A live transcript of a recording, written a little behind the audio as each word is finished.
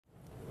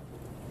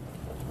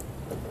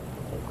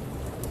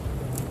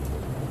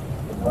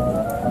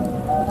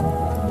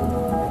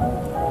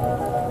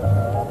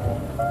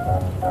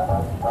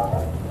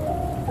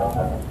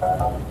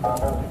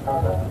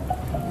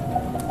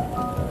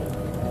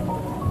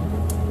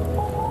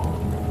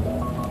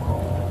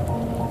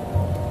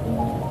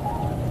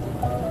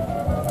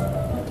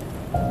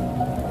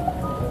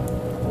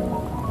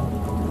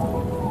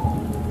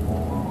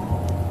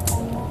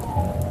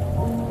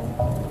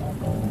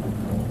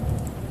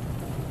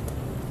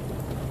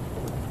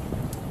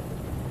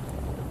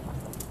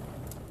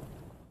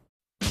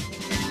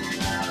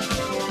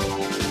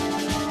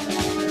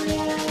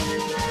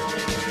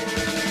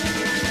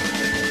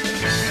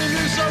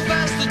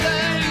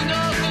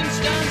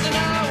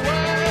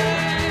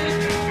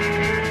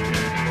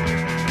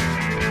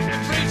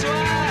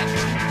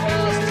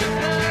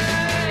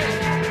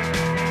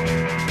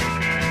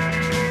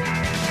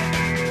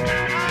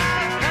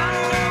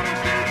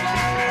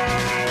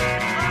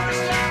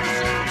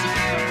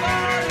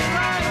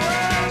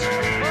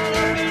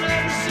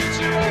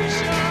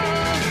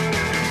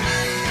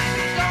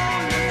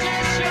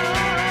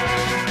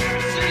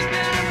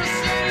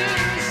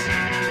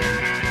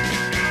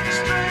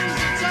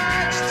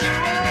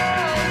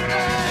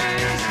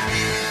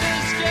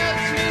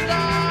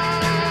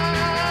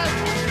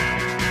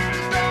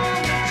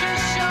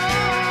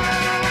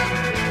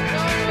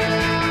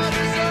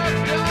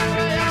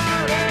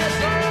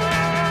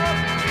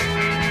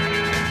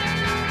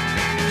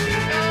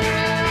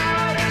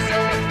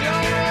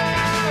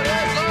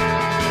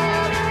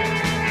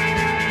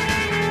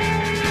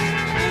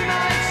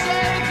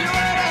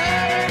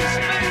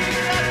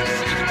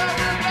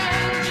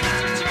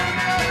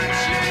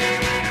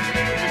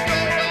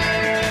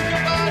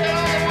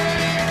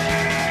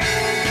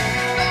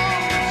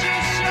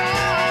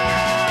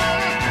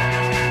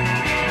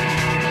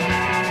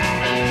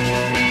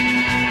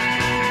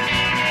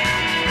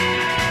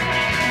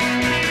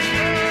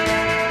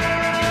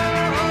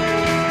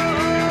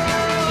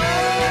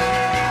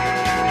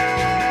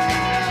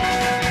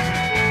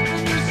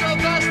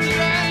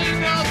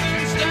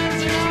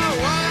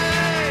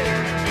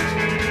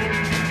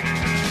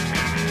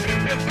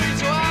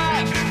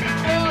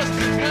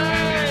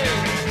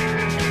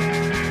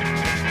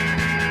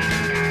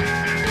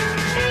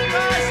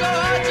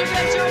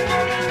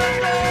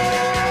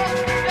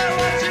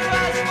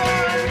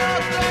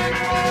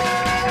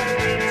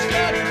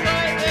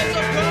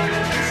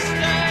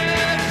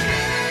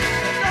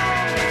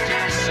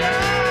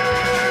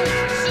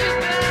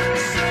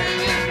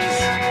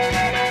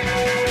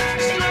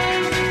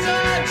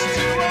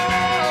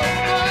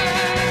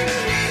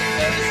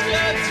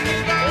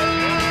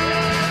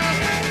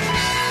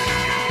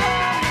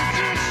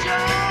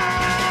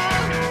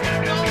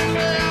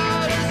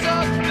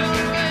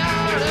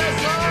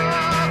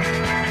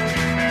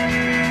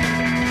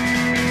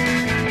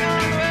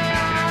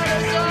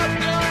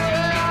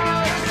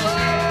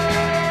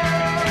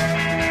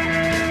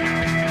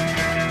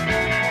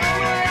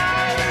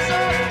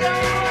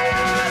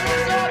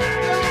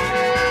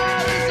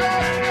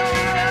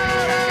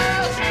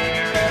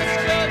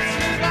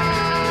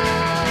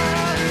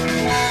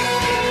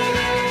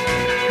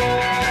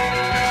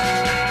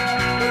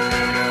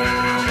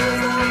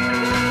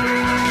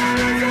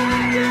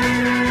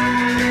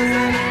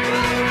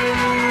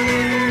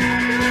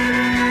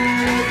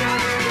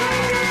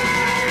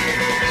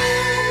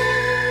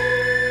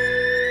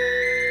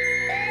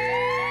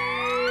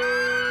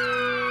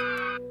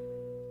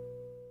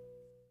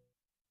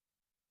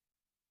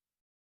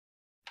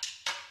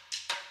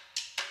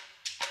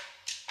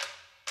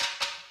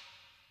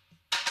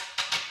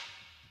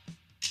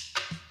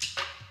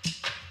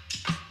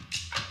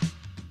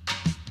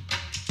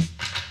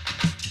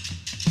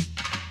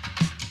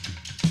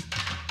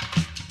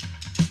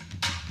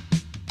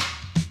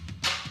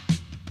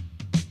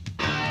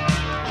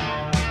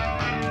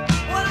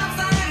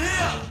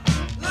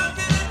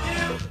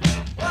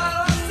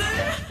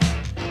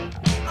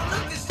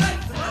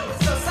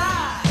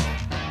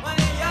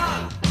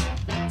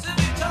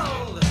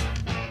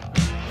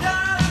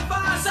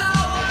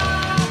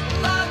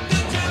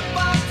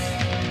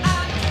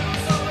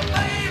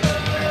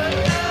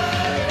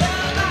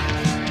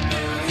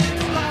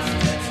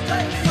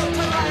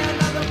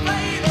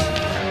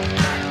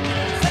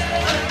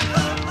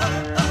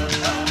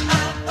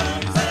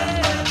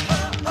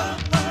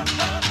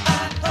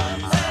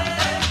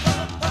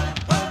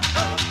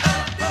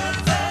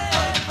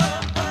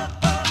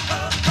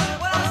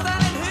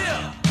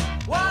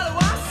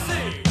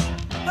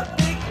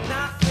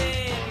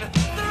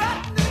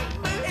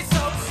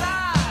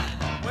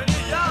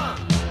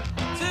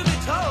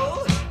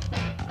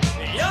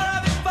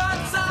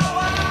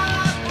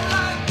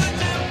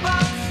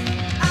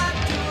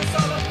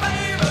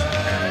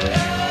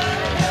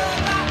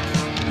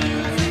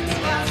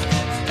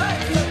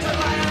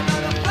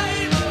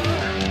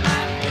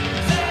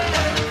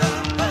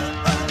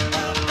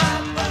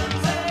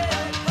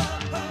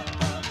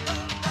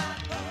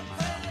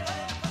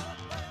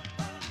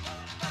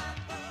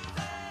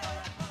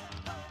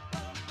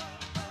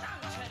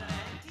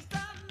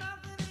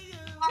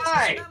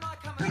Hi!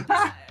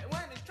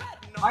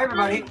 Hi,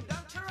 everybody.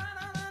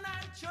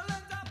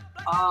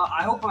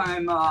 I hope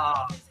I'm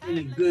in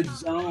a good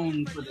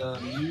zone for the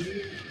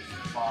music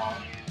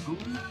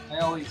volume. I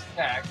always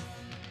check.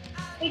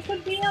 It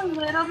could be a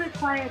little bit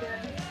quieter.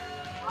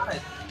 Got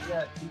it.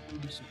 Yeah.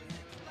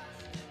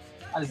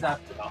 How does that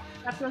feel?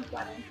 That feels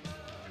better.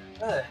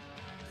 Good.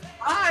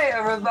 Hi,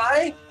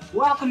 everybody.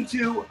 Welcome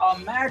to a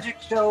magic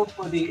show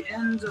for the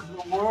ends of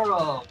the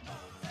world.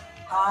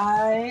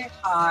 Hi,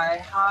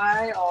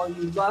 all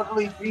you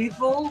lovely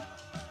people.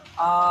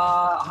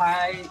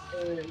 Hi,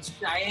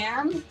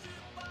 Cheyenne.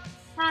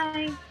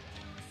 Hi.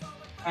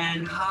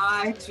 And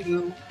hi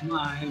to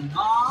my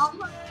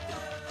mom.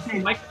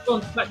 Hey,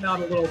 microphone's cutting out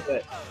a little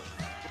bit.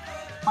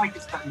 Mike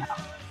is cutting out.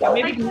 Yeah,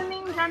 Like maybe.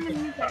 swimming down the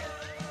music.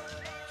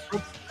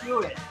 Let's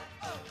do it.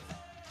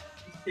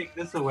 Let's take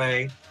this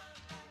away.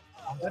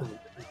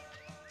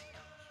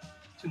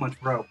 Too much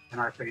rope in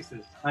our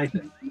faces, I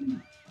think.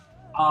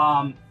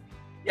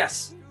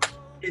 Yes,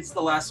 it's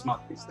the last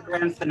month. It's the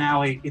grand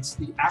finale. It's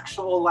the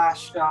actual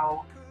last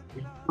show.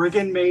 We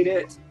friggin' made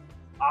it.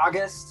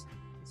 August.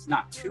 It's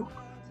not too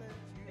hot.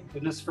 Thank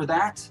goodness for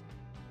that.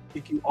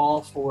 Thank you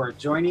all for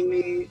joining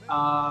me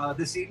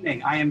this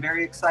evening. I am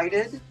very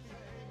excited.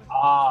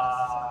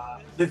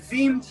 The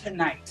theme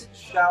tonight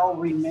shall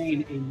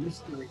remain a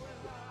mystery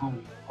for the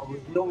moment. I'll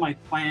reveal my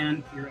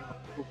plan here in a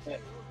little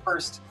bit.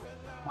 First,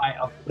 my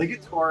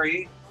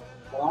obligatory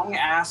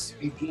long-ass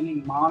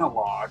beginning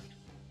monologue.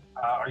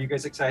 Are you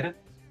guys excited?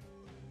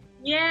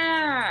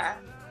 Yeah.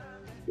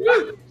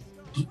 Yep.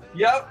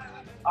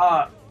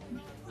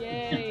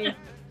 Yay.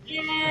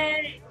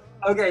 Yay.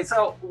 Okay,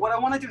 so what I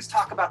want to do is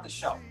talk about the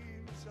show.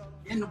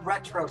 In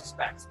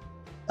retrospect,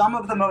 some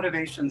of the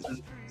motivations,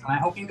 and I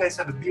hope you guys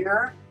have a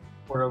beer,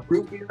 or a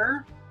root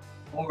beer,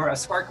 or a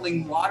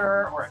sparkling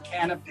water, or a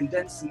can of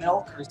condensed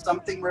milk, or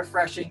something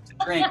refreshing to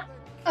drink.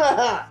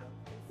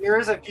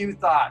 Here's a few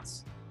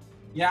thoughts.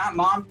 Yeah,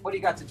 Mom, what do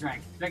you got to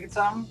drink? Drinking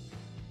something?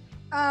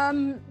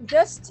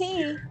 Just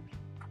tea.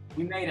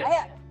 We made it.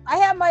 I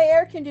have my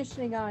air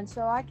conditioning on,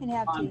 so I can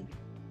have tea. You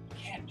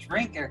can't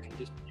drink air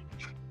conditioning.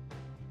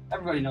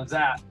 Everybody knows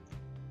that.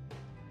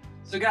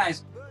 So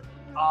guys,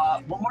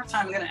 one more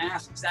time I'm gonna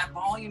ask, is that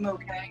volume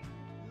okay?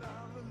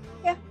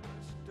 Yeah.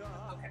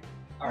 Okay.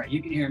 All right,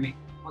 you can hear me.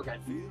 We're good.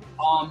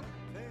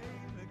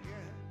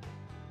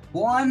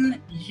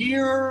 1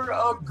 year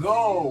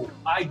ago,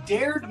 I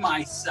dared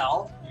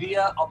myself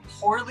via a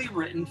poorly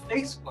written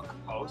Facebook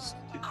post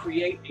to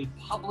create a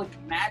public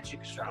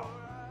magic show.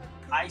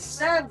 I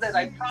said that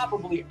I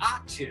probably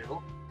ought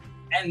to,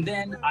 and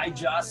then I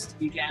just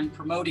began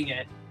promoting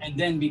it. And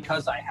then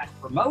because I had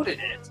promoted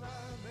it,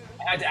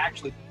 I had to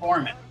actually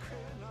perform it.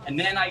 And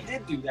then I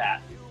did do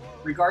that,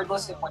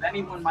 regardless of what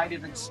anyone might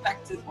have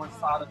expected or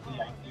thought of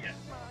the idea.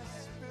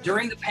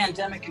 During the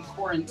pandemic and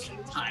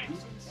quarantine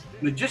times,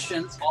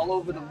 magicians all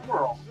over the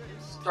world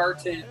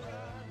started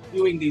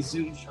doing these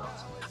Zoom shows.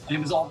 And it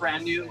was all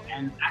brand new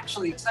and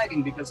actually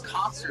exciting because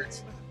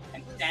concerts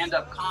and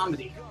stand-up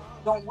comedy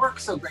don't work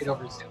so great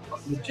over Zoom.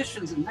 But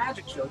magicians and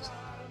magic shows,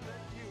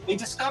 they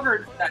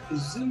discovered that the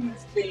Zoom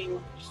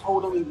thing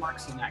totally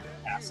works in that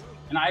capacity.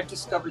 And I've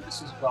discovered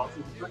this as well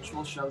through the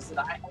virtual shows that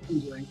I have been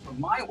doing for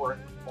my work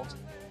with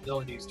multiple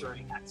abilities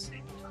during that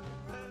same time.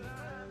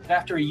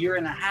 After a year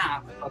and a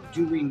half of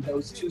doing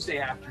those Tuesday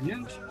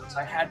afternoon shows,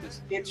 I had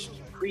this itch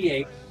to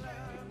create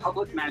a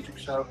public magic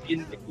show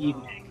in the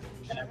evening.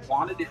 And I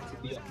wanted it to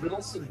be a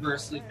little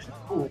subversive and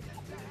cool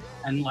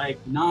and like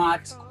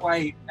not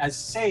quite as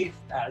safe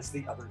as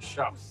the other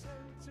shows.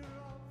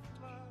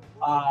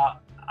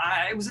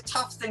 It was a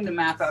tough thing to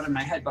map out in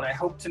my head, but I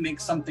hope to make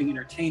something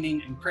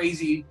entertaining and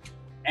crazy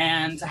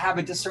and to have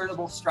a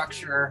discernible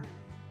structure,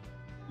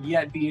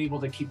 yet be able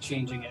to keep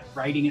changing it,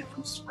 writing it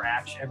from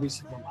scratch every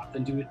single month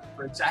and do it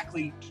for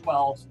exactly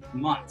 12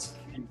 months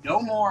and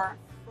no more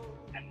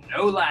and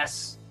no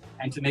less,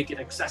 and to make it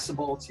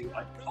accessible to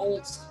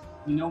adults,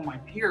 my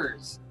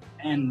peers,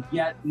 and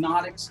yet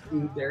not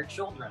exclude their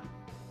children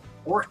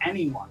or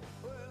anyone.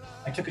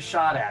 I took a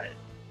shot at it.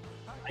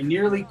 I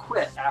nearly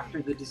quit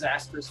after the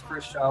disastrous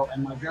first show,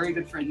 and my very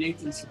good friend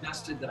Nathan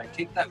suggested that I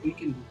take that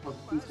weekend before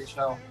the Tuesday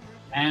show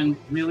and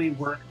really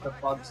work the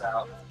bugs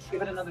out,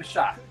 give it another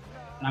shot,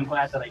 and I'm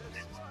glad that I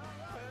did.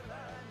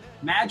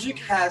 Magic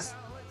has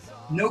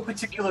no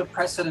particular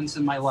precedence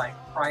in my life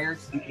prior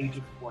to the age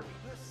of 40.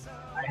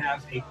 I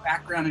have a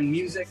background in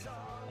music,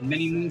 and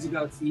many moons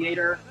ago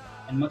theater,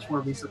 and much more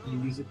recently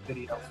music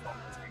video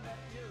filmmaking.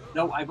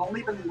 Though I've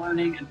only been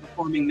learning and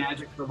performing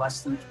magic for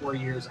less than 4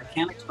 years, I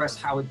can't express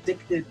how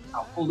addicted,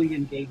 how fully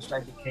engaged I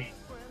became,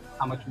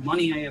 how much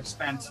money I have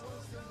spent,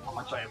 how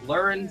much I have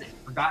learned and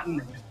forgotten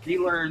and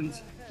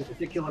relearned, the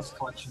ridiculous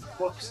collection of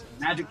books, and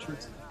magic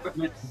tricks, and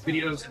equipment, and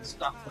videos, and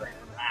stuff that I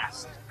have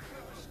amassed.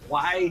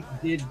 Why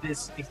did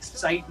this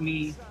excite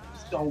me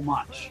so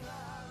much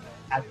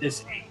at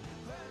this age?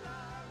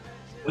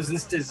 Was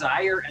this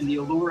desire and the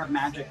allure of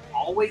magic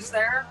always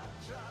there?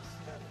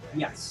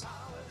 Yes,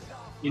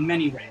 in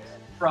many ways.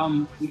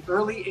 from the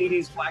early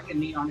 80s black and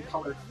neon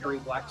colored Terry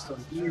Blackstone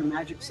Junior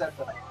Magic set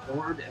that I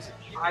adored as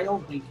a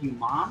child, thank you,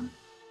 Mom,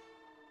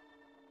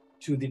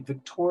 to the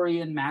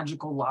Victorian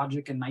magical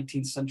logic and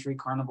 19th century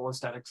carnival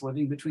aesthetics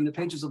living between the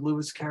pages of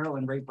Lewis Carroll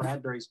and Ray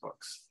Bradbury's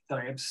books that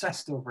I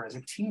obsessed over as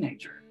a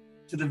teenager,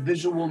 to the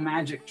visual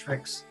magic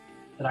tricks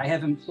that I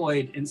have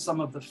employed in some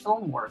of the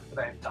film work that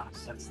I have done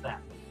since then.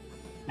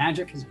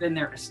 Magic has been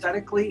there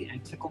aesthetically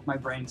and tickled my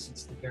brain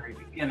since the very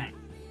beginning.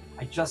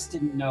 I just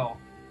didn't know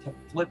to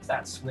flip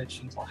that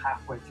switch until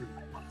halfway through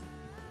my life.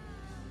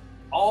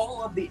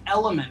 All of the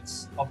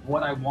elements of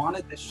what I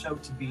wanted this show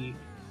to be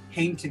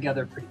came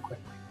together pretty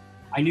quickly.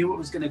 I knew it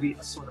was going to be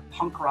a sort of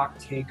punk rock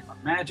take on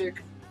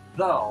magic,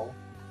 though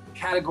the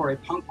category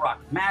punk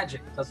rock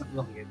magic doesn't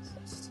really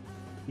exist.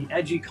 The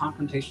edgy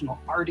confrontational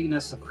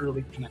artiness of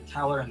early Penn and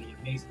Teller and the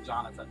amazing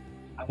Jonathan.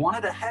 I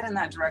wanted to head in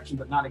that direction,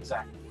 but not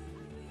exactly.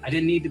 I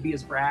didn't need to be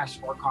as brash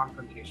or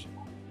confrontational.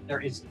 There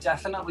is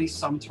definitely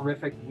some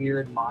terrific,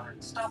 weird, modern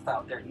stuff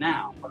out there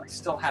now, but I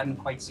still hadn't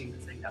quite seen the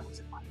thing that was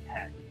in my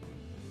head.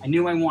 I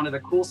knew I wanted a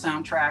cool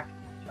soundtrack,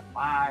 a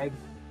vibe,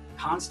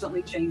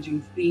 constantly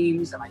changing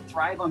themes, and I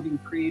thrive on being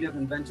creative,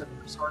 inventive,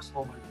 and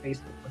resourceful when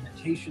faced with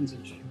limitations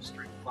and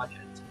shoestring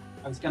budgets.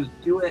 I was going to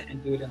do it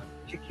and do it in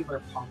a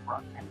particular punk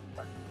rock kind of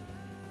way.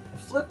 The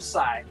flip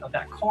side of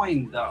that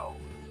coin, though,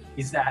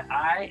 is that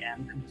I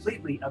am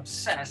completely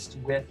obsessed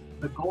with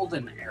the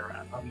golden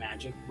era of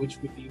magic, which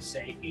would be,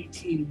 say,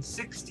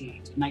 1860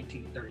 to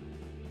 1930,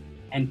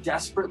 and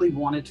desperately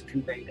wanted to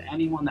convey to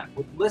anyone that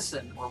would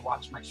listen or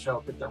watch my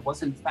show that there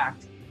was, in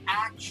fact,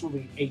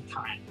 actually a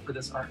time for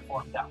this art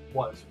form that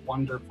was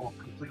wonderful,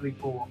 completely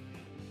cool,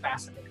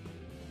 fascinating.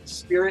 The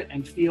spirit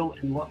and feel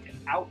and look and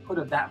output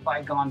of that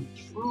bygone,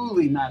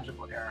 truly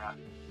magical era,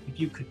 if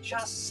you could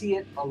just see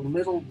it a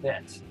little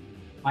bit,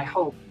 my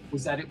hope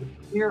was that it would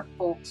clear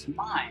folks'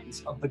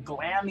 minds of the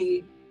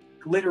glammy,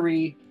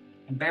 glittery,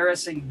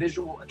 embarrassing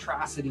visual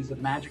atrocities of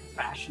magic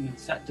fashion and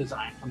set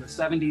design from the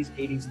 70s,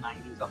 80s,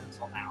 90s up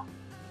until now.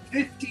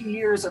 50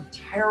 years of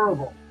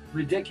terrible,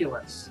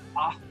 ridiculous,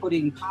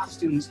 off-putting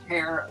costumes,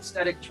 hair,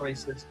 aesthetic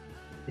choices.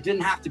 It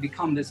didn't have to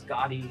become this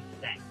gaudy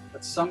thing,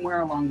 but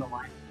somewhere along the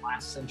line,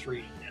 last century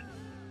it did.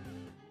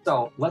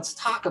 So let's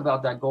talk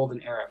about that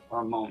golden era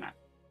for a moment.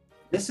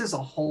 This is a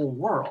whole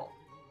world.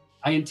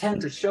 I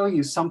intend to show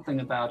you something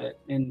about it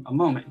in a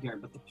moment here,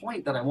 but the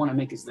point that I want to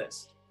make is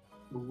this.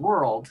 The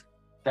world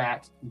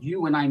that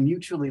you and I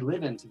mutually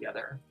live in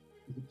together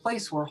is a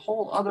place where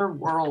whole other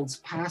worlds,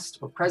 past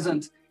or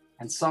present,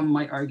 and some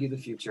might argue the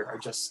future, are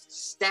just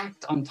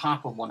stacked on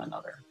top of one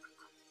another,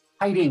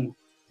 hiding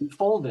and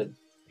folded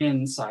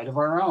inside of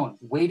our own,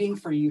 waiting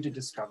for you to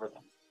discover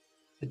them,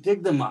 to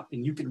dig them up,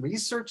 and you can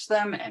research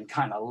them and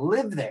kind of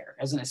live there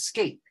as an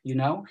escape, you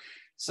know?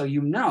 So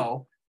you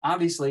know,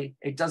 obviously,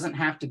 it doesn't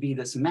have to be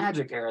this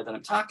magic era that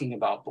I'm talking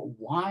about, but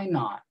why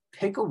not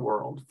pick a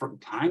world from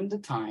time to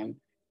time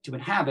to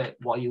inhabit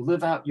while you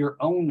live out your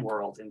own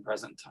world in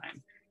present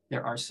time?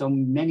 There are so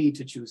many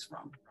to choose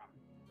from.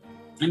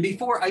 And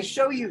before I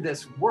show you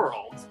this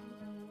world,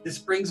 this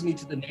brings me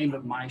to the name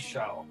of my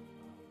show,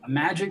 A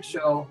Magic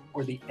Show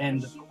or the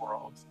End of the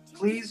World.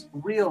 Please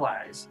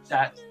realize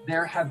that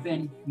there have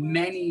been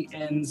many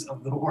ends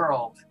of the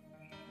world.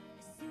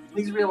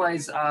 Please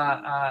realize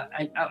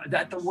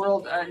that the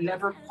world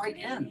never quite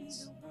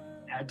ends.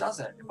 It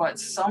doesn't. But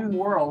some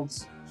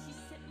worlds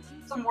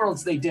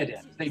they did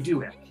end. They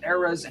do end.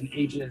 Eras and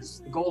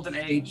ages. The golden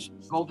age,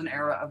 golden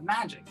era of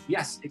magic.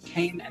 Yes, it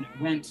came and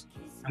it went,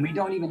 and we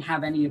don't even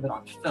have any of it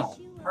on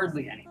film.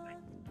 Hardly anything.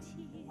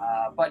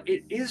 But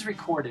it is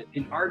recorded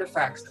in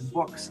artifacts and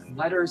books and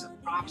letters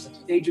and props and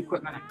stage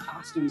equipment and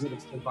costumes that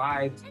have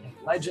survived, and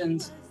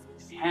legends,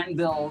 and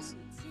handbills,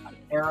 an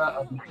era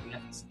of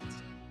magnificence.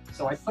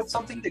 So I put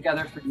something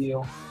together for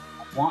you.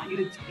 I want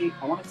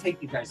to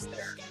take you guys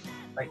there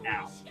right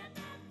now.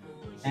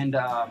 And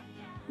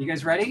you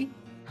guys ready?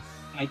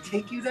 Can I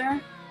take you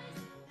there?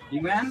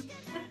 You in?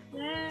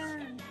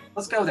 Yeah.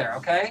 Let's go there,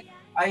 okay?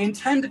 I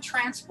intend to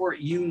transport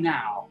you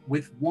now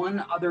with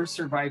one other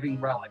surviving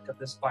relic of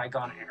this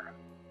bygone era,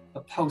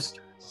 the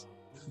posters.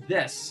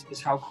 This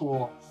is how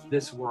cool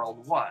this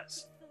world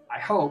was. I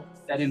hope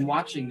that in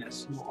watching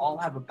this, you will all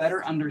have a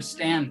better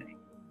understanding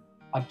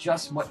of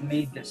just what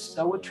made this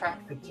so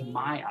attractive to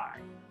my eye,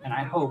 and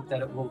I hope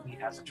that it will be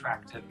as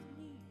attractive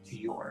to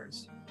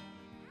yours.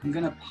 I'm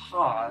gonna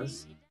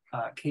pause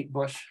Kate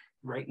Bush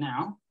right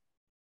now,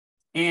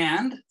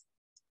 and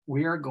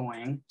we are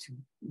going to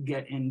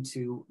get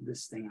into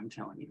this thing I'm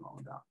telling you all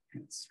about.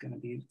 And it's gonna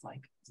be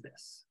like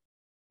this.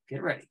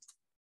 Get ready.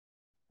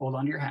 Hold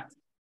on to your hat.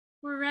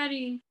 We're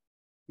ready.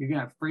 You're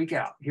gonna freak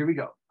out. Here we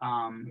go.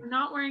 We're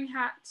not wearing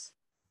hats.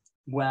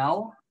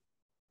 Well,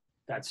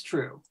 that's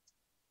true.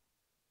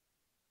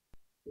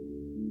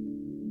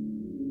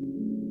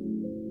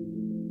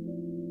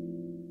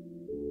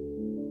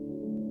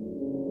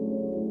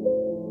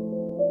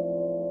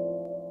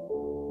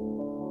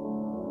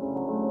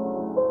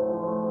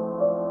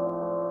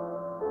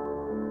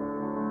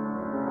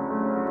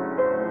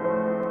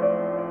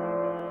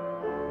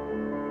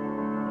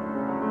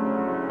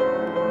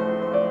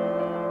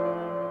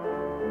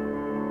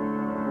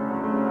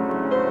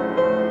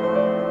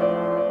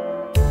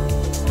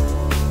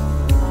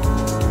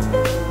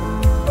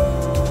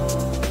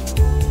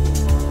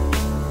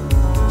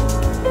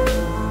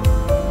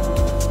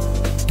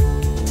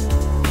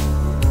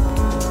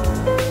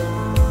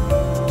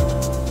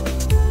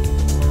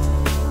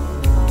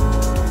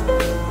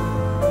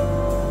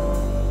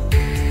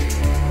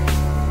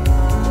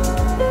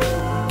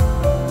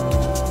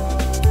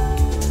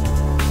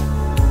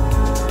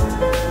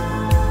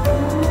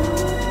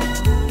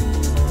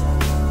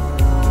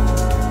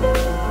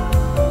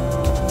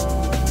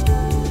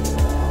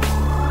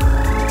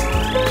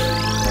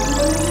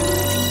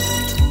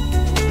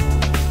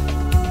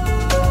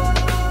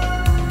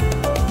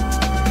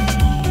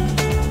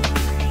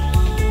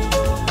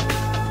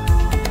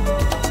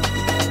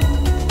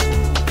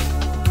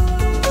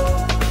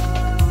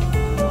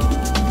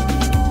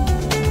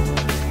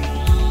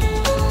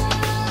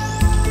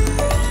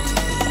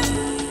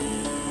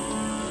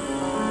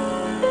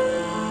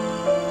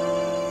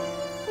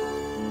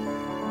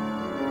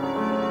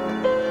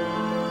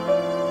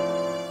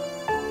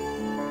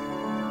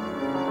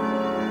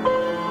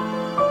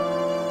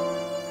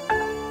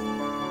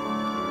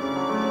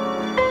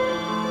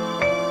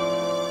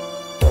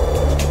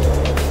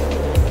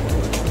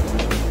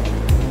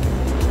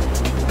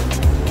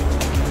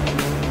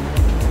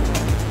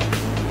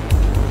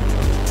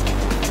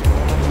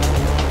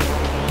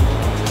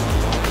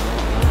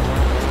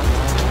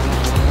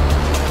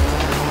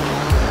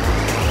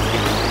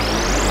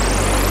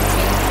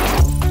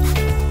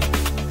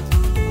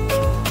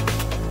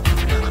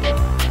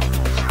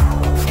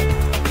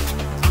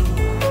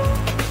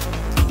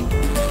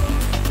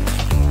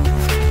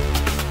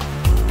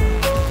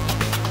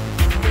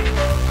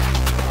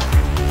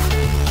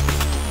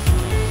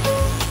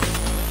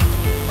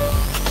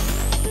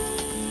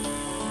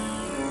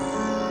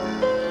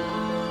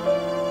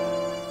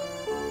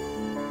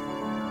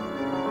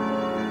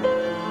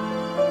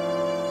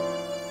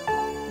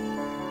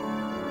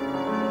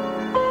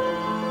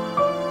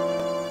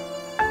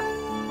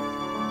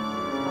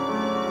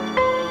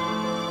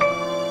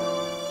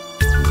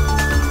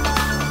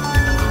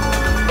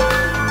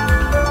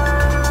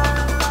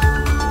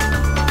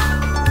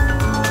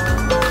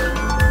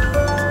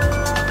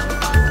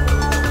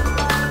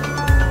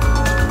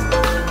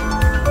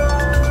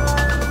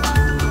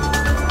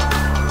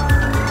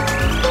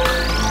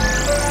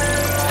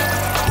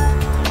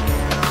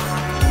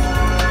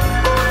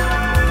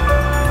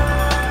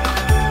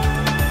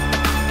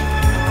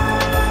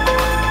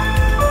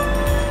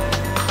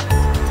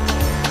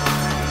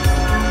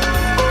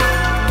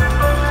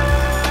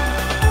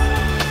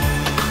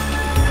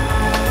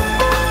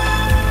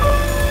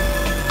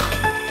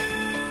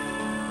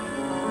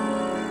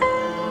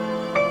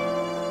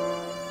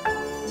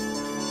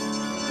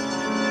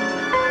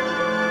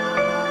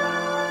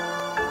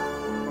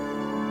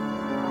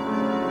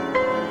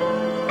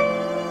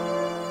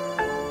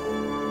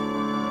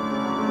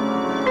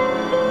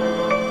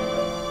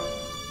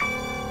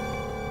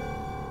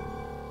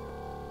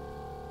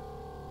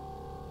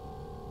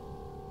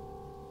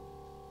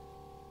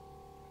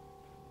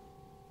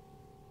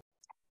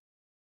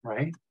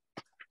 right?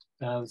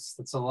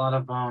 That's a lot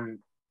of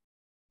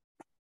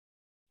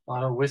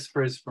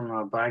whispers from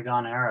a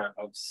bygone era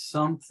of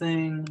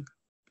something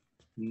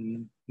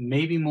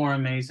maybe more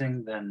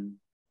amazing than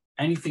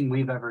anything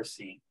we've ever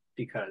seen,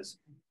 because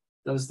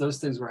those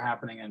things were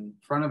happening in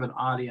front of an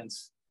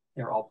audience.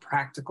 They're all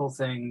practical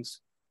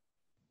things.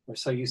 We're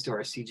so used to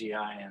our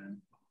CGI and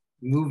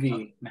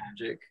movie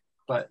magic,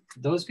 but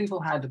those people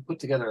had to put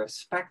together a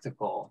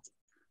spectacle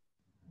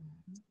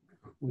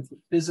with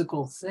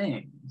physical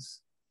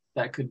things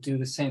that could do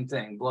the same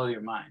thing, blow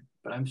your mind.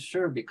 But I'm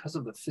sure because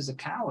of the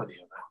physicality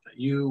of it, that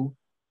you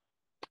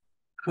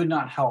could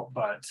not help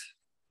but,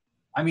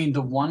 I mean,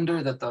 the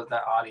wonder that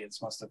that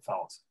audience must have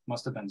felt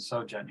must have been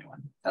so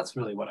genuine. That's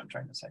really what I'm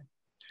trying to say.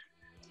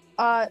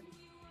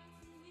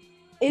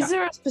 Is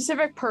there a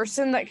specific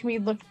person that can be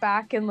looked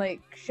back and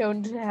like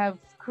shown to have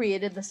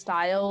created the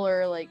style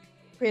or like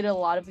created a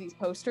lot of these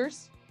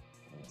posters?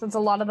 Since a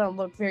lot of them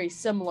look very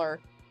similar.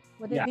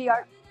 Would it be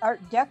Art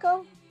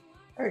Deco?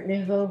 Art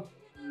Nouveau.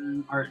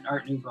 Art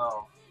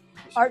Nouveau.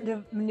 Art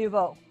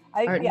Nouveau.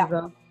 Art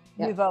Nouveau.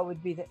 Yeah. Nouveau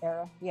would be the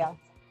era. Yeah.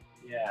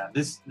 Yeah.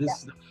 This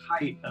is the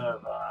height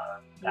of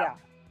yeah.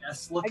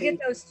 Yes, I get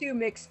those two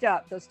mixed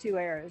up. Those two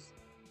eras.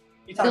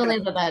 It's only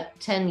about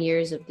 10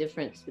 years of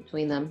difference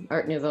between them,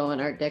 Art Nouveau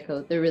and Art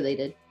Deco. They're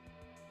related.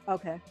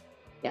 Okay.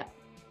 Yeah.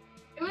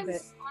 It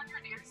was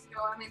 100 years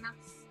ago. I mean,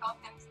 that's how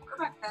things were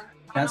back then.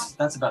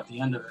 That's about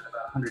the end of it,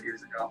 about 100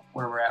 years ago,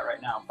 where we're at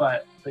right now.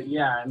 But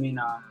yeah, I mean,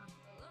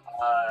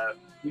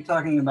 we're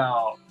talking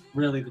about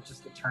really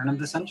just the turn of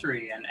the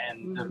century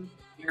and the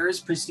years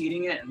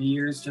preceding it and the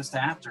years just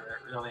after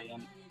it, really.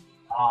 And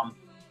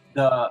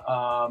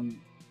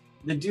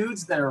the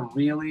dudes that are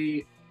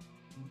really,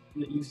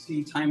 that you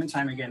see time and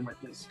time again with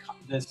this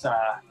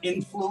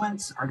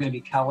influence are going to be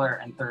Keller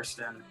and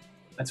Thurston.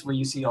 That's where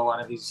you see a lot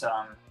of these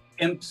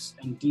imps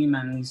and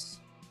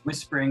demons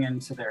whispering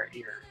into their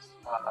ears.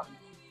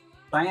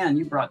 Diane,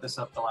 you brought this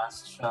up the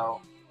last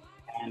show,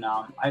 and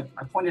I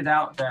pointed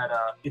out that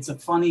it's a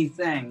funny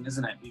thing,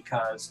 isn't it?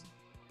 Because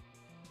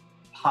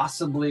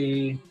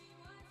possibly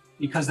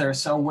because they're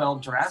so well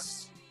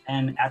dressed,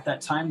 and at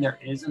that time there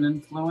is an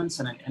influence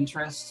and an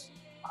interest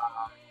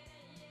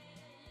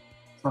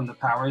from the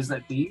powers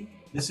that be.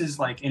 This is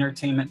like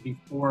entertainment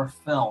before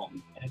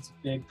film, and it's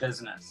big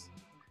business.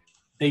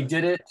 They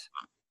did it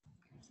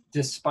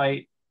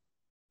despite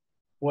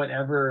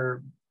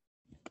whatever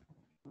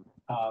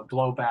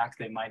blowback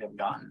they might have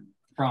gotten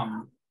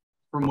from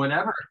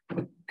whatever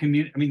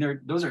community. I mean,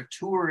 those are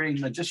touring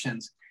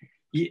magicians.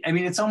 I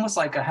mean, it's almost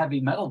like a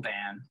heavy metal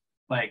band,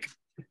 like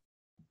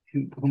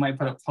who might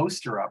put a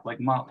poster up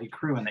like Motley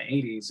Crue in the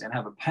 80s and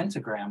have a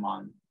pentagram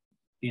on,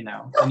 you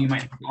know, and you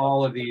might have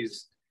all of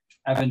these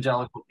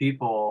evangelical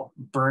people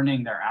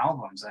burning their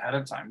albums ahead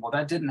of time. Well,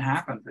 that didn't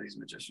happen for these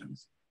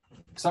magicians.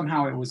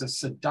 Somehow it was a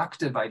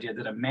seductive idea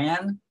that a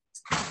man,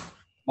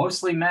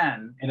 mostly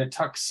men, in a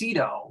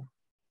tuxedo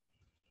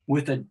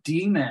with a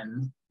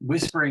demon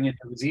whispering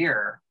into his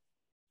ear,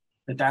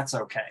 that's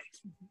okay.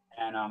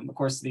 And of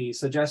course, the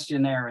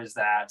suggestion there is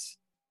that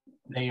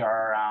they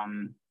are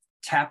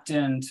tapped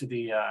into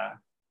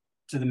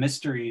the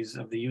mysteries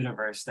of the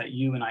universe that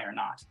you and I are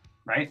not,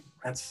 right?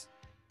 That's,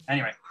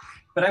 anyway.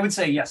 But I would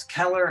say, yes,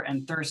 Keller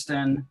and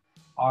Thurston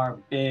are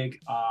big.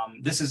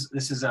 This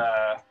is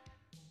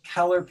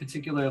Keller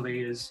particularly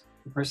is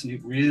the person who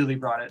really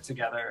brought it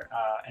together.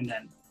 And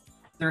then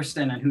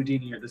Thurston and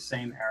Houdini are the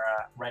same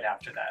era right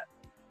after that.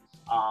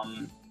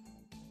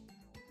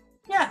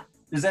 Yeah,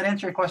 does that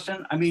answer your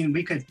question? I mean,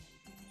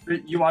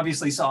 you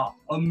obviously saw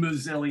a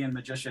mazillion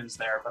magicians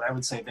there, but I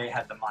would say they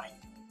had the money.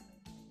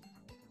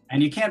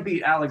 And you can't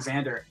beat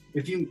Alexander.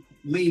 If you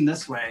lean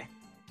this way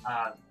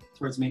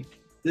towards me,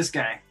 this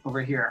guy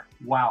over here,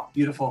 wow,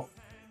 beautiful.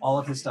 All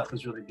of his stuff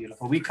is really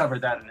beautiful. We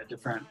covered that in a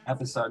different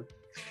episode.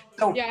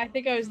 So, yeah, I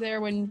think I was there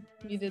when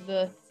you did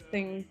the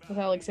thing with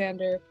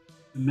Alexander.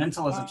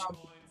 Mentalism show.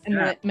 And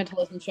the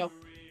mentalism show.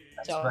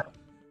 That's so, right.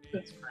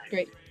 That's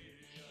great.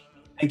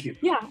 Thank you.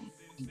 Yeah.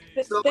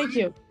 Thank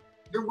you.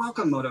 You're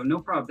welcome, Moto. No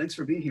problem. Thanks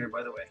for being here,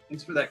 by the way.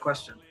 Thanks for that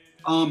question.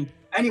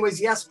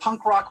 Anyways, yes,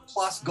 punk rock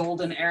plus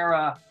golden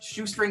era,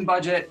 shoestring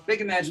budget,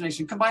 big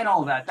imagination, combine all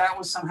of that. That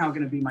was somehow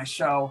going to be my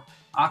show,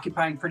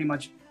 occupying pretty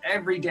much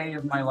every day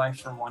of my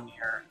life for 1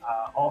 year,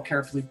 all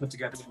carefully put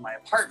together in my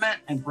apartment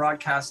and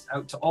broadcast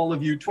out to all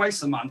of you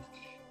twice a month.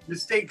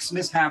 Mistakes,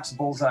 mishaps,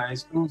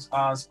 bullseyes, oohs,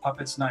 ahs,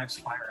 puppets, knives,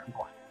 fire, and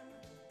blood.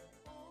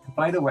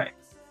 By the way,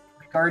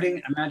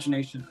 regarding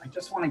imagination, I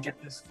just want to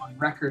get this on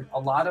record. A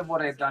lot of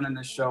what I've done in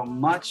this show,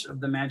 much of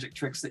the magic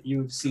tricks that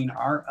you've seen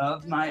are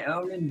of my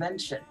own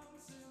invention.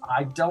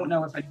 I don't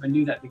know if anyone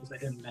knew that because I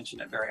didn't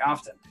mention it very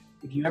often.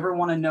 If you ever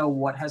want to know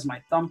what has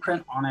my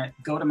thumbprint on it,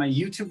 go to my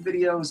YouTube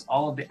videos.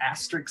 All of the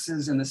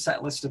asterisks in the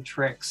set list of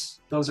tricks,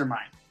 those are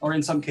mine. Or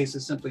in some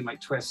cases, simply my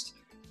twist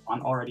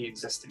on already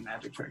existing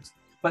magic tricks.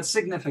 But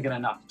significant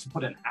enough to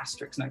put an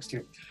asterisk next to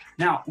it.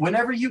 Now,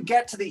 whenever you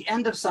get to the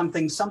end of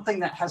something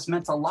that has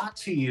meant a lot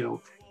to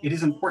you, it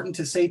is important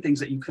to say things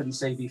that you couldn't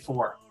say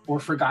before or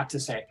forgot to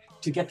say,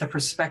 to get the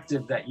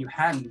perspective that you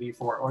hadn't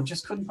before or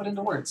just couldn't put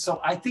into words.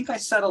 So I think I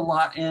said a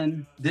lot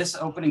in this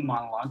opening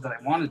monologue that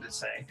I wanted to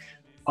say,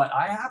 but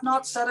I have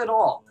not said it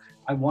all.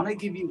 I want to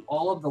give you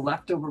all of the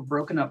leftover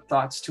broken up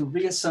thoughts to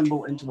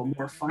reassemble into a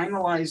more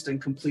finalized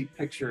and complete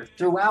picture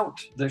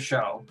throughout the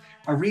show,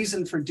 a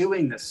reason for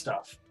doing this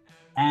stuff.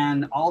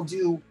 And I'll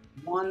do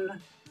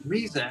one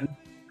reason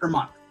per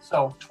month,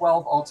 so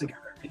 12 altogether.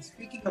 And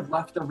speaking of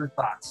leftover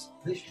thoughts,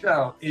 this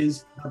show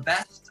is the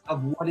best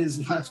of what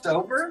is left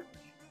over.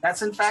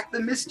 That's in fact the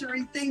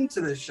mystery thing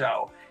to this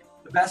show,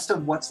 the best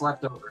of what's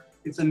left over.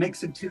 It's a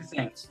mix of two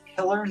things: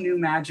 killer new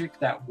magic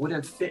that would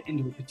have fit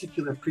into a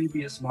particular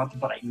previous month,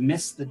 but I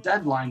missed the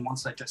deadline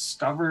once I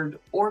discovered,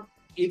 or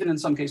even in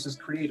some cases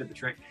created the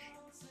trick,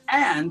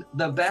 and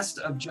the best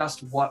of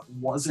just what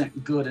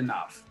wasn't good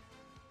enough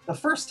the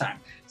first time.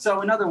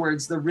 So in other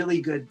words, the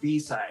really good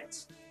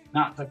B-sides,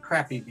 not the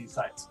crappy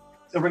B-sides.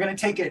 So we're gonna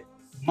take it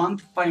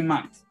month by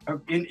month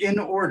in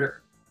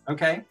order,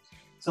 okay?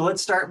 So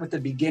let's start with the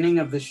beginning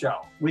of the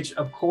show, which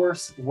of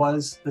course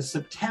was the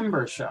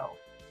September show.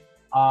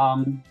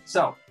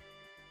 So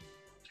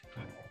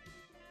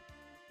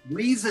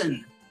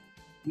reason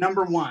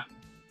number one.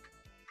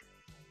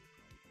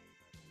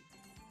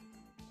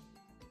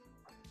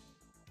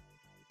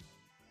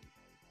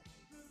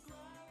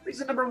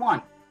 Reason number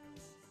one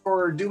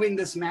for doing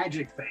this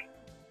magic thing.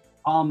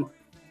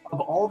 Of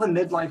all the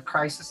midlife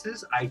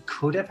crises I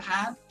could have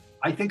had,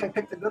 I think I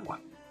picked a good one.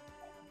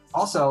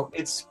 Also,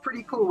 it's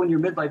pretty cool when your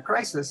midlife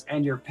crisis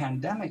and your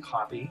pandemic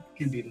hobby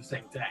can be the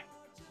same thing.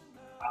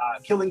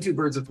 Killing two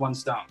birds with one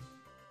stone.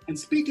 And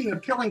speaking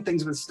of killing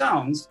things with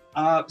stones,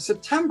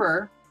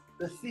 September,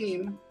 the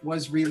theme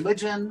was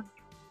religion,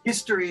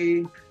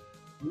 history,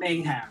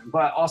 mayhem,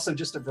 but also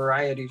just a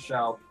variety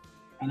show.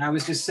 And I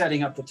was just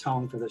setting up the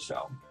tone for the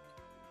show.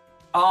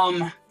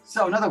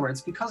 So in other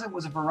words, because it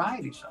was a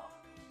variety show,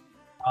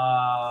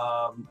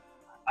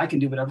 I can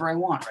do whatever I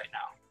want right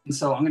now. And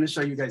so I'm going to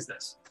show you guys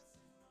this.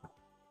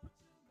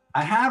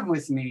 I have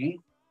with me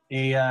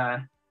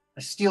a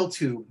steel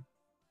tube.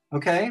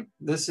 Okay,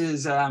 this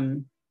is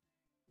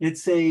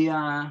it's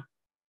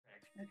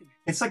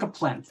like a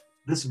plinth.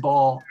 This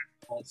ball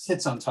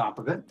sits on top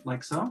of it,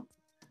 like so,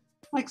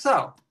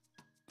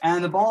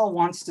 and the ball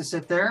wants to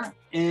sit there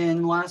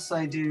unless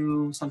I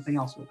do something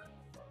else with it,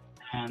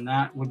 and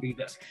that would be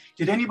this.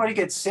 Did anybody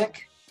get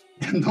sick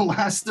in the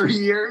last 3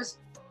 years?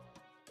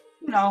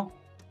 You know,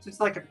 just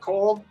like a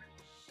cold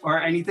or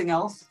anything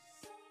else?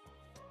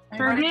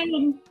 Sure did.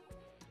 Really?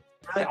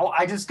 Oh,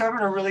 I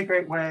discovered a really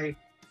great way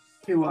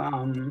to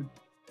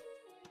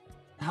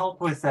help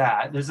with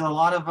that. There's a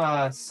lot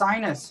of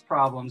sinus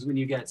problems when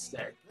you get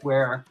sick,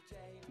 where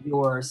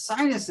your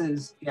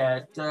sinuses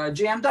get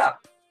jammed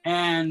up.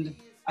 And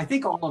I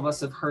think all of us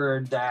have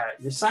heard that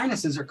your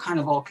sinuses are kind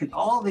of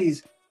all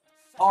these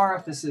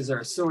orifices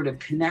are sort of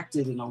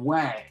connected in a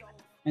way.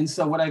 And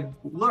so what I've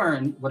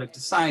learned, what I've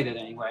decided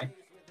anyway,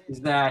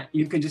 is that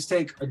you can just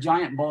take a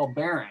giant ball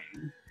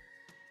bearing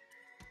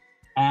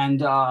and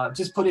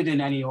just put it in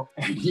any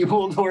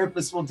old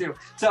orifice will do.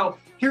 So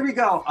here we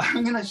go.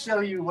 I'm gonna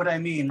show you what I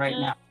mean right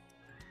now.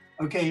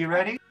 Okay, you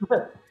ready?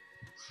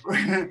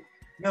 We're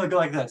gonna go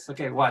like this.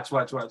 Okay, watch.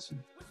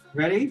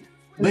 Ready?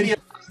 Lydia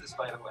does this,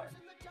 by the way.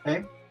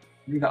 Okay,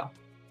 here we go.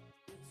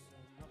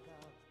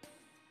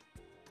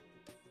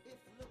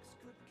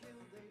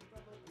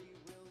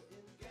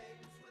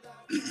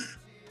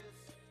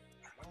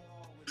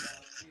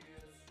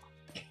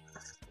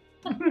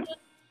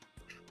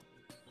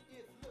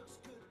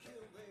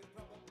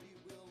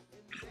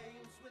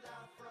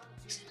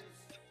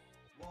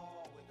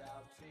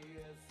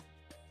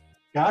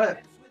 Got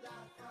it.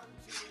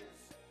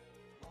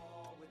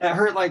 That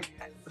hurt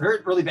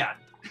really bad.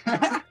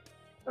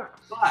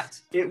 But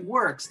it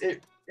works.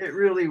 It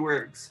really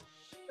works.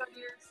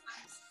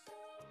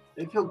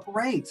 It feels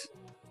great.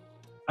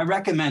 I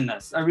recommend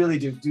this. I really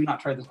do. Do not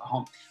try this at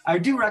home. I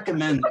do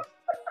recommend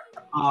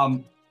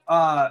it.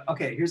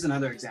 Okay, here's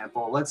another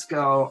example. Let's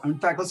go. In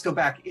fact, let's go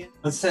back in.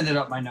 Let's send it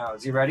up my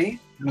nose. You ready?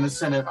 I'm gonna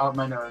send it up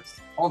my nose.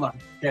 Hold on.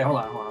 Okay, hold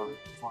on.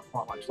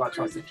 Watch.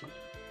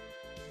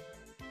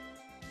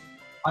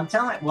 I'm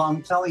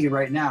telling you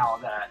right now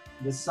that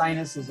the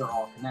sinuses are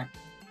all connected.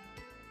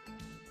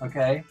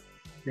 Okay,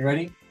 you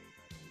ready?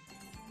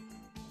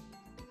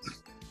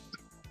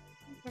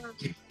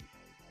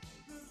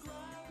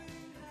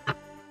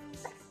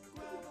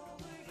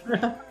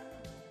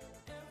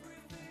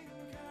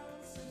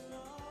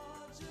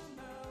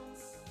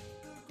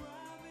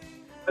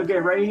 Okay,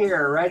 right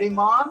here. Ready,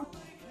 Mom?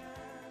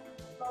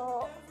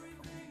 Oh.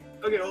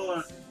 Okay, hold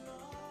on.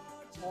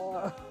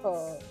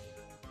 Oh.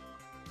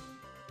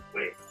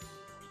 Wait.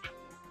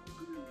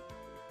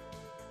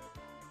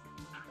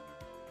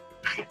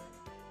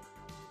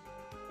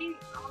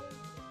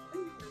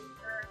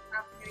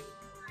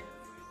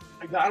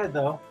 I got it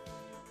though.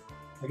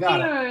 I got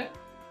it.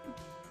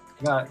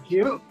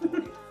 Cute.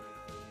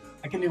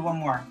 I can do one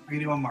more. I'm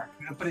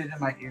gonna put it in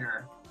my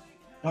ear.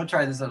 Don't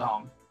try this at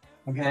home.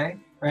 Okay?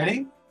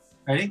 Ready?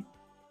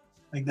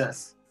 Like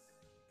this.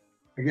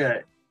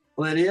 Okay.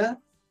 Lydia,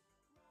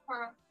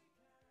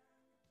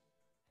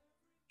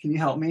 can you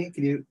help me?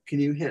 Can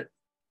you hit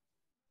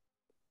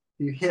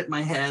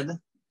my head?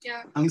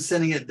 Yeah. I'm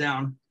sending it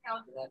down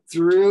I'll do that.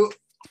 through.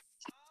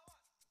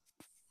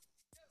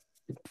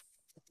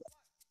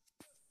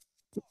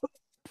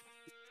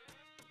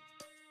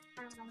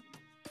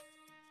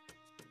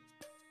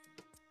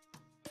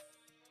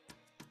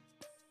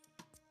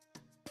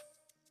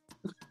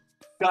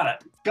 Got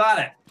it. Got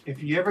it.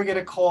 If you ever get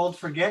a cold,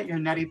 forget your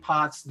neti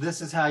pots.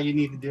 This is how you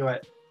need to do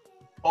it.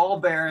 Ball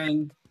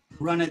bearing,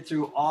 run it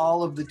through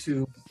all of the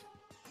tube,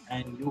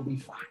 and you'll be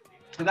fine.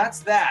 So that's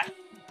that.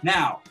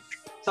 Now,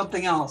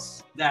 something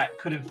else that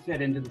could have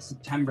fit into the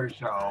September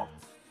show.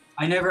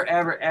 I never,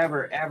 ever,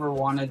 ever, ever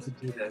wanted to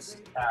do this.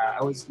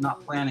 I was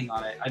not planning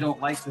on it. I don't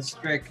like this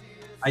trick.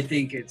 I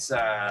think it's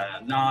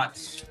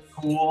not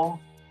cool.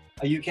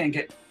 You can't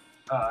get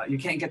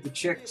the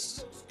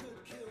chicks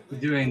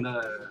doing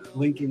the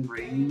linking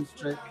rings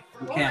trick.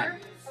 You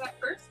can't. Or that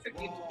first trick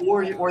you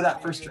did. Or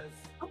that first trick.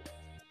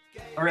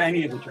 Or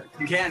any of the tricks.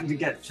 You can't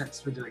get tricks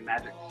for doing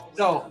magic.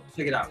 So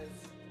check it out.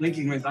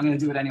 Linking rings. I'm going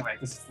to do it anyway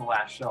because it's the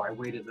last show. I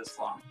waited this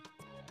long.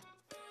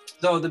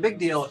 So the big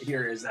deal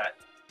here is that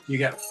you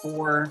get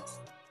four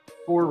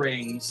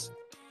rings,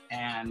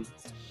 and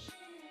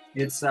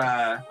it's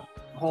the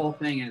whole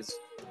thing is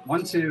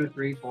 1, 2,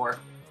 3, 4.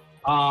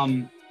 Let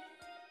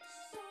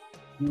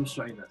me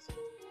show you this.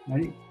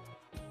 Ready?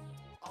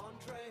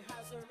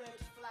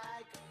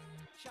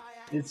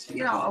 It's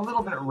a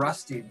little bit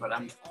rusty, but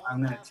I'm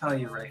going to tell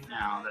you right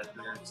now that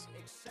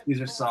these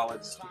are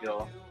solid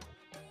steel.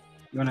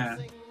 You want to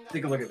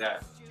take a look at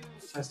that?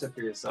 Test it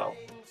for yourself.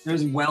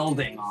 There's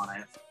welding on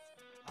it.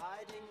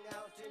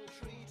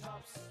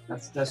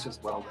 That's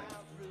just welding.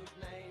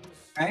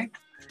 Okay?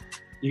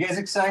 You guys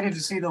excited to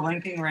see the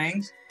linking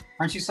rings?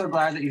 Aren't you so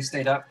glad that you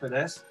stayed up for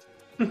this?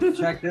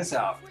 Check this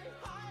out.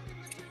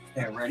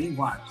 Okay, ready?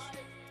 Watch.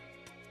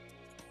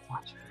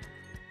 Watch.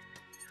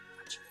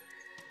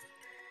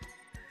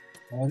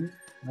 Ready?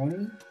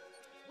 Ready?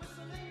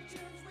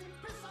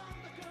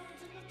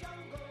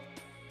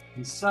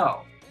 And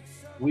so,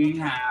 we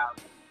have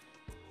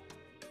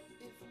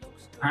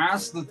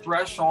passed the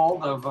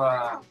threshold of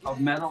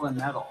metal and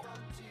metal.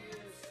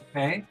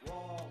 Okay?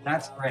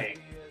 That's great.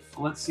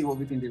 Let's see what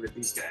we can do with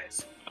these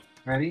guys.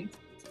 Ready?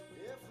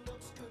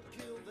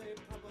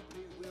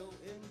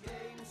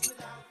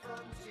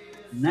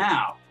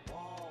 Now,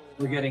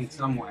 we're getting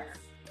somewhere.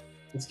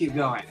 Let's keep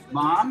going.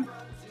 Mom?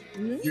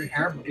 Is your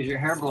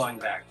hair blowing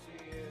back?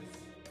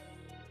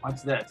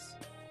 Watch this.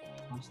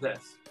 Watch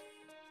this.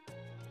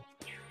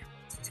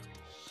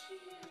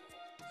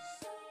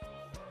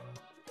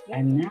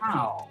 And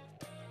now,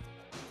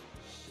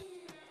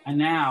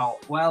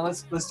 well,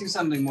 let's do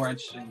something more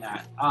interesting than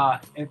that.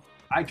 If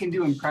I can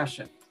do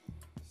impression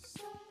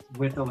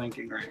with the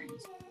linking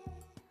rings.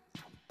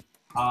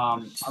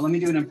 Let me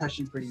do an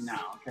impression for you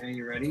now. Okay,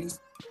 you ready?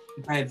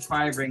 If I had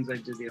 5 rings,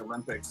 I'd do the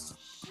Olympics.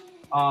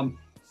 Can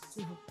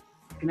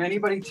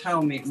anybody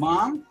tell me,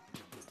 Mom?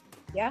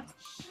 Yeah.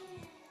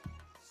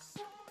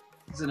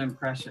 This is an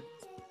impression.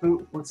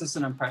 What's this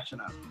an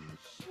impression of?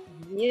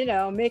 You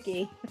know,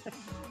 Mickey.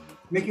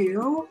 Mickey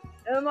who?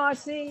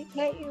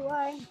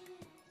 M-R-C-K-E-Y.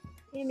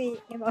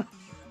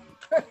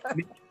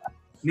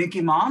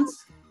 Mickey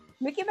Monse?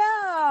 Mickey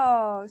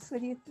Mouse. What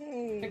do you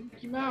think?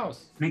 Mickey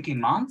Mouse. Mickey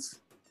Monse?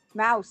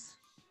 Mouse.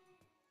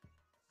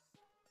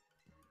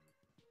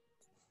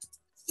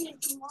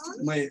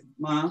 Wait,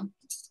 Mom?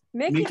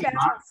 Mickey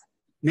Mouse.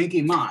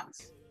 Mickey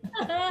Monse.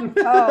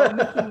 Oh,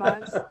 Mickey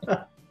Mouse.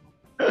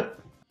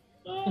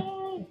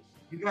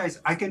 You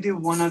guys, I can do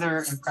one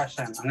other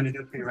impression. I'm going to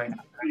do it for you right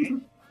now. Ready?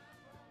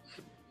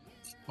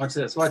 Watch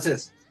this. Watch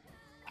this.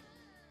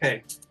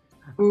 Okay.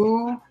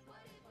 Who's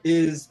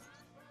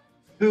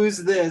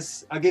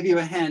this? I'll give you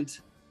a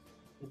hint.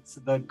 It's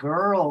the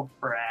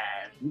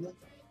girlfriend.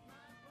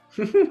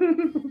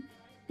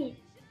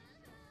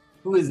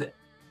 Who is it?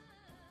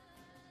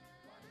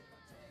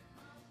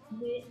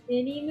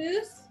 Minnie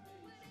Moose?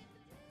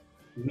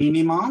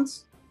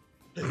 Mini-Morphosis?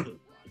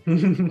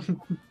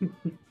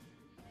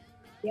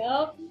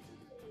 Yup.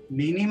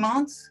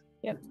 Mini-Morphosis?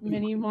 Yep,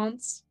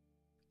 Mini-Morphosis.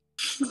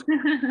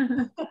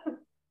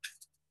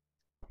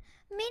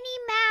 Minnie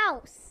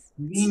Mouse.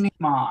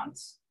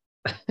 Mini-Morphosis.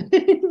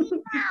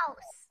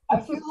 Mouse. I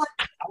feel like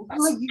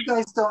you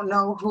guys don't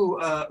know who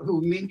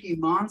Minky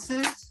Monse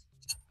is.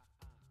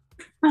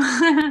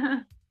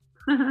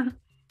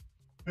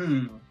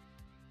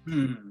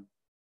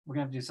 We're gonna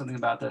have to do something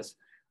about this.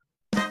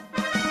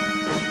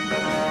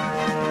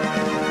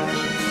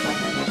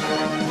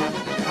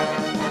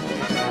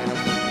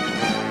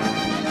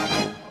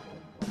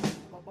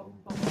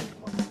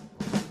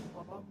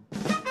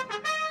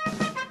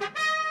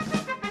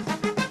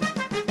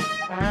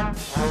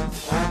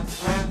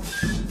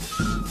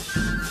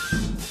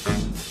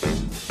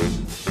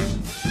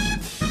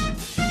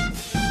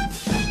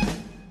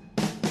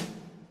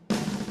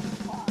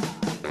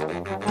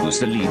 Who's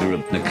the leader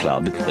of the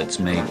club that's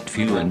made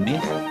few and me?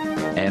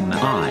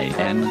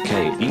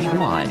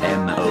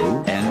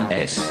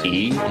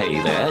 M-I-N-K-E-Y-M-O-N-S-E.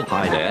 Hey there,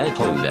 hi there,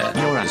 ho there.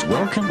 You're as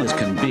welcome as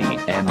can be.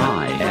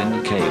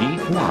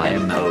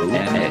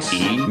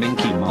 M-I-N-K-E-Y-M-O-N-S-E.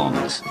 Minky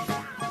Monse.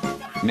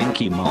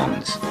 Minky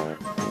Monse.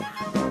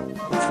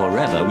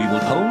 Forever we will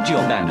hold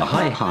your banner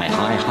high, high,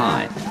 high,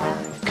 high.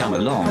 Come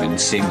along and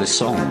sing the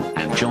song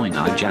and join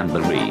our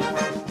jamboree.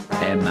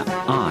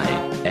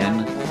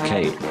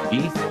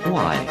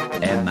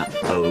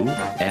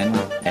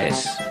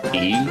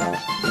 M-I-N-K-E-Y-M-O-N-S-E.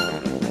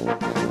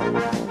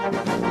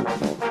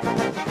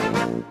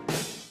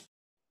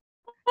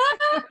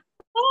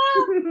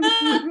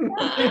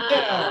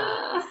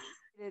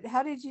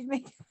 How did you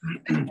make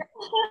How did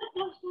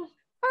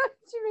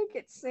you make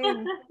it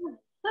sing?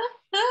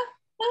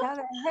 How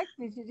the heck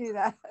did you do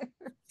that?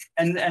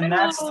 And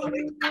that's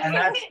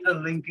the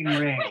linking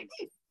ring.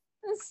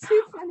 That's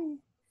too funny.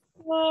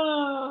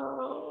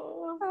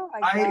 Oh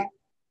my God.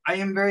 I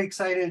am very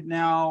excited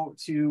now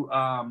to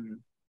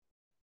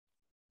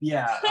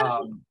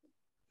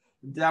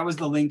that was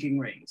the linking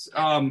rings.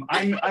 I'm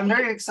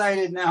very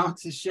excited now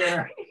to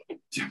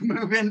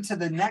move into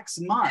the next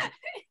month,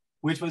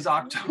 which was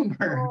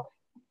October,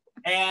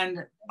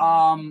 and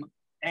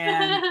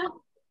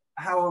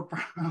how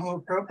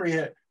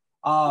appropriate.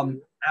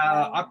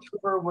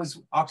 October was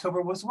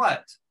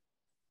what?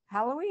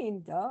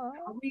 Halloween, duh.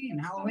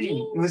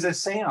 Halloween. It was a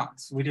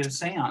seance. We did a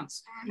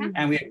seance,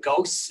 and we had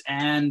ghosts,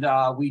 and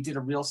we did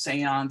a real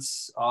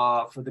seance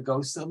for the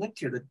ghosts that lived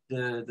here,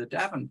 the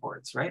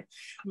Davenports, right?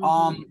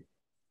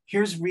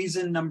 Here's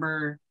reason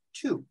number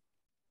 2,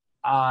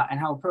 and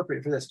how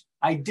appropriate for this.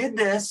 I did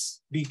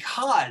this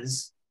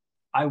because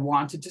I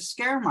wanted to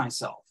scare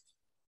myself,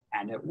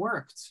 and it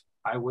worked.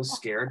 I was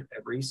scared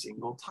every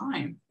single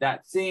time.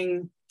 That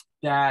thing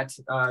that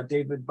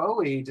David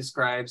Bowie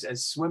describes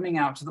as swimming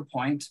out to the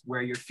point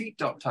where your feet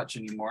don't touch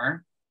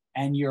anymore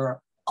and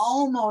you're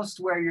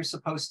almost where you're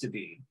supposed to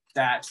be.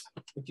 That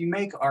if you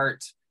make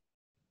art,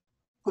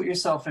 put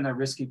yourself in a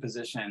risky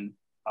position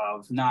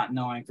of not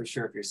knowing for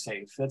sure if you're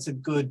safe. That's a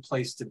good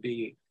place to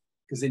be,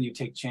 because then you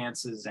take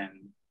chances and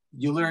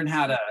you learn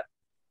how to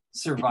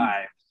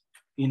survive.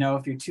 You know,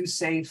 if you're too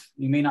safe,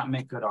 you may not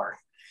make good art.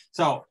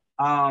 So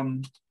I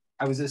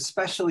was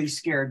especially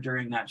scared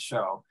during that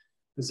show,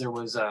 because there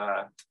was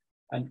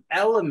an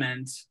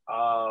element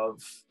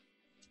of,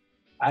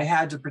 I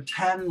had to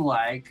pretend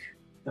like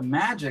the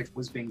magic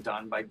was being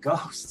done by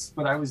ghosts,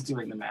 but I was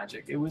doing the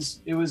magic. It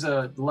was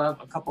a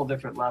couple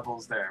different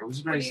levels there. It was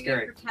very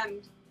scary.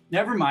 Pretend?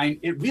 Never mind,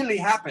 it really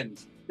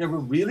happened. There were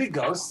really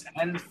ghosts,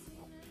 and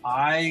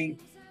I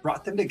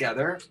brought them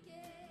together.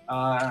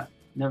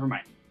 Never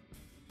mind.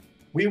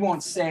 We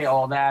won't say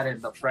all that in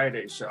the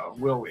Friday show,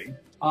 will we?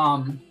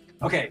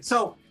 Okay,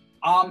 so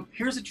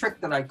here's a trick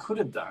that I could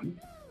have done,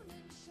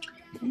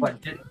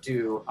 but didn't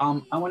do.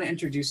 I want to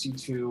introduce you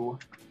to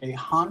a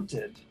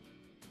haunted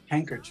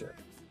handkerchief.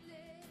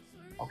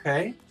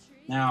 Okay,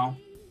 now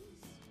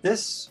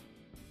this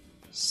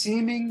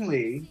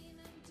seemingly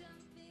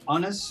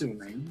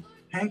unassuming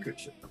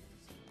handkerchief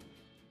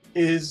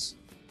is,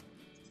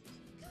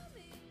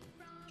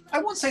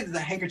 I won't say that the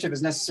handkerchief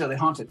is necessarily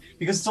haunted,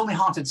 because it's only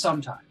haunted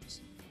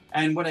sometimes.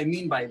 And what I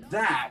mean by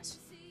that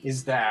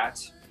is that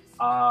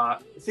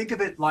think of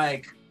it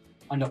like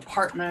an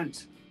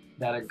apartment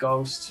that a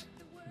ghost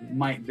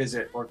might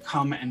visit or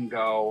come and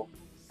go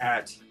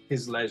at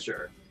his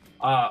leisure.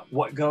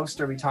 What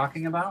ghost are we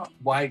talking about?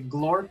 Why,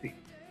 Glorpy,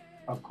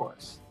 of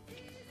course.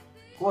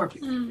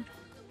 Glorpy.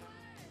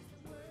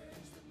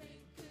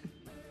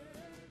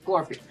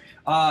 Glorpy.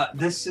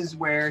 This is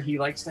where he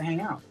likes to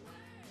hang out.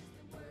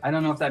 I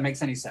don't know if that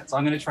makes any sense.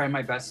 I'm going to try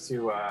my best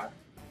to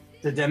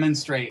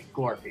demonstrate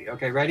Glorpy.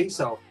 Okay, ready?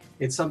 So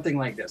it's something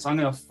like this. I'm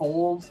going to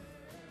fold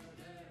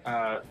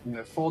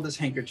this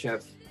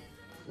handkerchief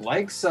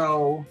like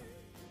so,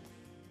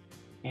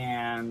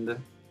 and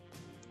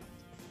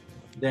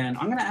then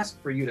I'm going to ask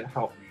for you to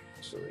help me,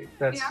 actually,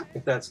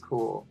 if that's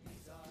cool.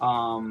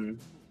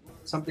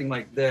 Something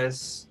like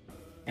this,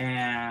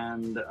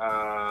 and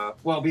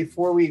well,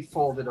 before we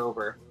fold it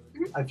over,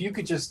 if you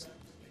could just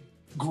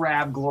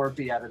grab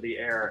Glorpy out of the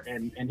air,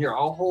 and here,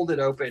 I'll hold it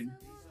open.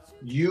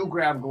 You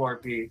grab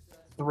Glorpy,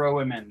 throw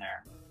him in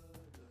there.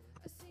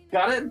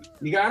 Got it?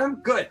 You got him?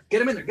 Good.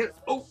 Get him in there. Get it.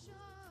 Oh,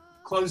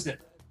 closed it.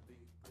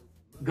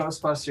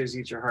 Ghostbusters,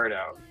 eat your heart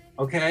out.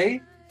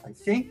 Okay? I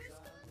think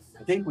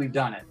we've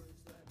done it.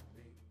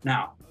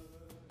 Now,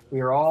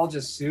 we are all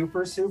just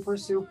super, super,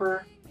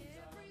 super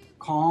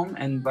calm.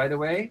 And by the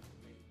way,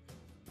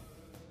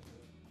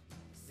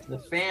 the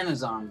fan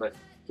is on, but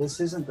this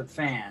isn't the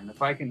fan.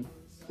 If I can,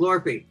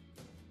 Glorpy,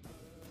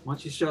 why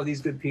don't you show these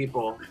good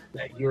people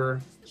that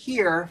you're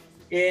here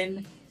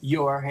in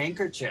your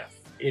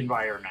handkerchief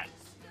environment?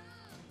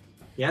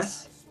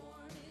 Yes?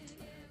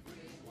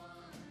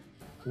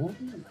 Ooh.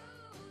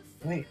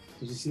 Wait,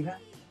 did you see that?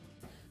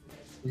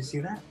 Did you see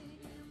that?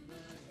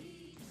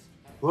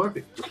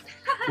 Glorpy.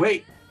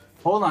 Wait,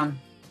 hold on.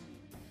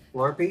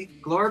 Glorpy,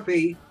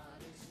 Glorpy.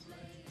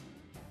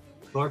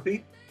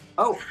 Glorpy?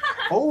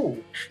 Oh,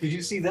 did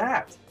you see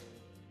that?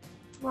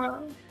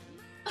 Wow.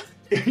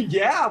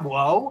 Yeah,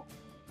 whoa.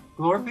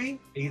 Glorpy,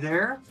 are you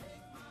there?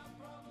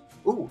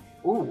 Ooh,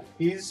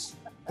 he's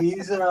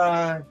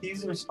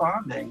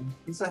responding.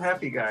 He's a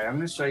happy guy. I'm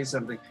gonna show you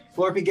something.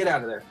 Glorpy, get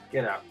out of there.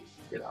 Get out.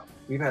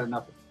 We've had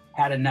enough.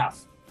 Had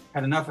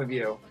enough of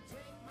you.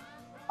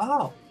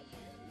 Oh.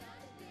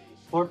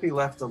 Glorpy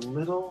left a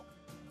little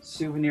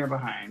souvenir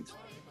behind.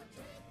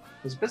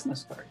 His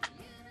business card.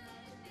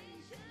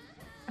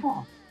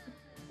 Oh.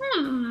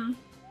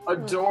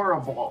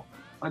 Adorable.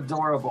 I do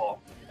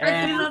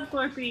And love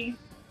Glorpy.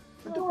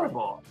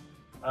 adorable.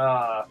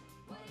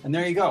 And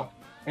there you go.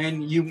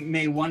 And you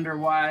may wonder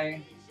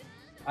why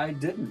I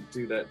didn't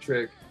do that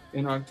trick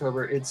in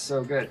October. It's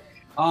so good.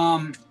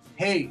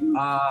 Hey,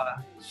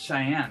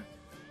 Cheyenne,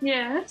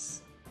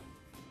 Yes.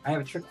 I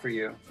have a trick for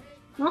you.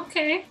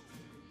 Okay.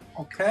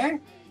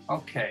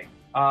 Okay.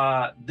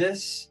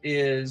 This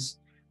is,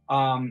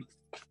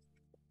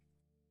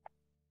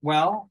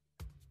 well,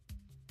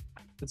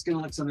 it's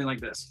gonna look something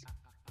like this.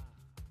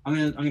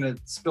 I'm gonna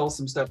spill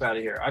some stuff out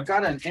of here. I've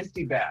got an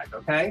empty bag,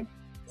 okay?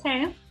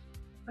 Okay.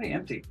 Pretty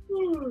empty.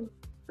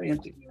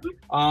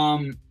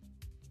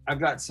 I've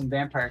got some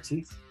vampire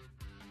teeth.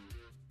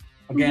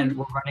 Again,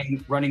 we're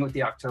running with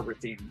the October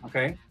theme,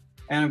 okay?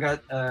 And I've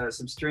got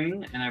some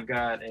string, and I've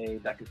got a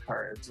deck of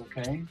cards,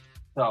 okay?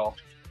 So,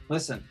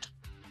 listen.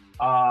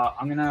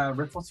 I'm gonna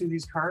riffle through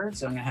these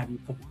cards. I'm gonna have you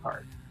pick a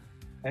card.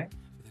 Okay?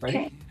 Ready?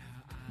 Okay.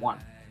 1,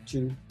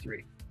 2,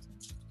 3.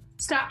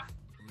 Stop.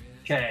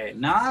 Okay,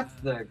 not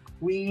the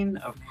Queen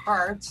of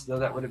Hearts, though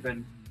that would have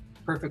been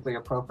perfectly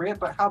appropriate,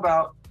 but how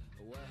about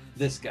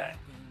this guy?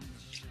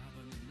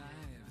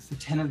 The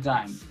 10 of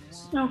Diamonds.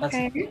 Okay. That's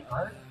a good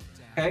card.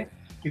 Okay?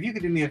 If you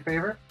could do me a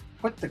favor,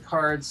 put the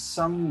cards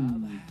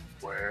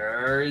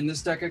somewhere in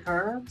this deck of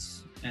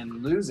cards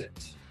and lose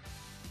it.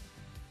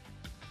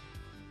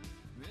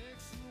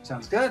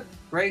 Sounds good.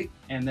 Great.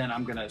 And then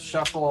I'm going to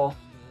shuffle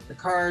the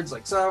cards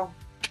like so.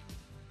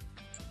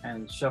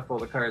 And shuffle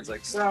the cards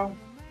like so.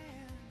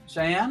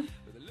 Cheyenne,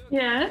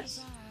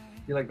 Yes.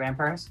 you like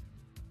vampires?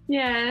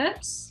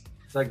 Yes.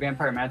 You like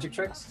vampire magic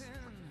tricks?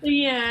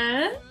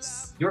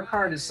 Yes. Your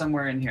card is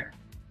somewhere in here.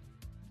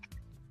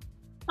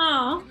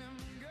 Oh.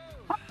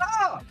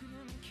 Oh!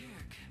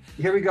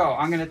 Here we go.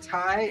 I'm going to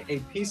tie a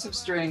piece of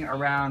string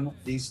around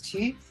these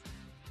teeth,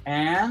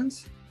 and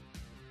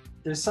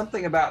there's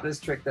something about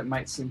this trick that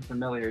might seem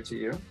familiar to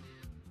you.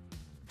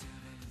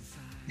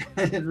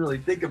 I didn't really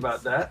think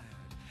about that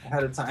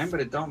ahead of time,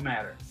 but it don't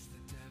matter.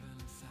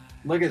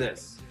 Look at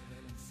this.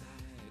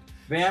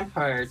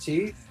 Vampire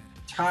teeth,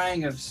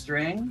 tying of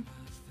string,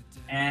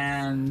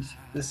 and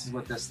this is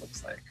what this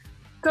looks like.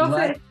 Go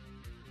fish.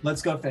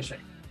 Let's go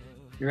fishing.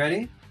 You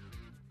ready?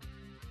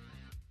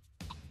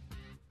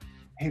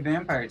 Hey,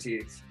 vampire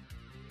teeth.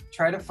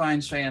 Try to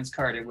find Cheyenne's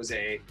card. It was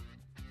a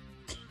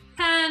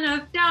 10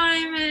 of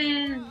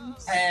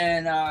diamonds.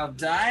 10 of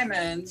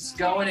diamonds.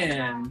 Going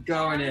in.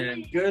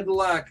 Good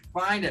luck.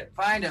 Find it.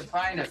 I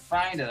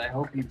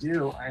hope you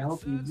do.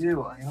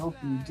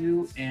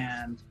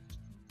 And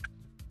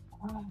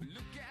oh,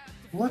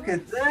 look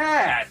at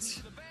that.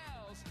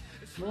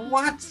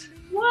 What?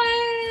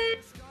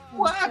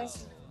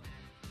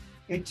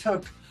 It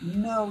took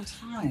no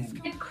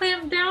time. It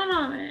clamped down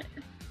on it.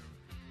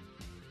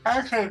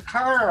 That's a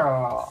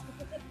curl.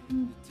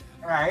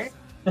 Right?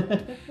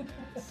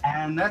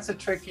 And that's a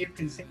trick you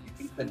can sink your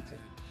teeth into.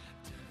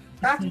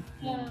 Hi,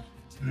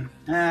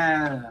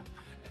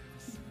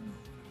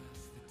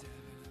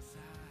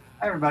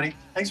 everybody.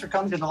 Thanks for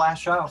coming to the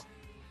last show.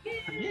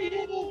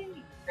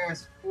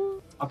 Cheers.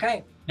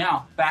 Okay,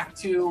 now back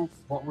to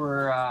what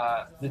we're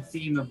the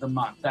theme of the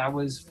month. That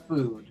was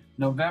food.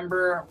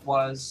 November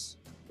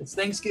it's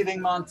Thanksgiving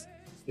month.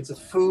 It's a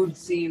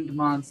food-themed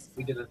month.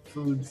 We did a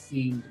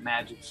food-themed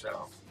magic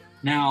show.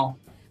 Now,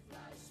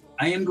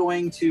 I am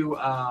going to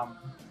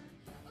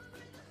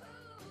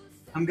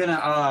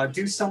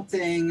do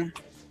something.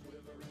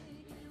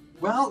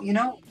 Well, you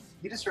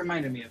just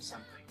reminded me of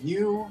something.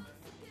 You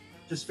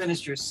just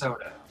finished your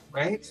soda,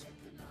 right?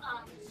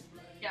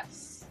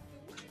 Yes.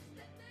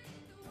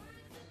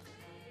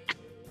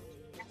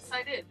 Yes,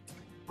 I did.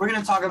 We're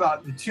going to talk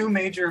about the two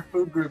major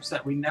food groups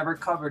that we never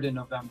covered in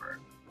November.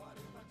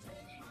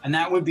 And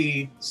that would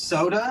be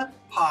soda,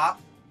 pop,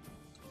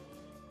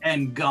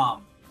 and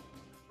gum.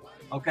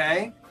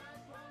 Okay?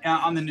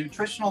 Now, on the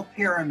nutritional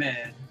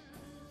pyramid,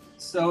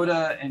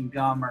 soda and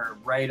gum are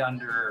right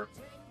under,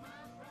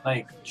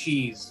 like,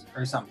 cheese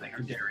or something,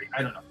 or dairy.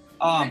 I don't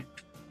know.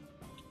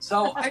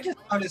 So I just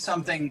noticed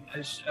something.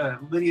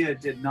 Lydia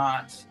did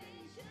not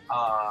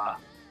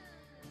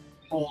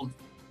hold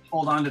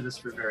on to this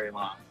for very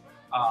long.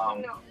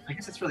 No. I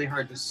guess it's really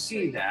hard to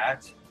see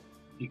that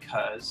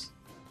because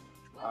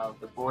of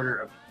the border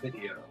of the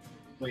video.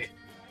 Wait.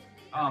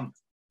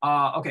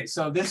 Okay,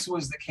 so this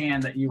was the can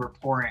that you were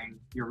pouring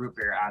your root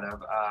beer out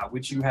of,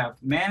 which you have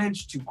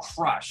managed to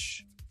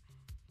crush.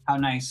 How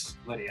nice,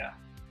 Lydia.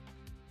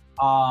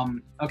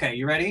 Okay,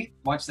 you ready?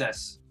 Watch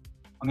this.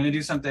 I'm gonna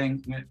do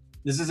something.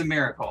 This is a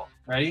miracle.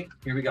 Ready?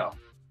 Here we go.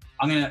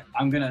 I'm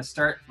gonna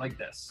start like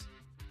this.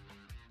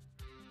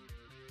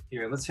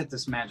 Here, let's hit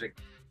this magic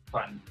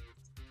button.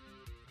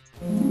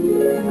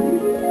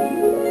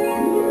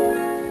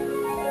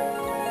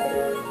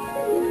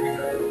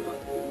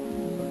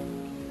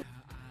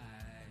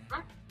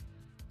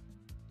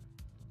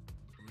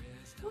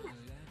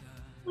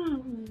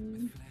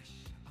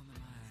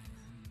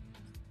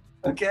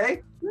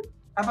 Okay,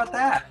 how about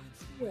that?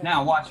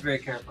 Now watch very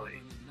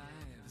carefully.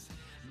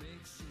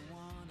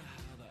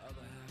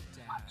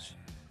 Watch.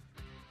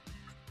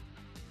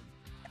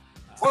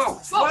 Whoa,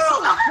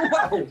 whoa,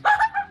 whoa!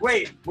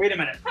 Wait a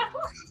minute.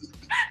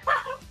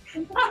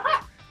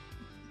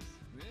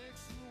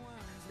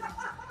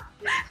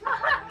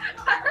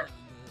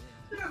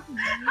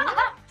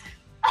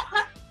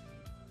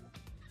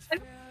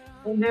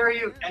 And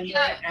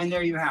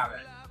there you have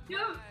it.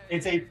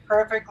 It's a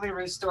perfectly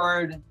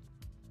restored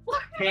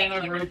can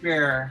of root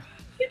beer.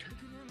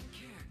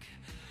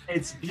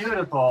 It's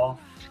beautiful.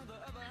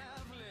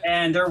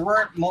 And there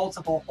weren't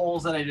multiple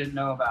holes that I didn't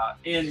know about.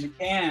 In the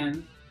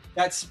can,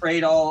 that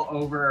sprayed all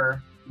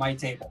over my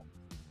table.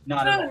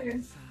 Not at all.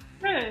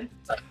 Good.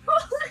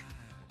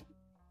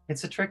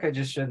 It's a trick I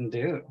just shouldn't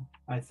do.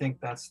 I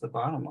think that's the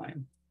bottom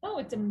line. Oh,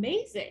 it's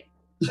amazing.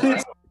 At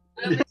least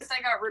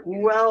I got root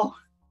beer. Well,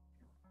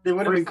 it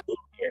would have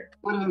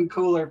been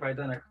cooler if I'd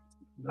done it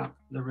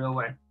the real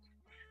way.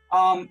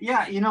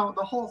 Yeah, you know,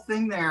 the whole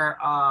thing there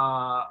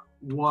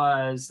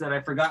was that I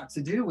forgot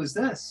to do was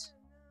this,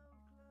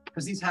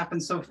 because these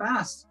happen so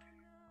fast.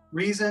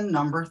 Reason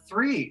number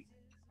 3.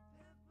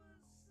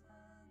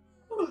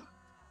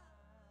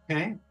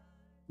 Okay.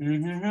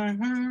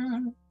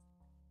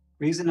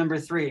 Reason number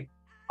 3.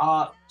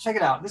 Check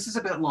it out. This is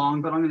a bit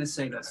long, but I'm going to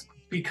say this.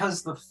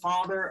 Because the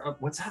father of...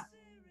 What's that?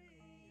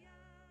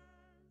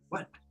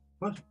 What?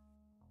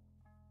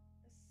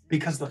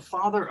 Because the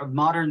father of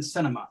modern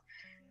cinema,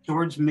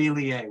 George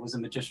Méliès, was a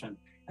magician,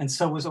 and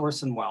so was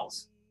Orson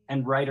Welles.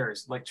 And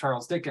writers like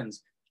Charles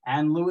Dickens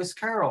and Lewis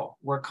Carroll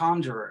were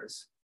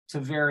conjurers to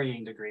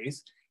varying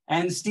degrees.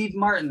 And Steve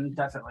Martin,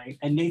 definitely,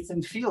 and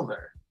Nathan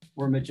Fielder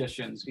were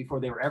magicians before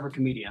they were ever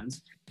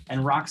comedians.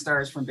 And rock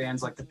stars from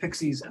bands like the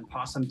Pixies and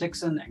Possum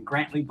Dixon and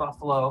Grantley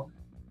Buffalo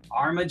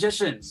are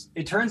magicians.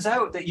 It turns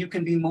out that you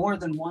can be more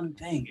than one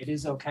thing. It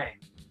is okay.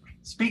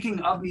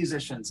 Speaking of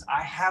musicians,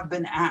 I have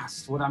been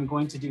asked what I'm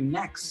going to do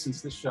next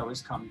since this show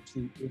has come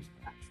to its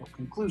actual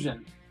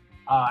conclusion.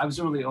 I was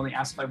really only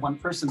asked by one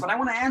person, but I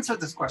want to answer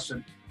this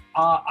question.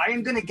 I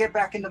am going to get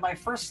back into my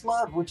first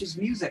love, which is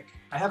music.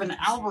 I have an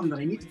album that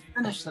I need to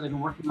finish that I've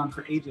been working on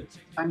for ages.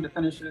 It's time to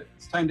finish it.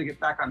 It's time to get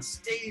back on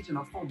stage in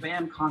a full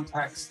band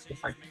context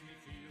if I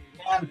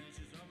can.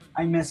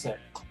 I miss it.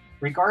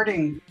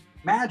 Regarding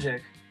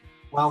magic,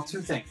 well,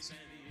 2 things.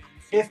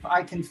 If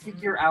I can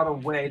figure out a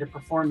way to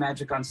perform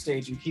magic on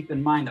stage, and keep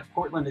in mind that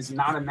Portland is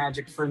not a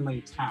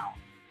magic-friendly town.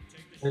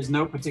 There's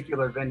no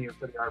particular venue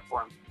for the art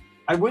form.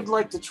 I would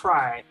like to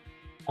try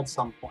at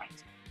some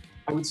point.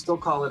 I would still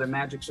call it a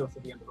magic show for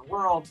the end of the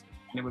world,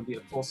 and it would be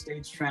a full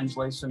stage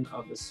translation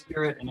of the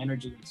spirit and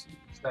energy and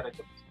aesthetic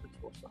of the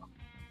spiritual show.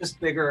 Just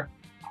bigger,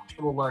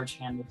 actual large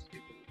hand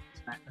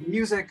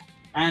music,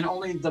 and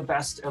only the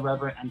best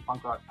irreverent and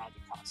punk rock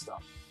magic kind of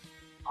stuff.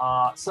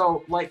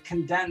 So like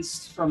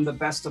condensed from the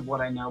best of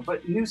what I know,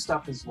 but new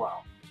stuff as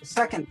well. The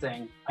second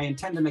thing, I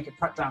intend to make a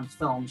cut down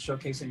film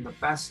showcasing the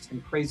best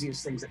and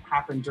craziest things that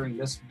happened during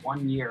this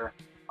 1 year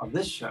of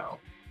this show,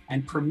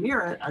 and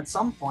premiere it at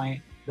some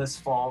point this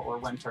fall or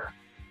winter.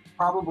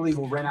 Probably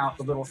will rent out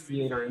the little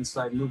theater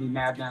inside Movie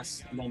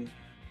Madness and then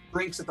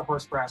drinks at the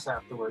Horse Brass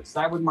afterwards.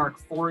 That would mark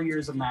 4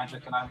 years of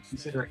magic, and I would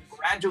consider it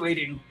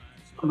graduating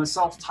from a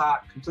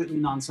self-taught, completely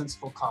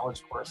nonsensical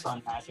college course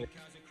on magic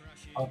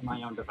of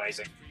my own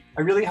devising.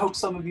 I really hope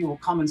some of you will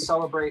come and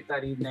celebrate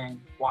that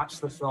evening, watch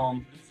the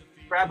film,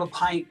 grab a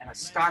pint and a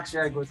Scotch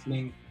egg with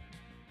me.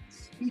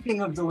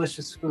 Speaking of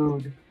delicious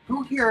food,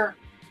 who here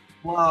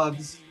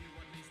loves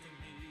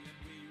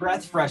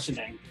breath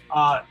freshening?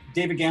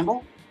 David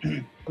Gamble?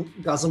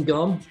 Got some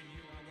gum?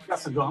 Got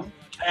some gum.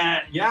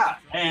 Yeah,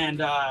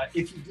 and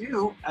if you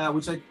do,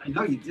 which I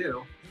know you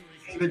do,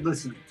 David,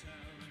 listen.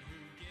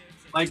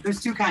 Like,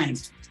 there's 2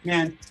 kinds.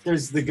 Man,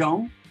 there's the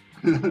gum,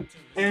 and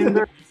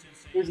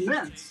there's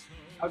mints,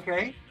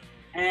 okay?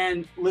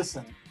 And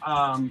listen,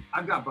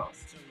 I've got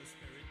both.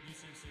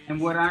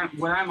 And what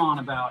I'm on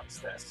about is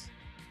this.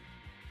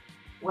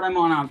 What I'm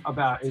on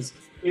about is,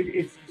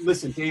 if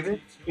listen,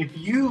 David, if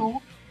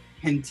you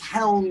can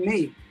tell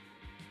me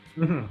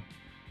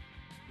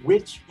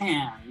which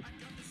hand,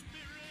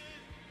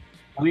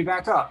 let me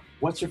back up.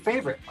 What's your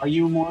favorite? Are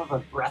you more of a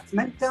breath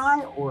mint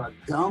guy or a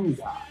gum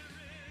guy?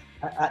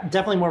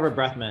 Definitely more of a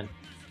breath mint.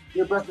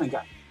 You're a breath mint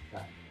guy.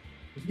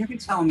 If you can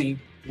tell me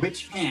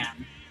which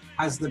hand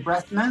has the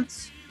breath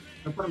mints,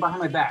 I'll put them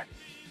behind my back.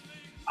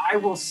 I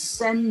will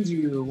send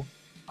you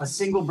a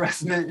single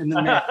breath mint in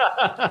the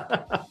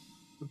mail.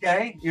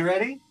 Okay, you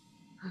ready?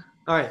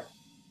 All right.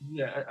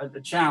 Yeah,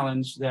 a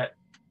challenge that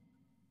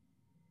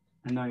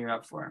I know you're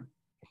up for.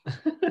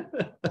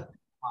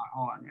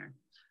 Hold on here.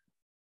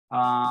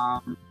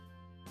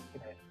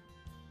 Okay.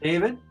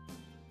 David,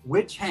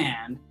 which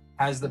hand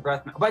has the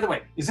breath. By the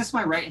way, is this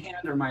my right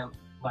hand or my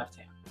left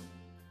hand?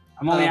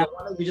 I'm only the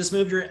one that you just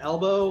moved your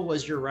elbow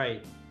was your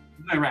right.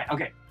 my right.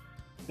 Okay.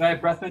 Do I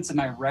have breath mints in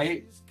my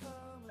right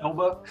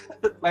elbow?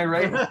 My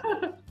right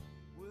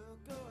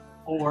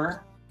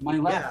or my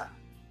left? Yeah.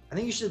 I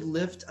think you should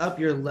lift up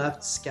your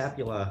left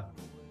scapula.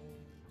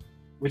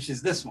 Which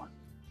is this one.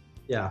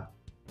 Yeah.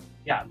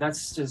 Yeah,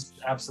 that's just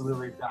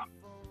absolutely dumb.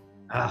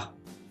 Ah.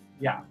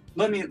 Yeah.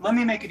 Let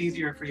me make it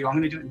easier for you. I'm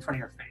gonna do it in front of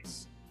your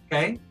face.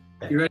 Okay?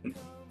 You ready?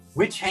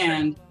 Which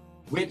hand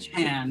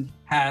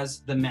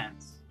has the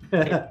mints?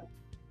 Okay.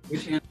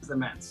 Which hand has the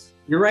mints?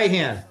 Your right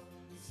hand.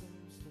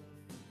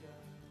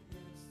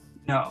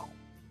 No.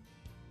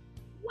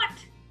 What?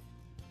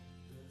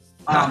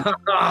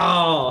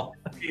 Oh.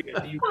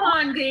 Come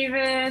on,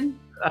 David.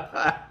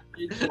 I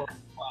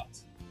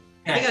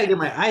gotta get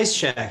my eyes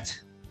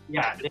checked.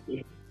 Yeah.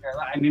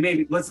 I mean,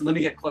 maybe let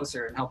me get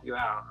closer and help you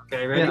out.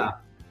 Okay, ready? Yeah.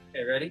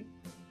 Okay, ready?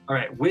 All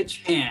right.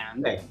 Which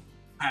hand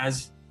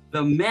has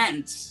the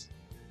mints?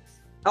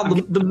 Oh,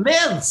 the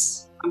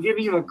mints. I'm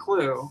giving you a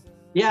clue.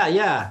 Yeah,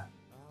 yeah.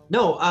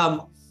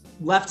 No,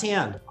 left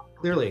hand,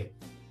 clearly.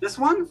 This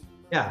one?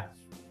 Yeah.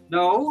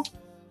 No.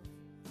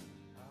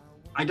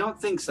 I don't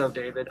think so,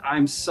 David.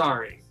 I'm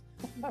sorry.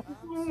 I'm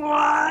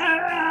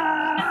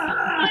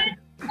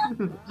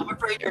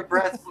afraid your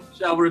breath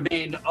shall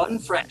remain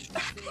unfresh.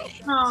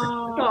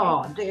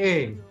 Oh,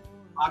 dang.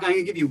 I'm going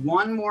to give you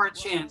one more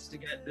chance to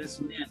get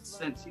this mint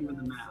sent to you in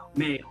the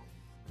mail.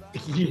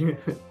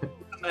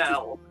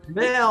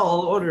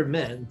 Mail order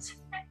mint.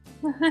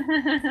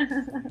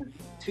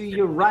 To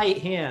your right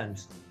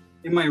hand.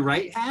 In my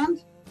right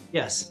hand?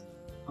 Yes.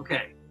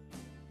 Okay.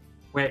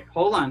 Wait,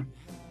 hold on.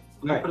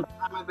 I'm going to put it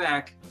on my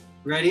back.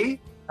 Ready?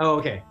 Oh,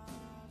 okay.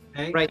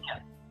 Okay. Right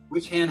hand.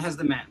 Which hand has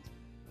the mint?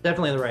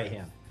 Definitely the right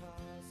hand.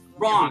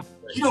 Wrong.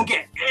 You don't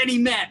get any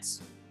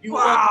mints. You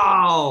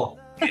Wow.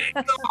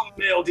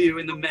 mailed you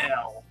in the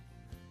mail.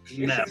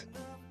 No.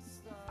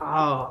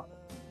 Oh,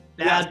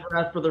 bad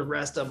breath for the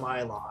rest of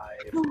my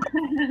life.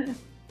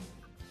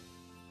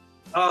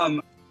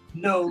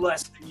 No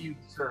less than you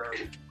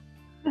deserve.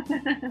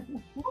 That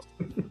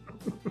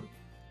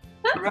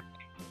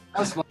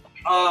was fun.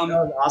 That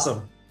was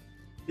awesome.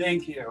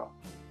 Thank you.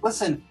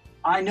 Listen,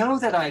 I know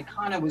that I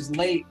kind of was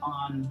late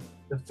on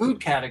the food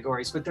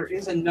categories, but there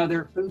is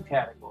another food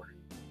category.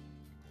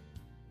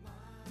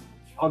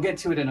 I'll get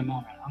to it in a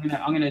moment.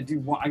 I'm gonna do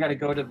one. I gotta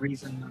go to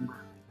reason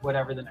number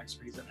whatever the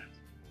next reason is.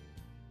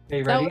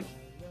 Okay, ready?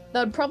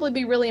 That would probably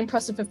be really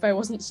impressive if I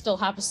wasn't still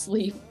half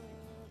asleep.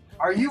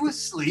 Are you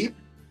asleep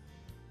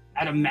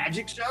at a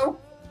magic show?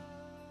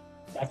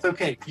 That's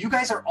okay. You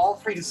guys are all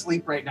free to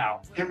sleep right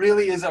now. It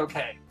really is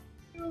okay.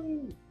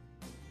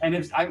 And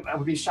if I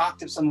would be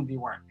shocked if some of you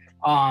weren't.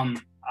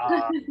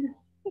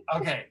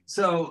 Okay,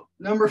 so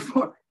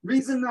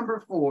reason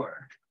number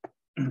 4.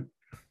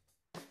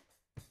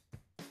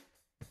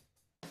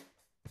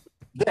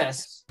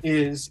 This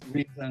is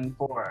reason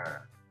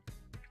 4.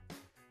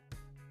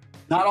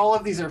 Not all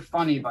of these are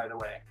funny, by the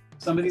way.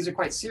 Some of these are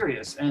quite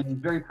serious and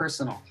very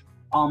personal.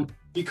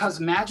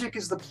 Because magic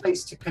is the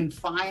place to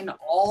confine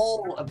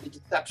all of the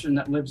deception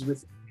that lives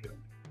within you.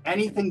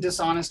 Anything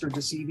dishonest or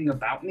deceiving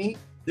about me,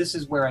 this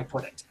is where I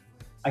put it.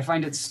 I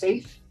find it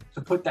safe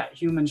to put that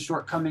human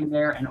shortcoming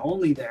there and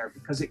only there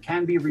because it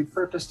can be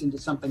repurposed into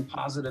something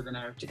positive and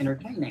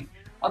entertaining.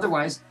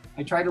 Otherwise,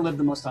 I try to live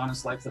the most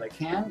honest life that I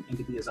can and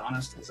to be as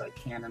honest as I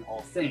can in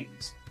all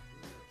things.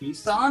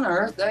 Peace on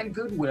earth and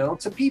goodwill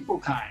to people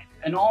kind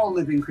and all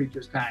living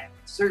creatures kind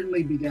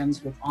certainly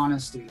begins with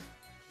honesty.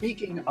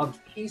 Speaking of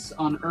peace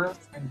on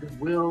earth and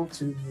goodwill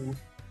to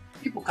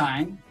people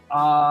kind,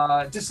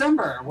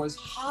 December was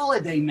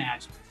holiday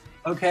magic,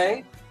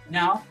 okay?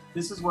 Now,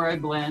 this is where I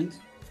blend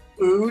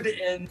food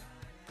and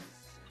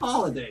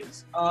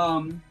holidays.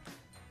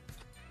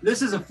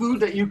 This is a food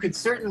that you could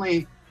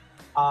certainly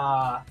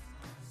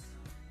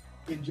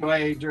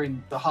enjoy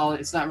during the holiday.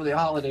 It's not really a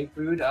holiday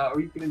food, or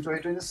you can enjoy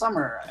it during the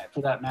summer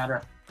for that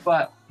matter.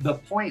 But the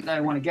point that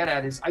I want to get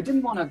at is I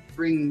didn't want to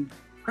bring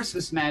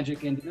Christmas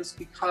magic into this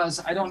because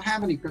I don't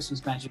have any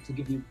Christmas magic to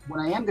give you. What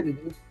I am going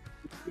to do is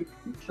give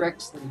you 2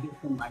 tricks that I did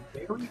from my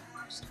very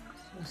first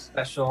Christmas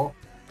special,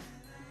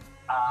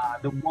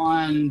 the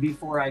one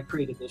before I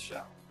created this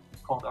show,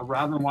 called a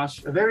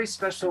very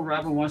special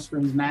Robin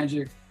Washburn's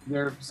Magic,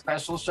 their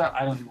special show.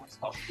 I don't know what it's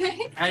called.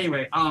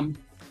 Anyway,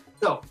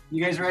 so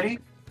you guys ready?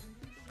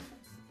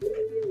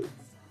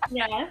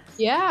 Yeah.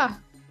 Yeah.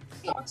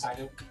 So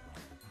excited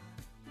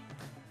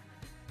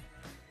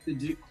to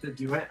do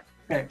it.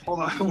 Okay, hold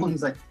on one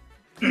second.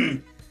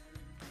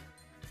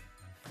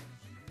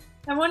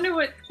 I wonder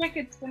what trick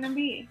it's gonna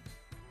be.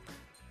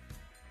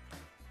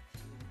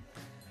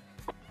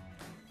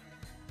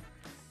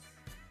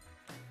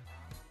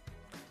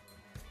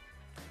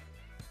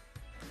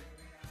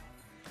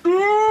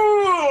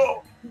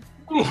 Oh,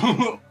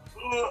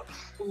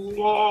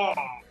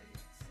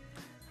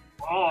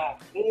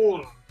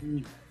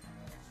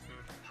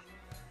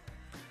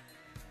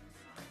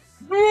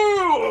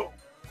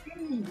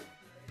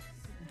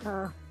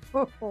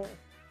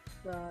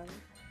 God.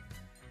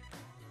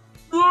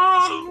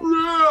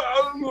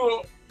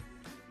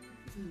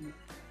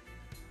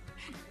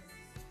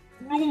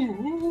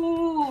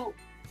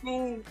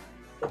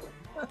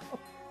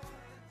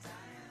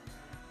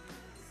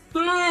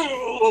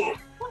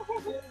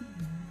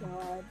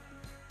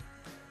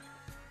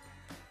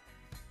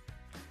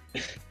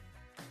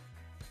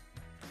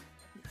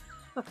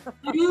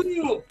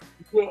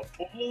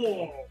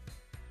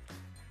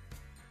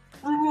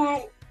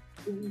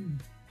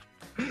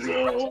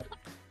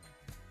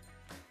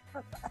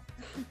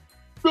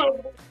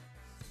 God.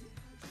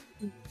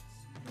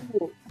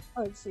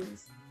 Oh,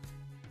 jeez.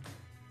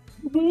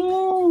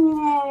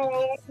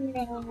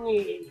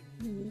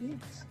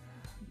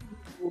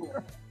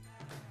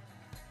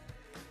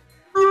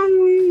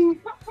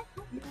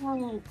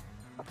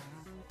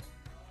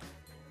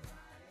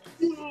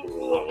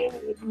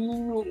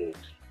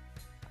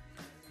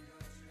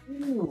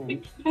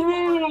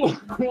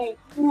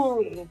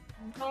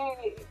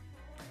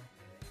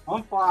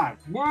 I'm fine.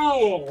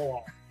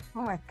 Oh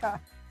my God.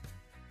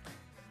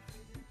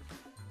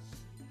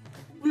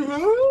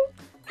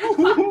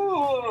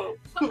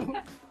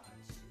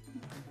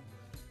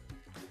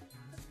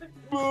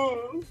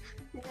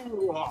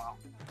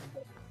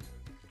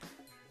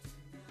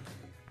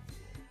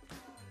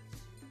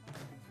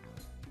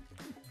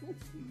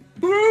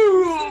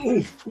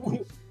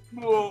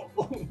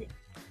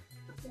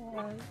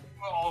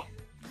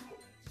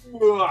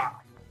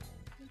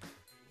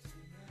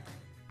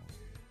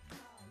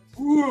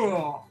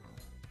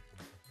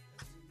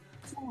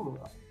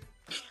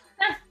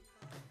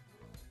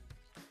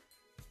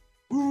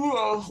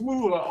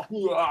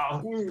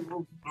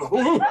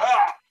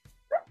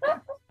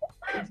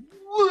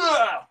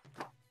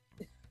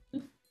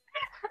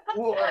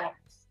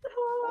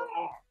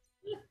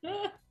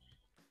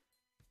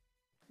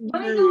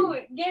 Let me go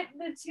get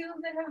the two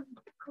that have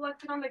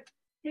collected on the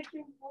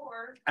kitchen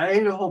floor. I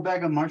ate a whole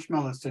bag of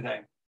marshmallows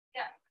today.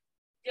 Yeah.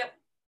 Yep.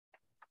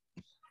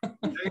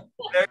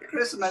 Merry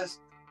Christmas.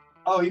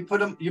 Oh, you put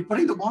them. You're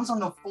putting the ones on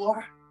the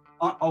floor.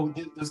 Oh,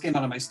 this came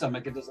out of my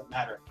stomach. It doesn't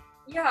matter.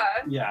 Yeah.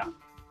 Yeah.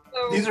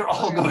 So, These are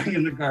all going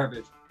in the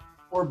garbage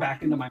or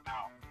back into my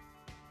mouth.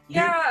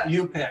 Yeah.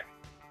 You pick.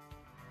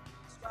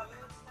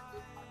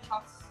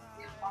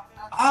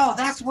 Oh,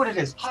 that's what it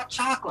is. Hot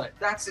chocolate.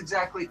 That's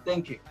exactly.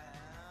 Thank you.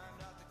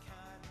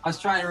 I was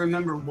trying to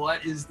remember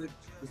what is the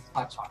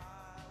hot chocolate.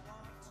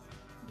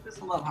 Who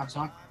doesn't love hot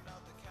chocolate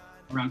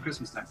around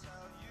Christmas time?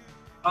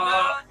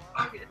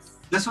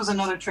 This was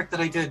another trick that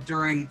I did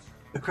during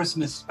the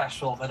Christmas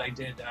special that I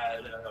did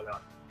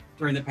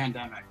during the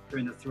pandemic,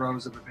 during the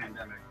throes of the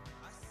pandemic.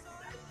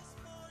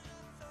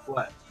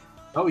 What?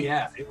 Oh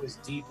yeah, it was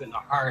deep in the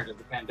heart of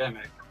the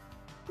pandemic.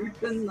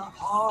 Deep in the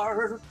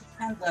heart of the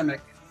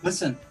pandemic.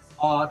 Listen,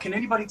 can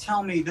anybody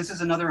tell me, this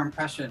is another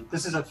impression.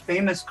 This is a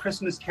famous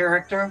Christmas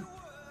character.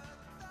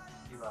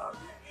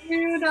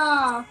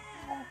 Rudolph.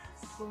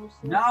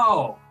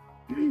 No.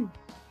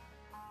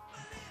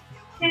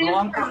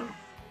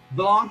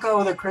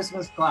 Blanco the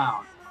Christmas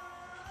clown.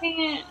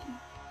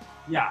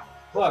 Yeah,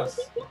 close.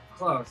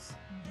 Close.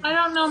 I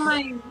don't know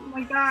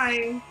my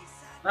guy.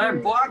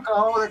 I'm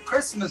Blanco the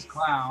Christmas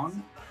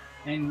clown.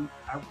 And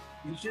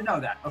you should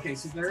know that. Okay,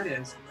 so there it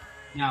is.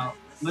 Now,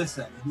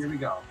 listen, here we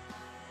go.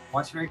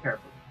 Watch very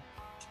carefully.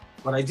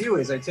 What I do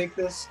is I take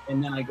this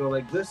and then I go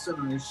like this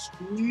and I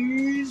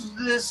squeeze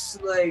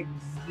this like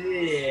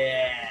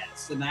this.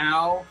 So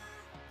now,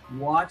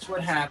 watch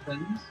what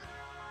happens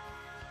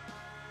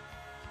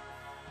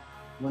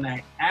when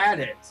I add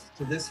it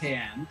to this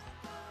hand,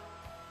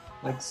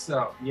 like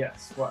so.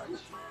 Yes, watch.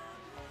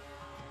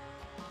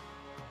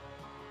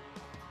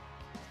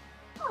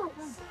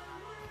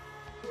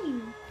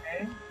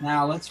 Okay,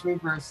 now let's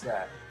reverse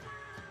that.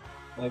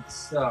 Like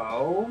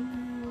so.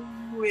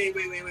 Wait.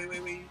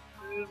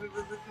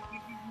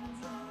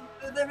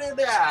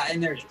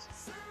 And there it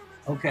is.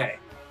 Okay,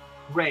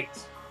 great.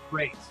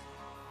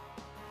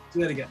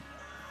 Do that again.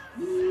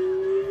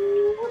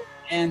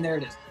 And there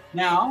it is.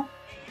 Now,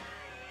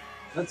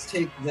 let's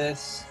take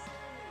this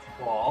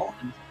ball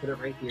and put it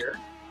right here.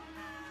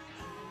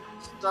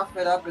 Stuff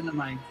it up into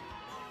my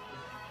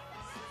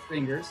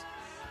fingers.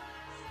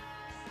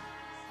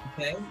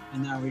 Okay,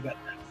 and now we got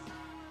that.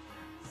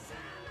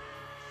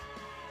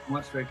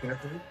 Watch very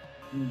carefully.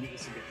 I'm gonna do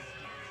this again.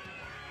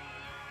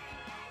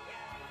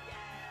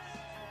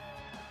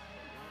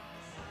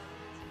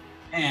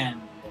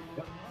 And there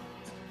we go.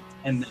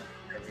 And then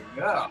there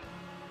we go.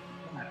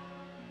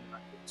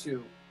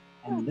 Two.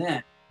 And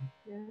then,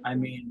 I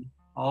mean,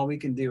 all we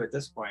can do at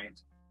this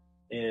point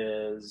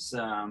is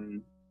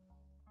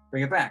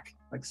bring it back,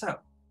 like so.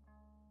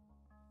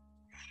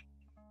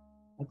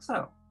 Like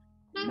so.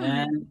 And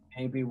then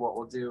maybe what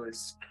we'll do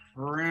is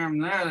cram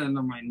that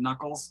into my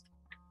knuckles,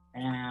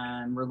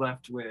 and we're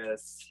left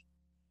with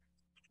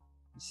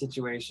a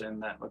situation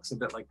that looks a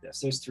bit like this.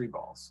 There's 3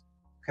 balls,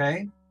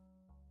 okay?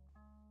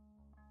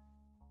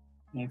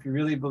 And if you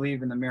really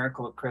believe in the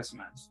miracle of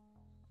Christmas,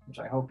 which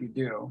I hope you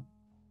do,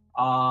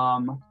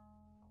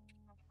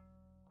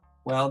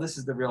 well, this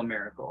is the real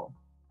miracle.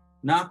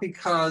 not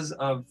because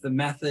of the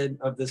method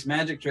of this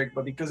magic trick,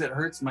 but because it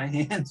hurts my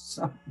hands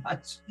so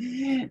much.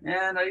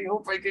 And I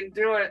hope I can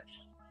do it.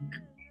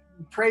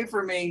 Pray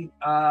for me.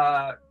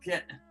 Oh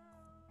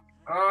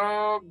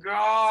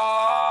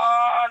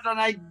God, and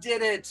I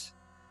did it.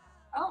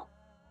 Oh.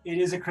 It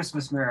is a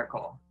Christmas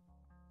miracle.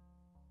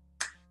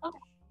 Oh.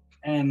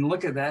 And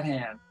look at that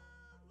hand.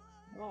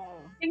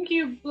 Thank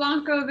you,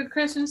 Blanco, the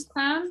Christmas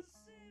clown.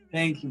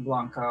 Thank you,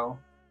 Blanco.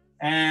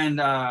 And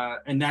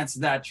that's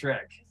that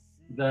trick,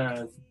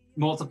 the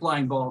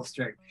multiplying balls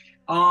trick.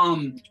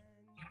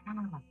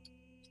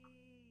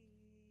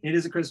 It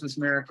is a Christmas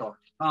miracle.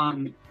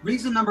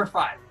 Reason number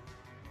 5.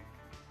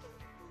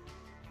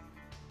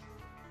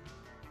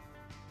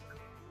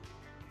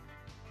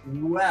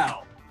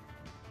 Well,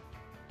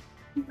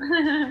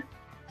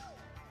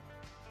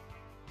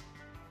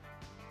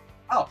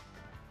 oh,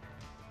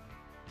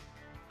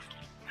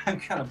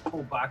 I've got a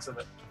full box of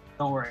it.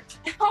 Don't worry.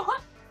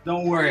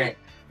 Don't worry.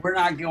 We're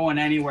not going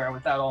anywhere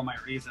without all my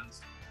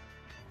reasons.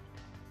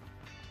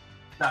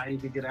 Thought you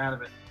could get out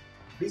of it.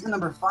 Reason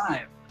number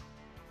 5.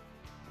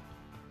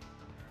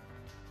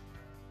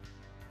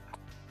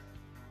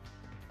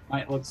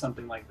 Might look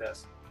something like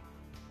this.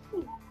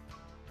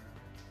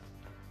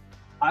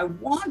 I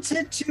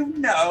wanted to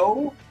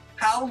know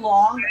how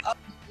long a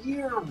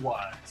year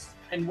was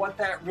and what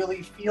that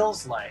really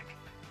feels like.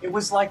 It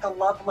was like a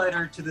love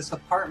letter to this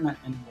apartment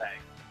in a way.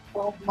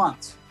 12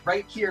 months,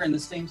 right here in the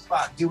same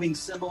spot, doing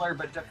similar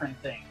but different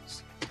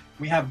things.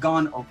 We have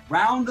gone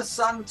around the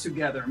sun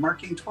together,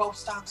 marking 12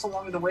 stops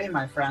along the way,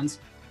 my friends.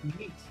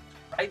 Neat,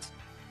 right?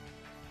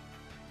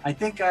 I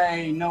think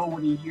I know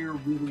what a year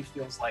really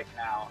feels like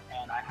now,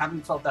 and I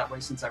haven't felt that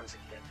way since I was a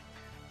kid.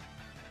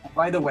 And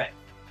by the way,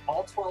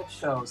 all 12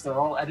 shows, they're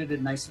all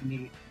edited nice and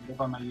neat and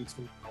live on my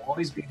YouTube. They'll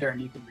always be there and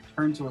you can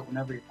return to it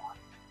whenever you want.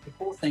 The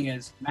cool thing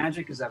is,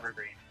 magic is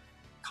evergreen.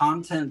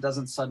 Content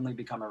doesn't suddenly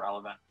become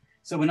irrelevant.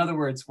 So in other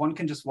words, one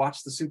can just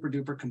watch the super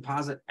duper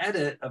composite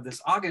edit of this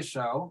August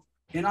show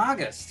in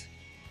August.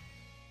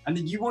 And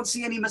then you won't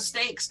see any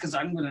mistakes because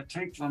I'm gonna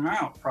take them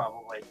out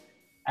probably.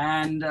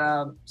 And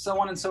so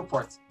on and so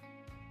forth.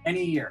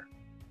 Any year,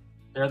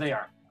 there they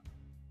are.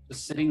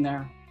 Just sitting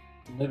there,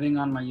 living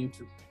on my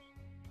YouTube.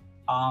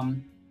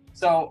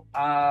 So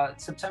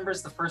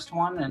September's the first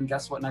one, and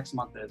guess what next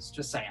month is?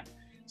 Just saying.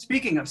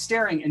 Speaking of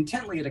staring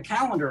intently at a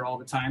calendar all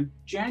the time,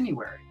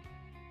 January,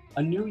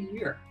 a new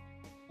year.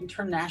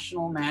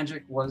 International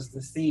magic was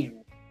the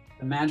theme.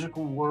 The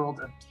magical world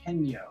of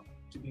Tenyo,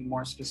 to be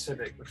more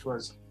specific, which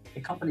was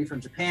a company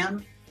from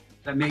Japan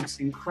that makes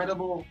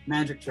incredible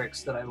magic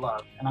tricks that I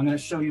love. And I'm going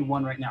to show you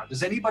one right now.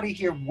 Does anybody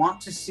here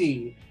want to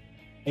see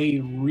a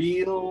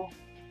real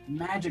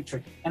magic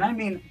trick? And I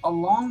mean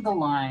along the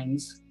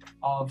lines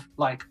of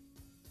like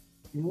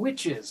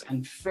witches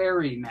and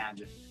fairy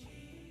magic.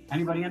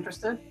 Anybody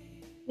interested?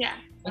 Yeah.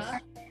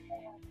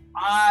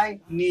 I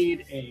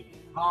need a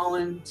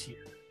volunteer.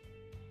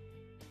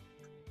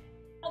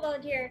 I'll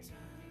volunteer.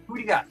 Who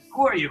do you got?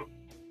 Who are you?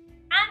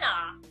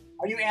 Anna.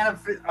 Are you Anna?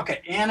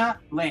 Okay, Anna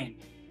Lane.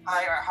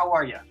 Hi, how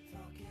are you?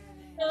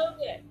 So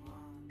good.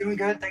 Doing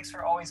good. Thanks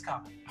for always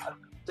coming.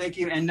 Thank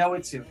you, and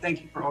Noah too.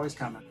 Thank you for always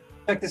coming.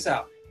 Check this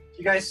out.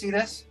 You guys see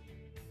this?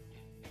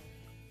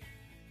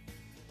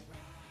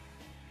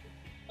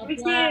 We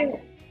see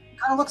it.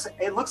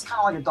 It looks kind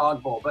of like a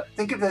dog bowl, but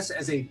think of this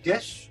as a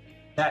dish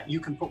that you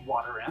can put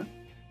water in.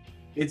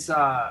 It's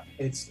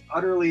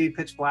utterly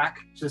pitch black,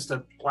 just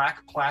a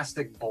black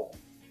plastic bowl.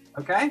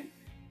 Okay?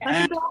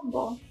 That's a dog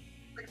bowl.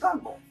 Like a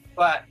dog bowl.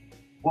 But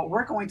what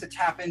we're going to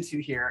tap into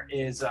here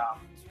is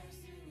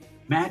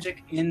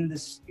magic in the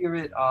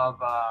spirit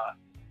of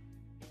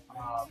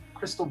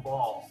crystal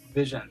ball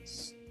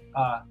visions.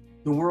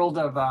 The world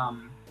of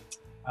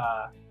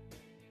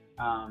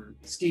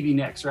Stevie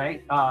Nicks,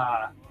 right?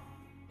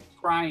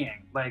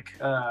 Crying, like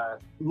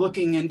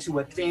looking into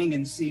a thing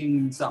and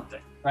seeing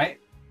something, right?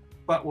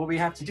 But what we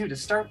have to do to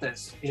start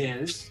this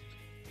is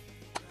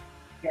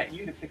get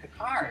you to pick a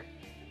card.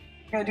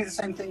 We're gonna do the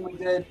same thing we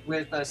did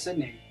with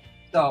Sydney.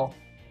 So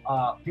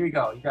here you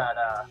go. You got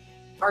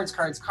cards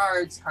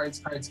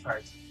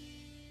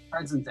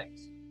and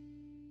things.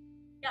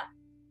 Yeah.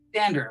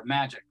 Standard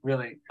magic,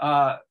 really.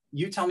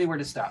 You tell me where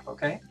to stop,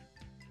 okay?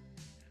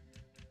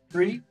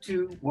 3,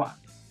 2, 1.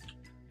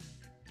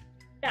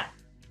 Yeah.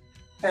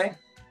 Okay.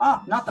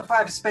 Oh, not the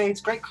 5 of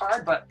spades. Great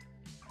card, but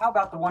how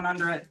about the one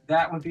under it?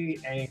 That would be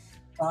a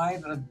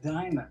 5 of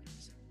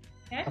diamonds.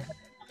 Okay.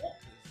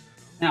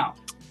 Now,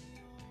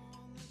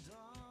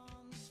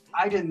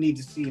 I didn't need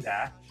to see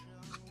that.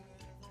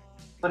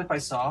 But if I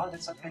saw it,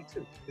 it's okay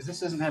too. Because this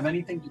doesn't have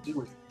anything to do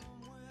with me.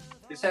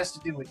 This has to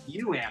do with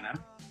you, Anna,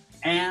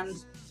 and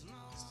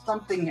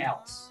something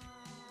else.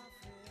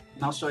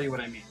 And I'll show you what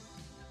I mean.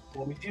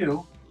 What we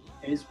do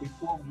is we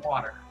pour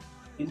water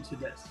into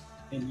this.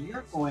 And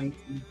you're going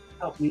to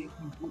help me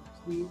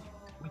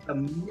with a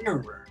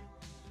mirror.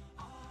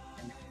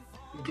 And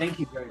thank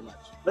you very much.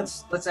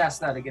 Let's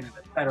ask that again in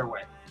a better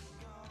way.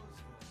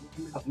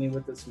 Can you help me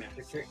with this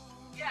magic trick?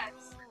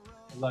 Yes.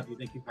 I love you.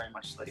 Thank you very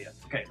much, Lydia.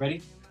 Okay,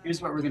 ready? Here's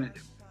what we're gonna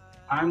do.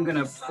 I'm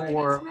gonna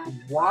pour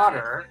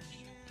water.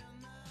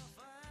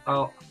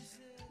 Oh,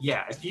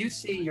 yeah, if you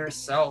see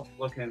yourself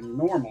looking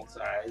normal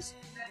size,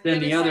 then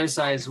the other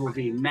size will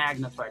be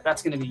magnified.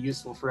 That's gonna be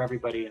useful for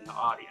everybody in the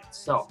audience.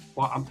 So,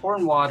 well, I'm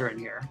pouring water in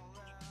here.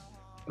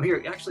 Oh,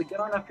 here, actually get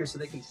on up here so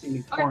they can see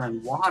me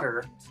pouring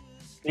water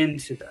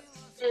into this.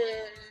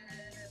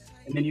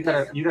 And then you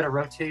gotta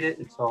rotate it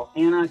until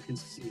Anna can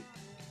see.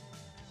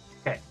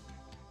 Okay.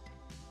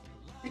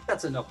 I think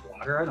that's enough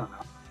water, I don't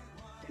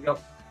know.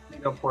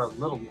 Maybe I'll pour a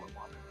little more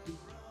water.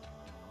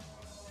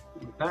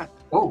 Like that.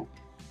 Oh,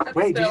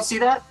 wait, did you see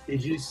that?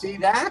 Did you see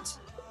that?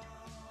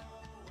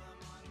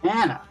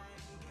 Anna.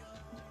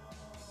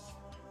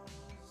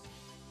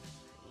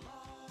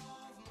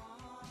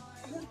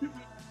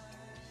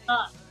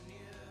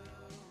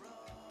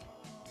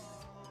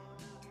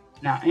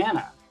 Now,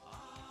 Anna,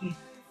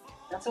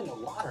 that's in the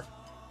water.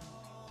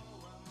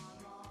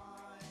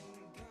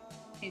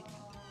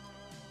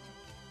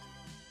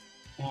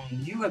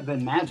 And you have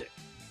been magic.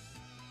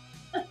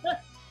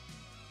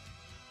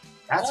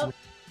 That's Well.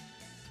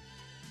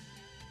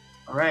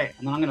 all right.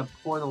 And then I'm gonna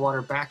pour the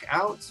water back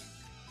out.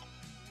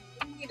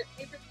 We need a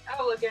paper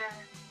towel again.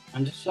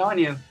 I'm just showing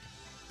you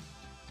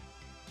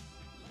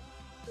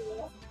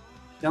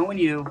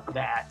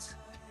that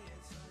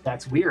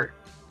that's weird.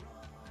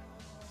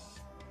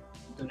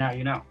 So now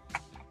you know.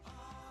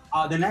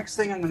 The next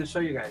thing I'm going to show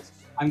you guys,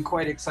 I'm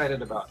quite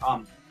excited about.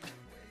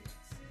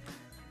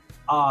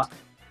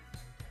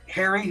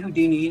 Harry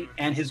Houdini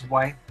and his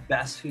wife,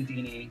 Bess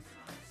Houdini,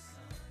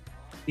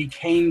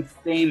 became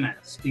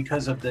famous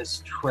because of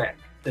this trick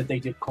that they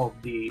did called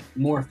the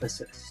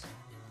Morphosis.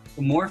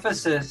 The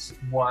Morphosis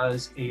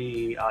was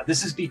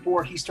this is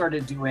before he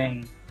started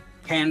doing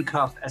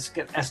handcuff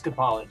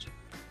escapology.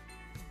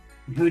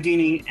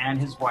 Houdini and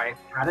his wife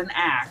had an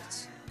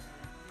act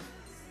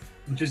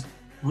which is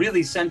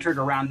really centered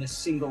around this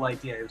single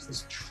idea. It was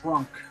this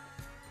trunk.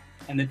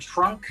 And the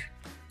trunk,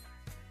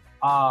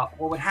 what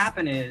would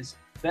happen is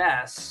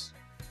Bess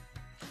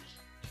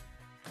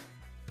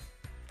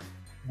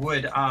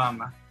would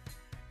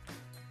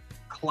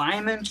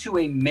climb into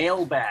a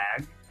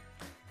mailbag,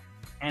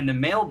 and the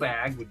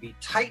mailbag would be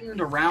tightened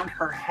around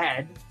her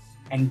head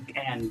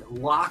and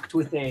locked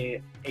with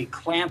a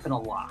clamp and a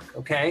lock,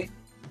 okay?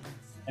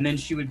 And then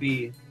she would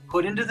be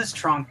put into this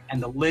trunk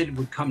and the lid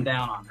would come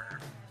down on her.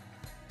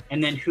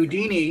 And then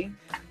Houdini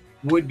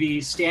would be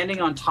standing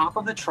on top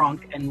of the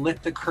trunk and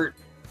lift the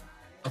curtain,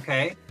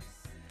 okay?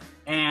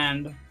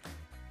 And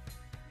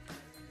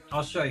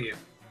I'll show you.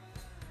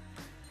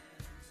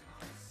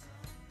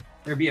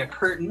 There'd be a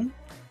curtain,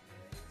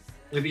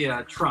 there'd be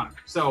a trunk.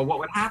 So what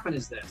would happen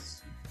is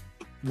this.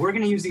 We're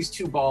gonna use these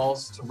two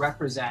balls to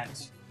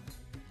represent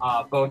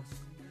both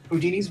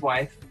Houdini's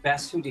wife,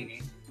 Bess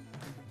Houdini,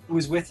 who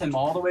was with him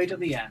all the way to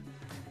the end.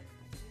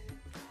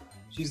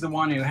 She's the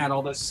one who had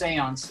all those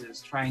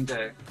seances trying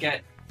to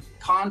get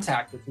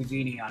contact with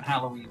Houdini on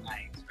Halloween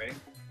nights, right?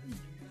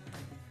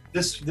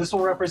 This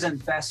will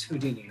represent Bess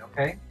Houdini,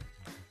 okay?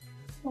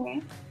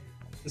 Okay.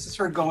 This is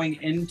her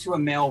going into a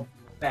mail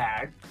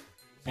bag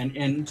and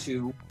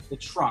into the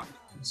trunk.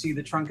 See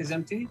the trunk is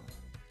empty?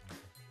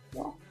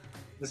 Yeah.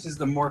 This is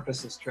the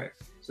Morphosis trick.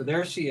 So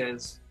there she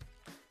is.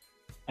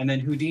 And then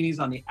Houdini's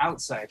on the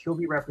outside. He'll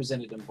be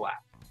represented in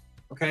black.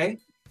 Okay?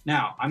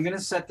 Now, I'm gonna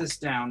set this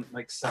down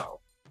like so.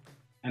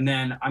 And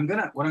then what I'm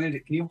gonna do,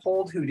 can you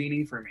hold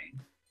Houdini for me?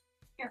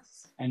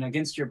 Yes. And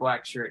against your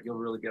black shirt, you'll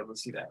really be able to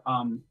see that.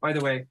 By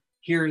the way,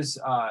 here's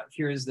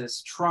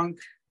this trunk.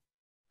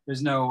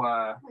 There's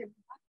no,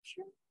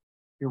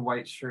 your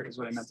white shirt is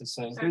what I meant to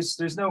say.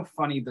 There's no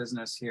funny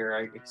business here.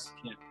 I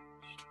can't.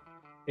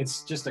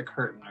 It's just a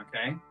curtain,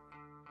 okay?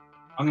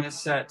 I'm gonna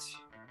set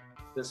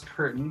this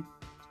curtain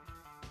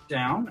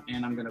down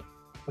and I'm gonna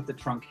put the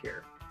trunk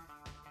here.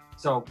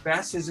 So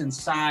Bess is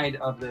inside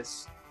of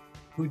this,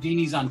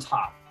 Houdini's on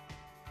top.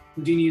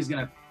 Houdini is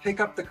gonna pick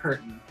up the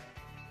curtain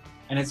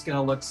and it's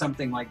gonna look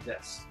something like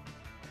this.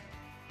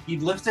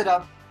 He'd lift it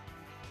up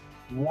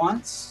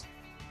once,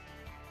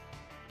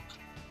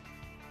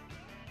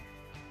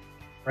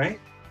 right?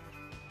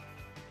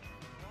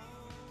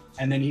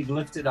 And then he'd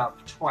lift it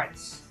up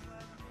twice.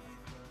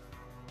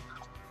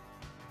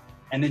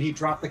 And then he'd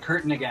drop the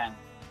curtain again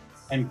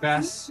and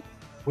Bess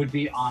would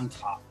be on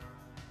top.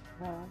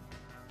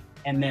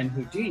 And then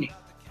Houdini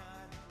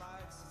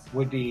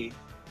would be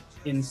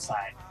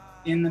inside,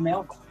 in the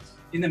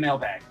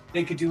mailbag.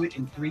 They could do it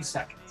in 3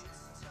 seconds.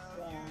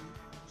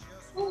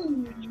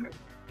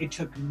 It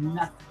took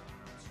nothing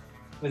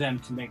for them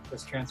to make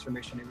this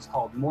transformation. It was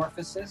called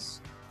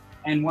Morphosis.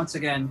 And once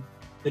again,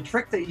 the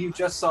trick that you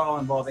just saw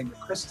involving the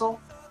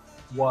crystal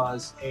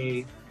was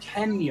a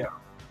Tenyo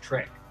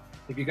trick.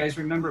 If you guys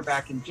remember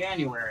back in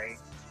January,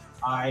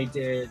 I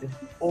did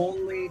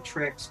only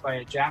tricks by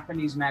a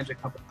Japanese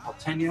magic company called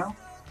Tenyo.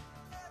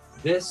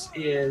 This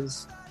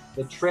is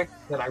the trick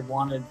that I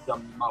wanted the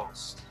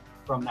most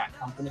from that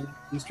company.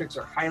 These tricks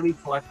are highly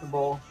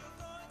collectible.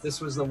 This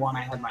was the one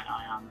I had my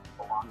eye on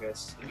the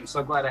longest. I'm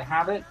so glad I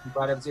have it. I'm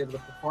glad I was able to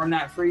perform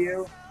that for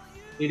you.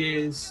 It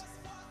is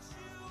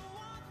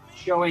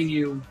showing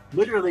you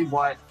literally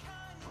what,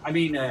 I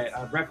mean,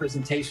 a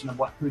representation of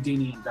what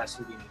Houdini and Best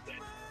Houdini did.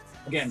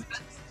 Again,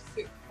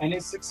 and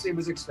it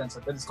was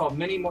expensive, but it's called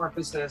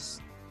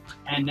Mini-Morphosis,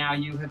 and now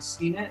you have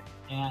seen it,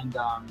 and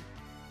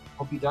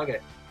hope you dug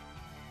it.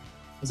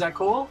 Was that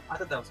cool? I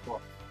thought that was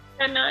cool.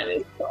 Yeah, no, it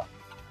is cool.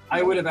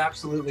 I would have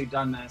absolutely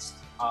done this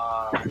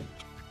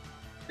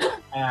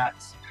at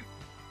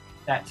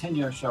that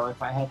Tenyo show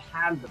if I had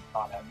had the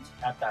product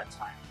at that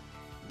time.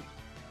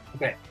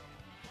 Okay,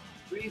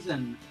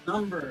 reason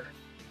number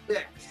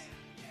 6.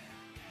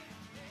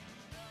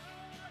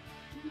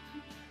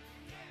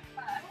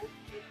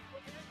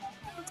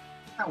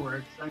 That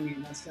works. I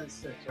mean, that's 6,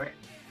 right?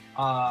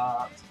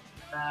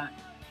 That.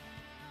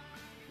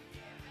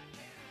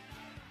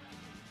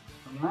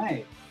 All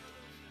right.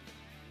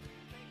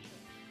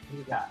 What do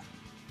you got?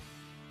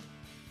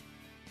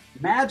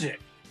 Magic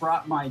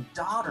brought my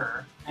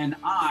daughter and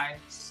I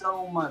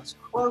so much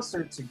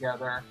closer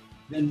together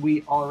than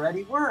we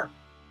already were.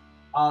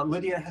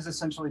 Lydia has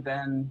essentially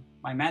been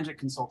my magic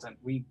consultant.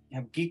 We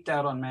have geeked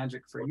out on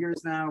magic for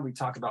years now. We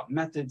talk about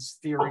methods,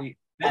 theory,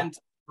 event,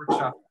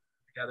 workshop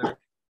together.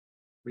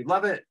 We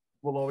love it.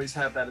 We'll always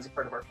have that as a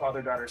part of our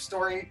father-daughter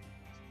story.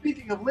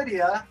 Speaking of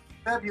Lydia,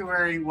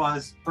 February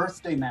was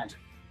birthday magic.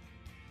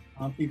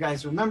 I don't know if you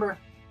guys remember.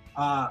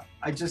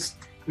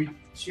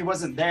 She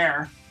wasn't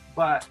there,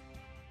 but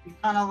we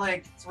kind of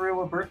like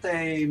threw a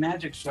birthday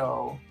magic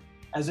show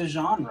as a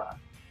genre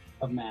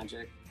of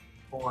magic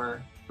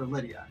for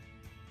Lydia.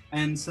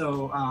 And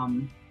so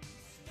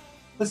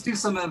let's do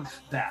some of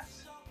that.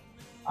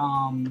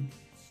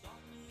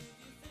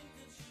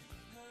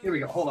 Here we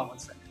go. Hold on one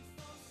second.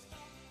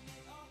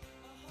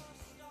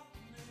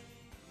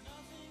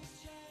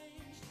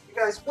 You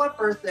guys, what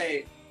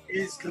birthday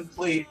is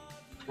complete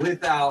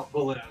without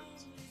balloons?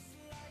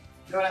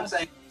 You know what I'm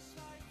saying?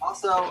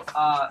 Also,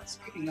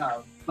 speaking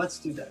of, let's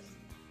do this.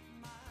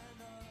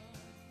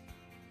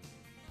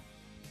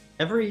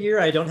 Every year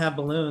I don't have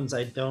balloons,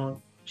 I don't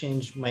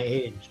change my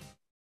age.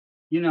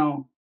 You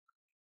know,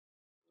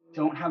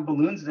 don't have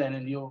balloons then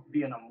and you'll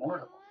be an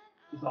immortal,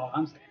 is all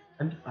I'm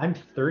saying. I'm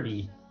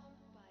 30.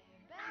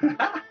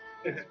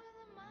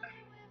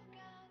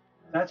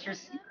 That's your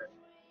secret.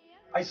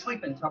 I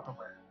sleep in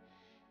Tupperware.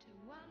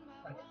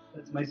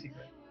 That's my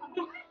secret.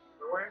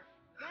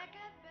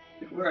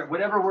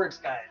 Whatever works,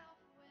 guys.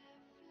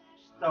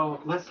 So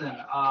listen,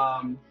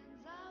 I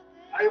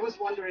was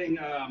wondering,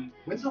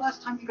 when's the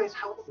last time you guys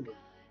held a balloon?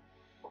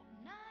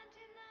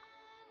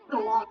 It's been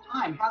a long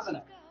time, hasn't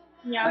it?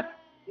 Yeah.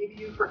 Maybe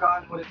you've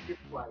forgotten what it feels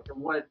like or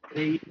what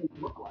they even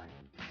look like.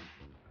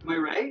 Am I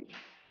right?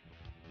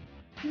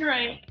 You're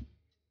right.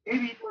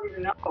 Maybe you don't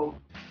even know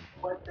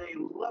what they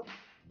look like.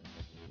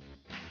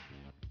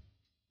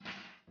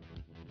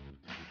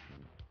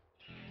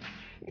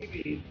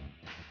 Maybe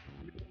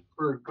you've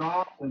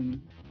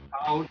forgotten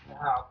how to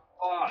have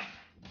fun.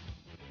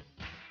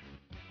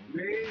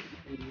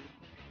 Maybe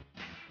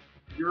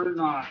you're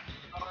not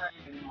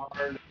trying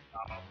hard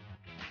enough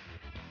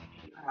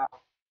to have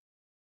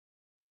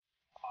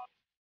fun.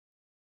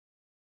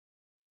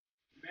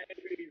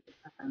 Maybe the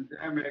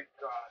pandemic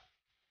got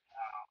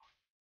out.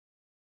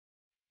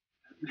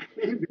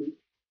 Maybe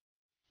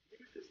you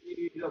just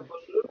need a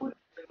balloon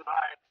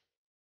tonight.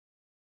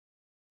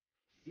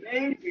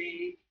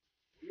 Maybe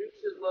you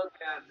should look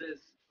at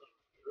this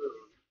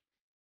balloon.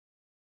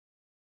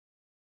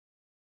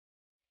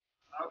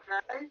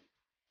 Okay?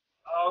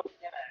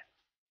 Okay.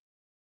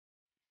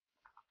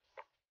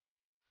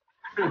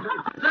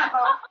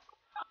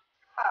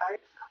 Hi.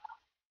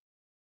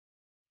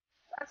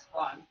 That's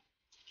fun.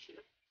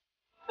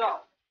 So,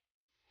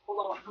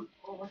 hold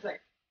on one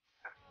second.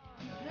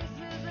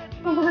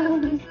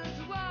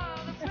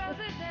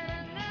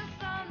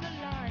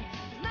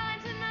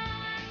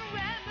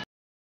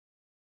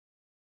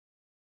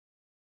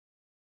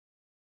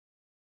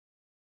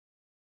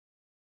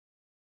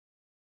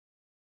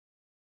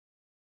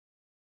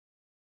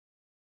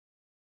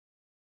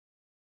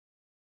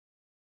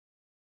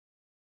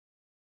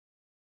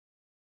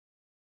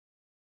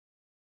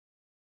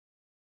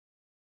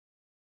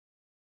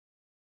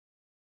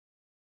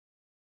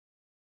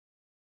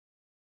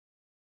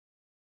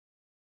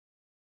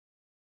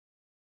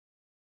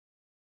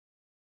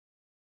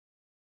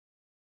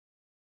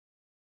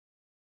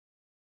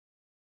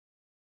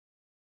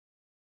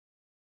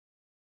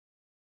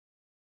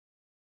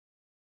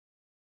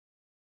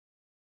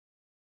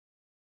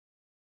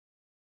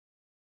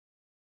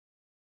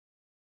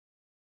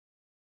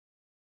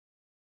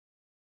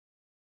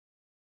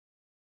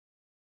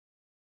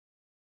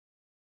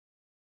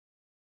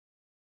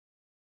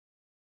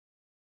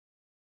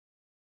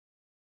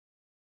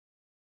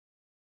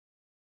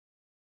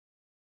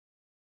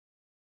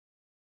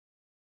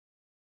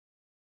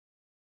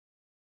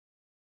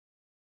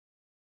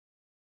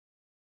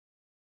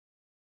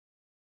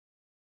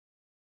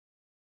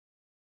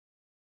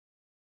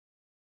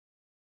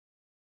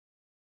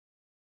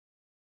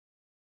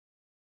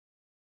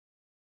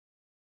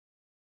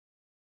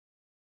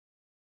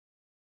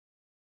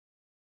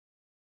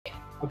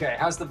 Okay,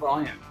 how's the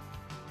volume?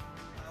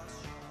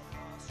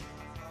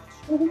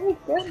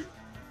 Good.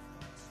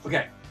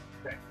 Okay.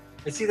 Okay.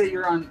 I see that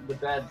you're on the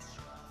bed.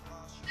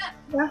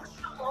 Yeah.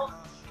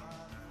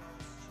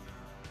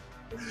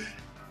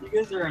 You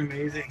guys are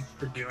amazing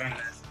for doing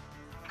this.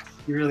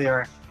 You really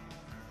are.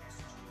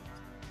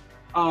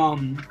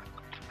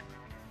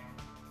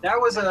 That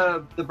was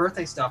the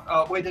birthday stuff.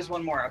 Oh wait, there's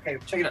one more. Okay,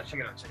 check it out.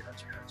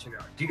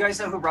 Do you guys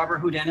know who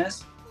Robert-Houdin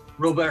is?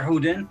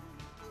 Robert-Houdin.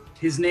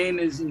 His name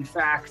is in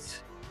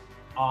fact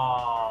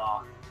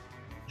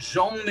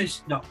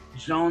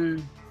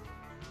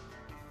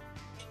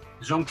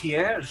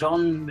Jean-Pierre,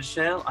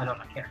 Jean-Michel. I don't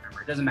know. I can't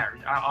remember. It doesn't matter.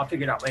 I'll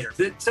figure it out later.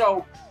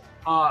 So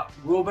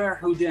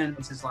Robert-Houdin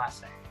is his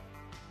last name.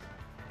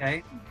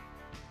 Okay.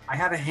 I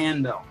have a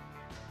handbill.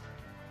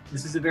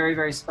 This is a very,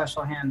 very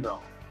special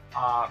handbill.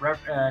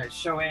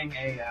 Showing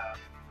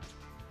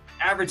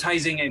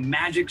advertising a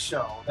magic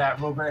show that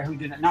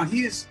Robert-Houdin. Now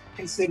he is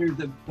considered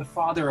the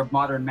father of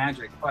modern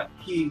magic, but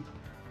he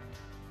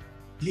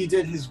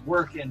did his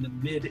work in the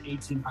mid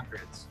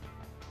 1800s.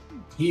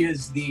 He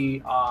is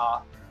the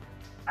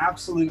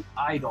absolute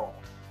idol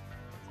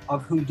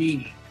of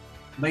Houdini.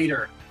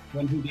 Later,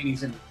 when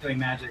Houdini's doing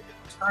magic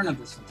at the turn of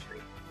the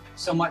century,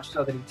 so much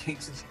so that he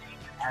takes his name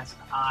and adds an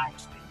I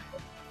to it.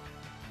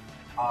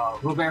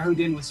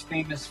 Robert-Houdin was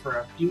famous for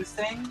a few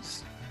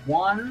things.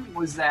 One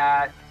was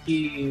that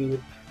he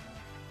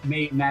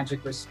made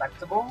magic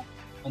respectable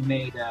and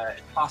made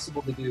it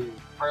possible to do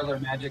parlor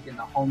magic in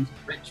the homes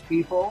of rich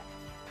people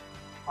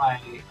by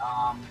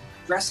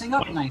dressing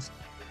up nicely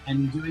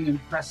and doing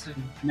impressive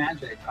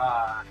magic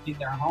in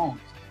their homes.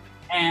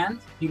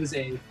 And he was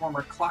a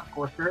former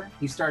clockworker.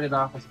 He started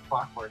off as a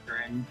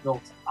clockworker and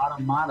built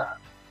automata,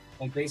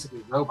 like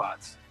basically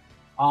robots.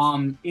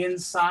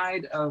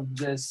 Inside of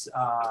this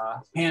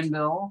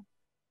handbill,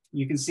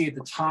 you can see at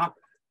the top,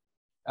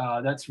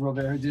 that's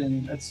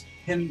Robert-Houdin. That's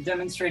him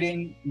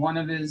demonstrating one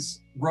of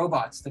his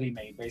robots that he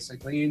made,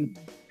 basically. And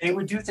they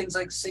would do things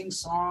like sing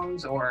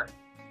songs or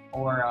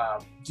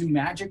do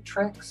magic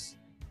tricks.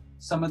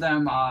 Some of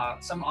them,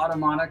 some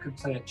automata could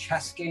play a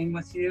chess game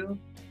with you.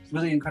 It's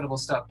really incredible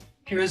stuff.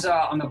 Here's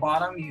on the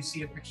bottom, you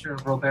see a picture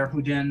of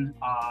Robert-Houdin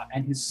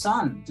and his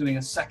son doing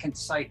a second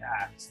sight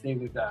act. They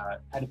would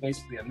had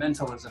basically a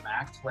mentalism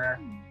act where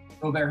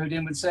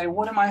Robert-Houdin would say,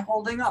 "What am I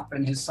holding up?"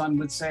 And his son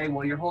would say,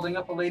 "Well, you're holding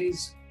up a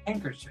lady's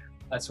handkerchief,"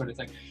 that sort of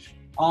thing.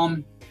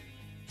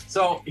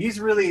 So he's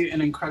really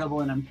an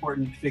incredible and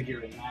important figure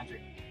in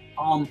magic.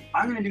 I'm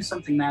going to do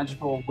something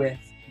magical with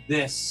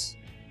this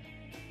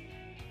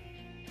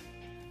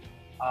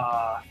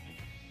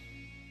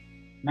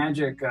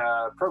magic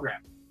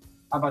program.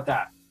 How about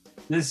that?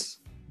 This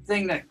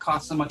thing that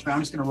costs so much money,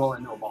 I'm just gonna roll it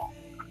into a ball.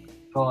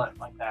 Roll it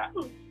like that.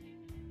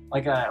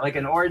 Like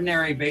an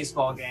ordinary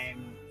baseball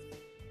game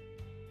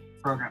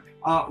program.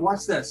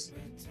 Watch this.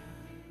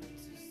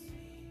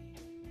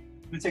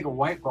 I'm gonna take a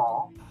white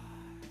ball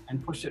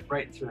and push it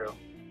right through,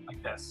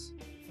 like this.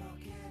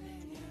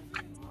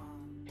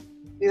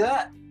 See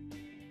that?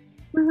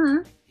 Mm-hmm.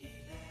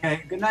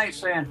 Okay, good night,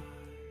 Shan.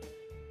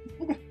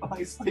 Fall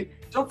asleep.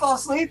 Don't fall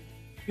asleep.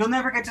 You'll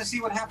never get to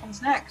see what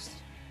happens next.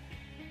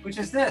 Which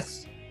is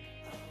this.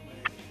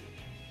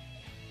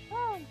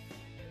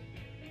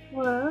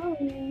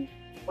 Whoa.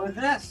 Or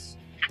this.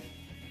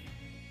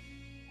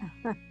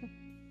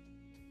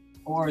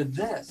 Or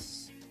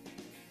this.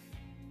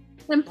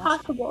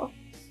 Impossible.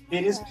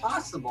 It is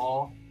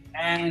possible,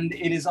 and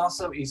it is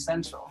also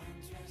essential.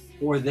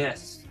 Or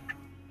this.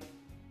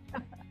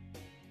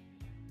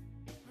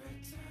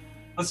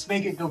 Let's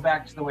make it go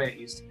back to the way it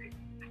used to be.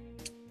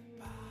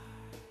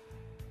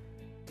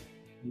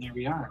 And there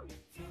we are.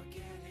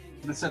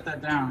 Let's set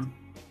that down.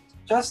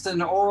 Just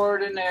an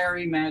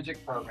ordinary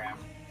magic program.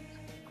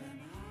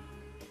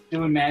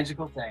 Doing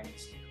magical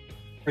things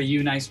for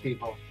you nice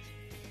people.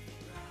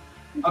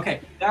 Okay,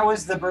 that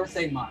was the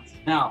birthday month.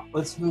 Now,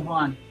 let's move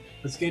on.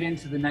 Let's get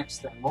into the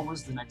next thing. What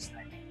was the next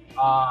thing?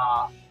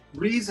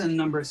 Reason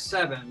number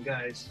 7,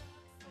 guys.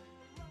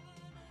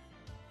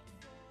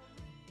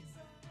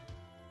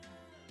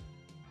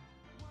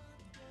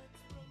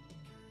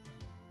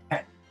 Okay. I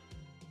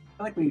feel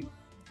like we're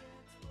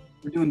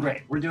doing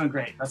great. We're doing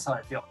great. That's how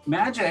I feel.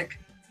 Magic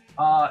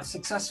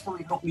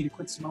successfully helped me to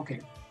quit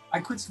smoking. I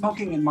quit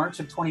smoking in March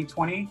of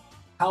 2020.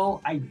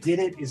 How I did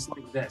it is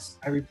like this.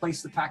 I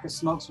replaced the pack of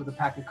smokes with a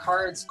pack of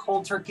cards,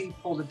 cold turkey,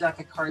 pulled a deck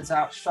of cards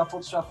out,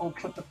 shuffled,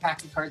 put the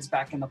pack of cards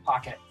back in the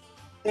pocket.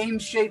 Same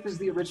shape as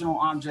the original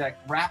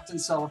object, wrapped in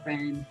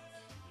cellophane.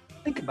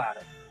 Think about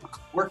it.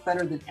 Worked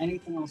better than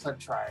anything else I've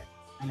tried,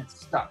 and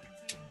it's stuck.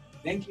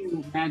 Thank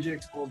you,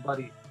 Magic, old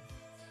buddy.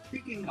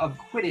 Speaking of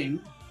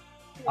quitting,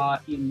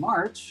 in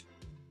March,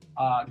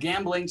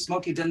 gambling,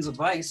 smoky dens of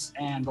vice,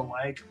 and the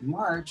like,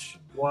 March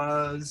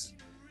was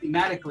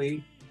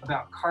thematically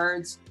about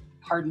cards,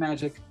 card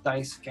magic,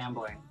 dice,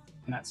 gambling,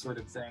 and that sort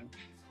of thing.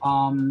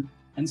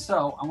 And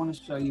so I want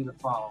to show you the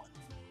following.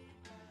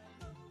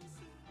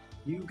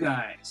 You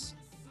guys,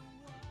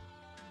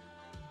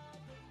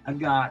 I've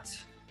got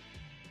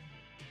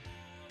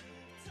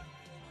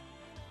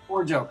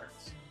 4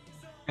 jokers,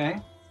 okay?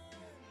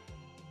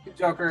 2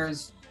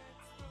 jokers,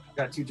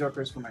 Got 2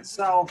 jokers for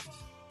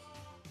myself.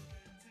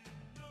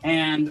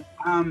 And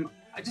I'm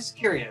just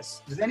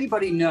curious, does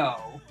anybody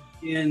know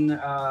in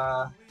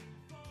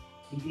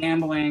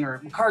gambling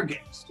or card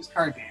games, just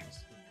card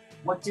games,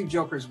 what do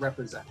jokers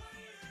represent?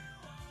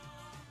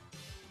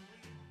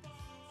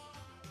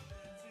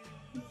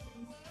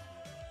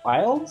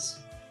 Wilds?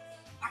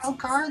 Wild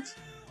cards?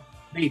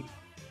 Maybe.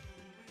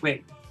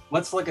 Wait,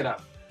 let's look it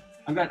up.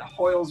 I've got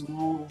Hoyle's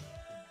rules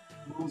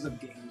of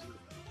games.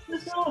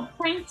 This little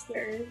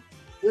prankster.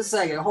 Just a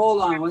second,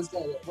 hold on, one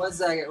second.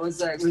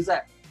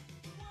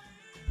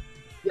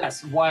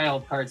 Yes,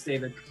 wild cards,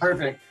 David.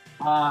 Perfect.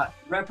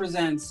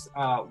 Represents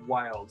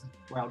wild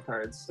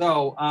cards.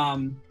 So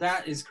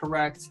that is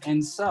correct.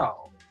 And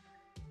so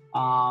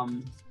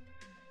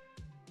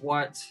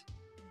what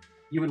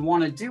you would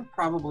want to do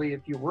probably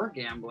if you were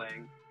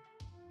gambling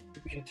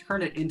would be to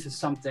turn it into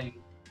something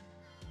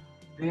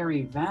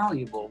very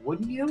valuable,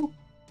 wouldn't you?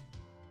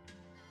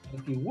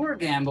 If you were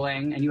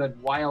gambling and you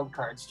had wild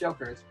cards,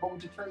 jokers, what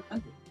would you turn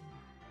them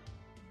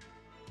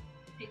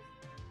into?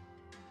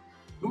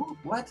 Ooh,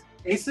 what?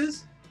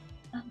 Aces?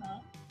 Uh-huh.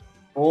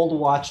 Old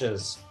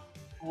watches.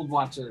 Old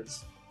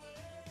watches.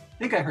 I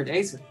think I heard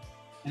aces.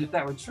 And if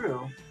that were true,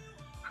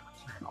 I would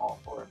turn all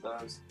 4 of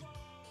those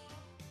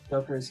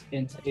jokers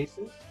into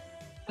aces.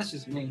 That's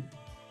just me.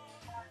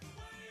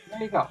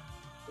 There you go.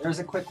 There's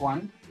a quick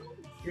one.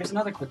 Here's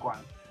another quick one.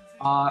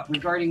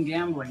 Regarding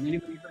gambling,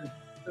 anybody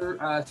heard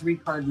of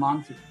 3-card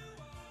Monte?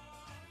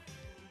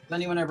 Has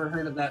anyone ever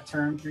heard of that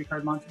term,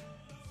 3-card Monte?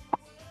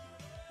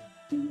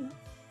 Mm-hmm.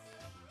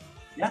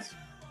 Yes?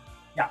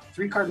 Yeah,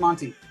 3-card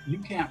Monte. You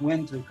can't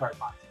win 3-card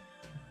Monte.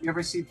 You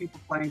ever see people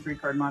playing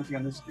 3-card Monte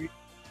on the street?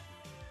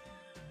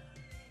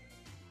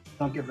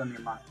 Don't give them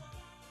your money.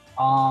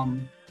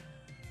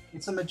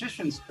 It's a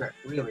magician's trick,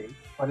 really,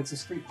 but it's a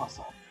street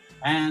hustle.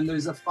 And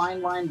there's a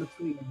fine line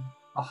between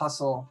a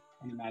hustle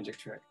and a magic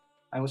trick.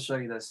 I will show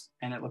you this,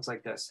 and it looks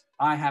like this.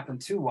 I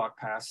happened to walk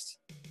past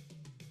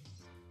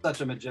such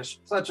a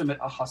magician, such a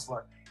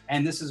hustler,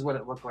 and this is what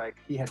it looked like.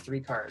 He had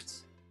 3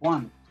 cards.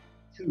 1,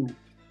 2,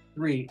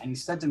 3, and he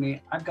said to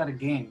me, "I've got a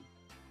game.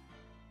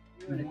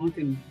 You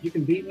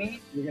can beat me.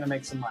 You're gonna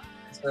make some money."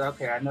 I said,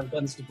 "Okay, I've never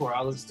done this before.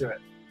 Let's do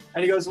it."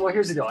 And he goes, "Well,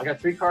 here's the deal. I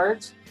got 3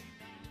 cards.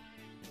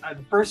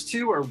 The first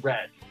 2 are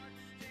red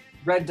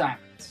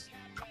diamonds,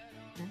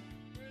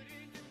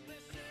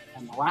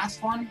 and the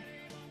last one,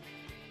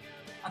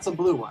 that's a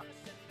blue one.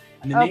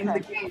 And the name of the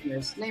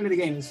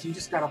game is you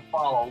just gotta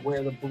follow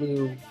where the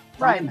blue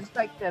Right, it's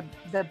like the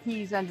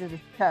peas under the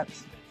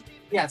cups.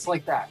 Yeah, it's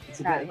like that. It's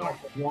a bit Yeah.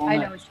 like a I know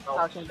walnut what you're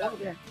talking about.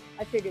 Yeah.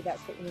 I figured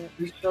that's what you meant.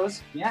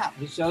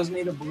 He shows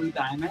me the blue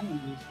diamond,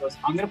 and he goes,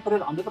 "I'm gonna put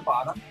it under the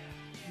bottom.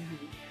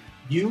 Mm-hmm.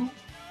 You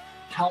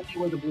tell me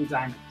where the blue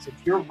diamond is.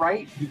 If you're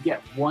right, you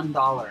get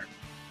 $1.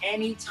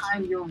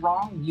 Anytime you're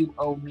wrong, you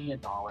owe me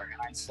 $1."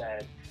 And I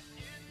said,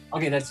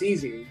 "Okay, that's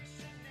easy.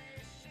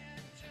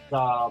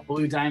 The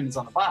blue diamond's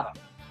on the bottom."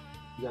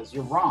 He goes,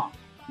 "You're wrong.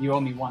 You owe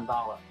me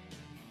 $1.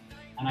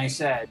 And I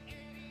said,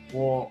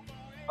 "Well,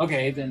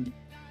 okay, then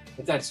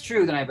if that's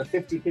true, then I have a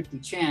 50-50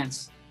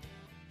 chance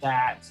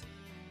that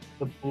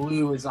the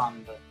blue is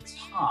on the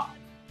top."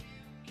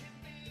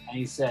 And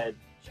he said,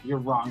 "You're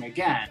wrong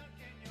again.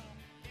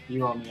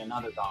 You owe me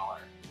another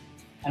 $1.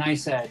 And I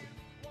said,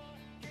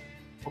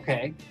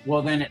 "Okay,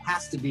 well then it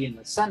has to be in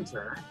the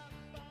center."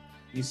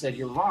 He said,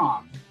 "You're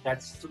wrong.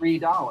 That's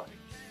 $3.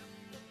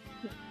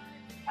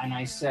 And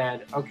I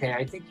said, "Okay,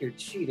 I think you're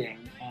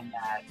cheating and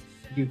that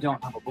you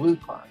don't have a blue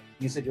card."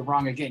 He said, "You're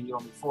wrong again. You owe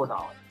me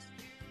 $4.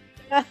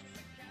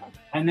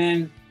 And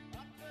then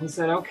he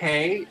said,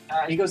 "Okay."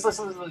 He goes,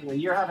 listen,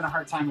 "You're having a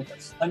hard time with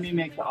this. Let me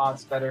make the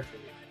odds better for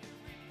you.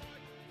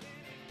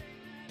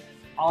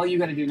 All you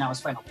got to do now is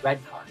find a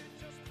red card."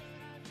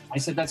 I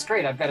said, "That's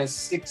great. I've got a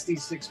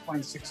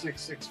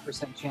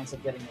 66.666% chance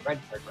of getting the red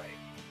card right."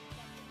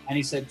 And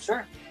he said,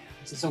 "Sure."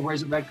 I said, "So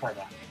where's the red card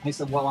at?" And he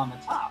said, "Well, on the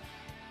top."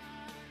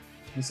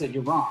 He said,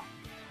 "You're wrong."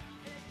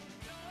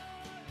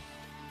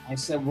 I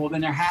said, "Well,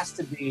 then there has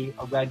to be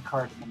a red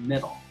card in the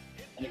middle."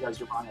 And he goes,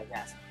 "You're wrong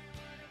again."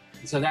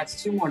 And so that's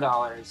 $2 more,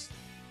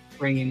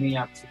 bringing me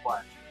up to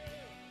what?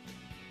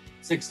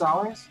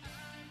 $6?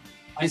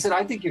 I said,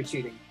 "I think you're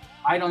cheating.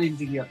 I don't even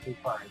think you have 3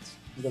 cards."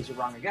 He goes, "You're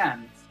wrong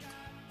again.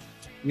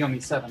 You owe me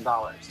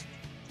 $7.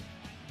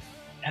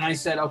 And I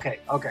said, okay,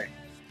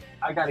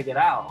 I got to get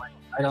out. Like,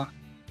 I don't.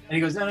 And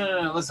he goes,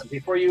 no, listen,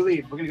 before you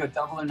leave, we're going to go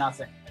double or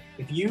nothing.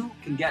 If you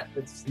can get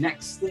this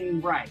next thing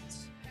right,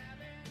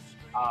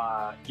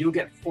 you'll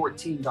get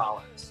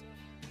 $14.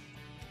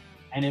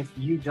 And if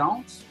you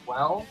don't,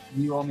 well,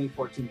 you owe me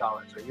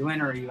 $14. Are you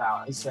in or are you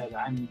out? I said,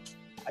 I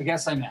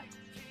guess I'm in.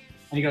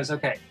 And he goes,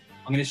 "Okay,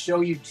 I'm going to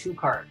show you 2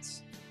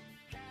 cards.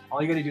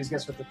 All you got to do is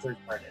guess what the 3rd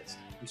card is."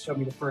 He showed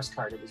me the first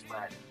card, it was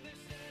red.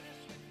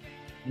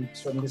 He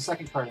showed me the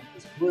second card, it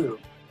was blue.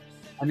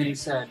 And then he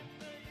said,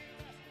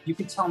 "You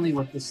can tell me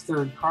what this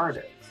 3rd card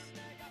is.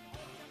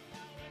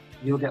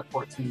 You'll get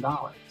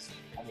 $14.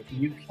 And if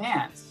you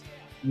can't,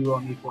 you owe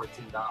me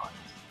 $14.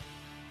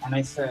 And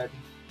I said,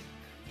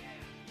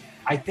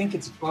 I think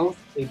it's both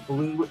a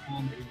blue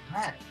and a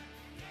red.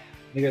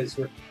 Because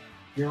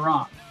you're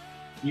wrong.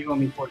 You owe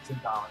me $14.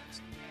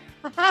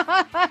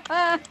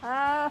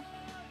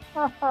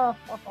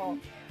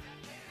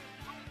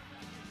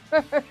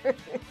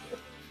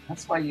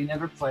 That's why you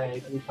never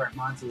play 3-part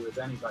Monte with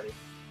anybody.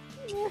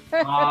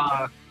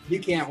 You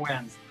can't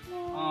win.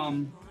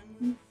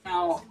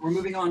 Now we're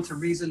moving on to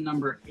reason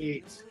number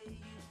 8.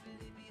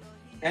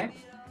 Okay?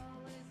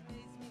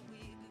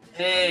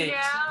 8.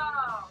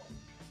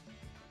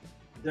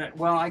 Yeah.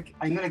 Well,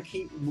 I'm going to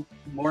keep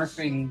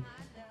morphing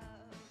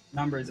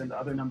numbers into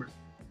other numbers.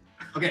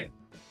 Okay,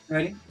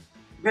 ready?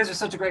 You guys are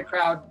such a great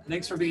crowd.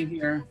 Thanks for being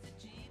here.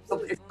 So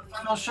it's the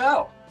final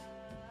show.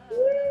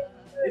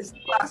 It's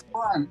the last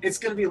one. It's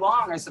going to be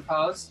long, I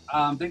suppose.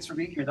 Thanks for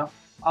being here, though.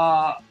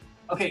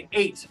 Okay,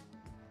 8.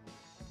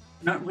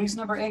 No, reason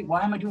number 8.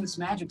 Why am I doing this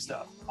magic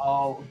stuff?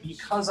 Oh,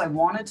 because I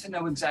wanted to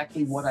know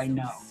exactly what I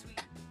know.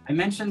 I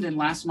mentioned in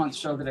last month's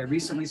show that I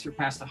recently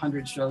surpassed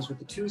 100 shows with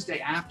the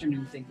Tuesday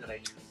afternoon thing that I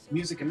do,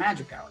 Music and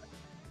Magic Hour.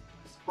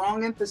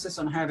 Strong emphasis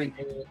on having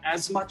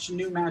as much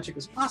new magic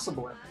as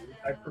possible every week.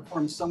 I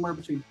performed somewhere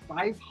between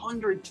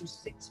 500 to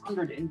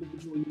 600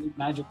 individual unique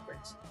magic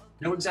tricks.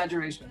 No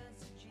exaggeration.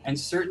 And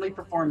certainly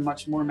perform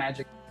much more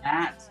magic than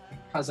that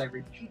because I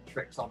repeat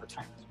tricks all the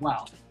time as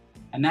well.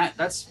 And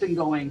that's been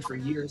going for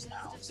years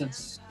now,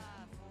 since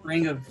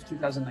spring of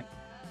 2019.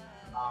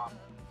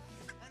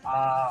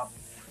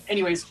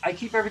 Anyways, I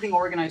keep everything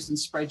organized in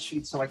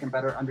spreadsheets so I can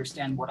better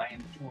understand what I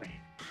am doing.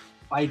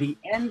 By the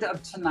end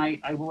of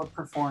tonight, I will have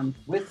performed,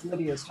 with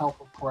Lydia's help,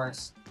 of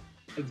course,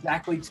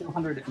 exactly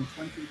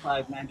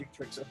 225 magic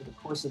tricks over the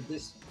course of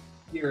this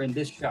year in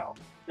this show,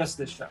 just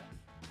this show.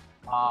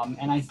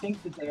 And I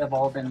think that they have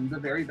all been the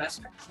very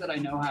best tricks that I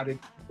know how to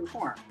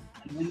perform.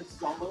 And when this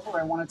is all over,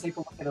 I want to take a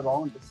look at it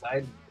all and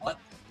decide what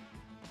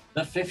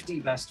the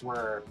 50 best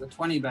were, the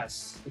 20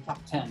 best, the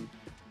top 10.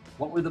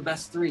 What were the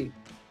best 3?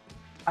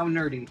 How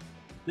nerdy.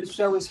 This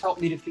show has helped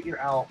me to figure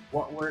out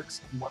what works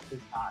and what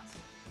does not.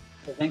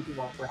 So thank you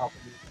all for helping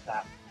me with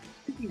that.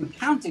 Speaking of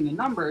counting and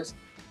numbers,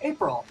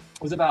 April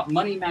was about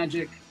money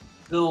magic,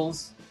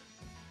 bills,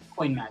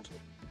 coin magic.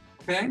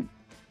 Okay?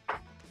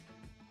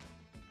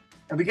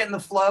 Are we getting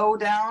the flow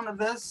down of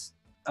this?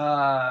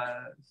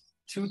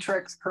 2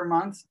 tricks per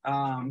month.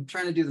 I'm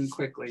trying to do them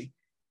quickly.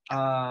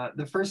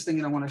 The first thing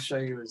that I want to show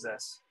you is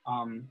this.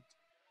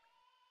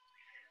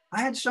 I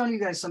had shown you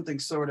guys something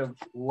sort of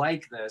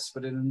like this,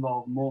 but it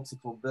involved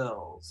multiple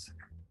bills.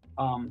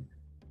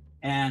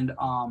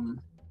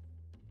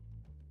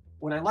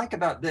 What I like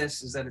about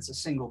this is that it's a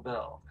single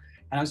bill.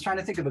 And I was trying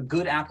to think of a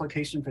good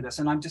application for this,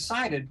 and I've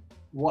decided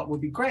what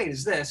would be great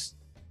is this.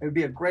 It would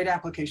be a great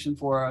application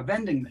for a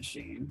vending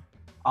machine,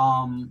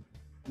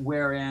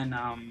 wherein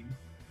I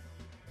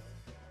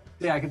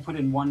could put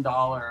in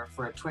 $1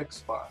 for a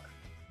Twix bar.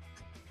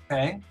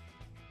 Okay?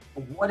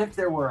 But what if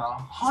there were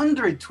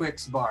 100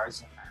 Twix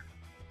bars in there?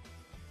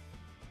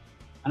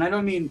 And I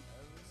don't mean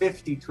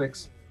 50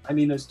 Twix. I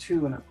mean there's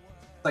 2 in a,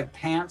 like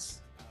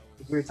pants,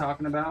 as we were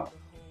talking about.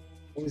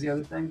 What was the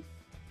other thing?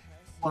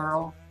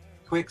 Plural.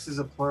 Twix is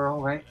a plural,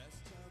 right?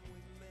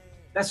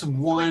 That's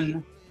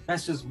one.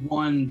 That's just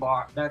 1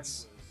 bar.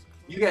 That's,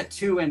 you get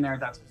 2 in there.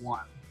 That's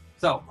 1.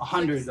 So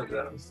 100 of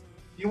those.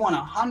 If you want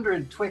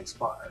 100 Twix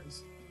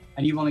bars,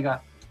 and you've only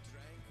got,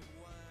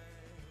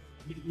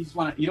 you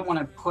don't want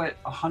to put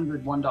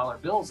 100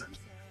 $1 bills in.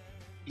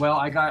 Well,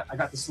 I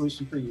got the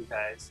solution for you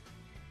guys.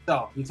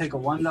 So you take a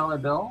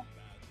 $1 bill,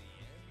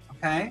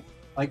 okay,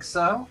 like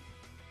so,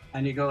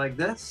 and you go like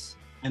this,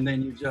 and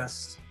then you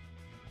just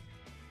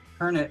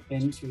turn it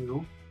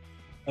into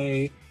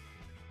a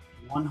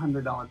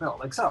 $100 bill,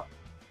 like so.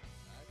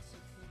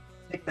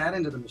 Take that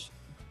into the machine.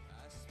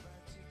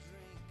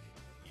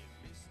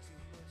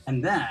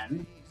 And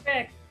then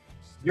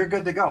you're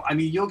good to go. I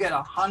mean, you'll get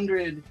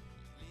 100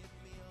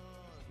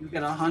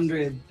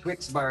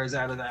 Twix bars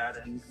out of that,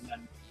 and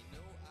then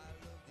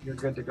you're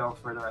good to go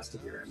for the rest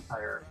of your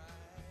entire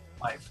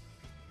life.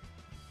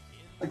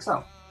 Like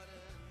so.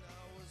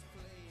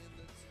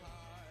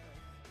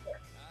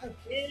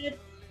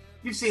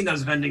 You've seen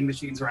those vending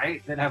machines,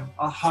 right? That have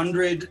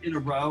 100 in a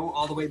row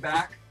all the way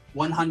back.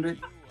 100.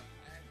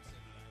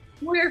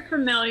 We're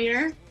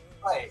familiar.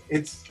 Right.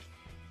 It's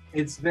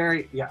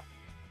very, yeah.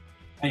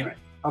 Anyway,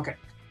 okay.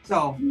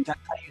 So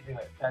that's how you do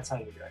it. That's how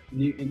you do it.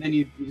 And then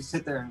you just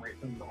sit there and wait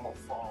for them to all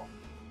fall.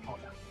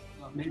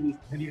 Maybe,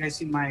 have you guys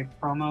seen my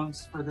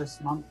promos for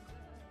this month?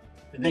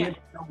 Did they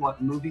know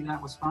what movie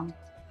that was from?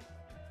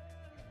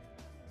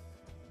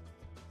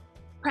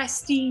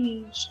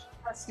 Prestige.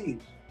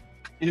 Prestige.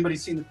 Anybody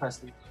seen The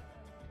Prestige?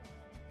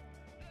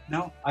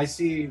 No? I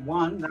see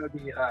one. That would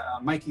be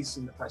Mikey's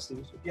seen The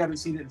Prestige. If you haven't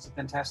seen it, it's a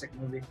fantastic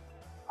movie.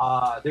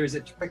 There's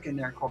a trick in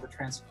there called the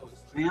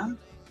Transposed Man.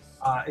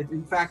 It,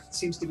 in fact,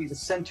 seems to be the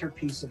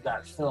centerpiece of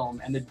that film,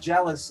 and the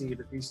jealousy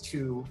that these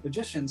 2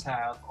 magicians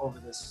have over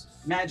this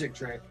magic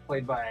trick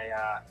played by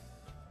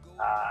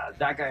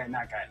that guy and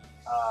that guy.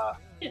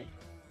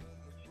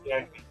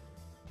 Yeah.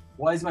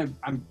 Why is my...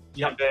 I'm...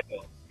 Yeah.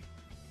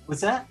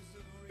 What's that?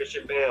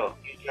 Christian Bale.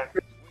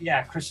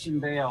 Yeah, Christian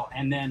Bale,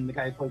 and then the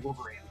guy who played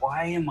Wolverine.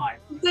 Why am I?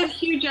 It's a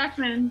Hugh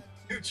Jackman.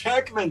 Hugh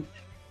Jackman.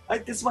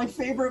 This is my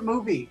favorite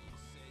movie.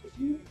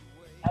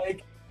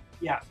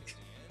 Yeah,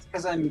 it's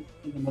because I'm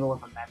in the middle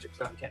of a magic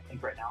show. I can't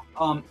think right now.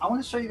 I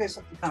want to show you guys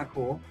something kind of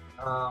cool.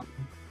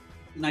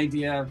 An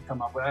idea I've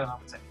come up with. I don't know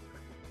what's it,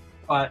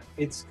 but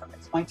it's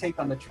my take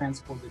on the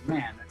transported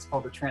man. It's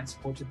called the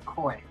transported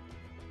coin.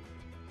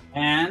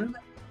 And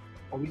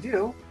what we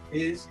do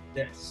is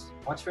this.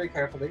 Watch very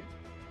carefully.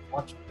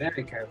 Watch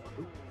very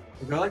carefully.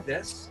 We go like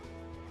this,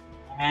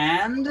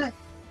 and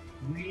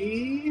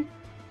we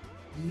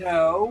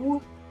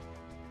know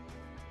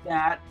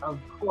that,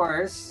 of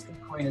course, the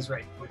coin is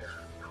right here.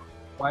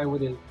 Why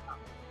would it?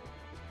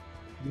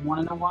 You want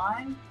to know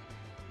why?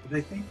 Because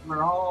I think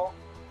we're all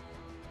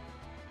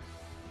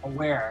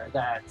aware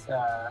that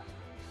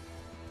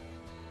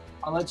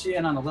I'll let you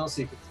in on a little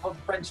secret. It's called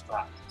French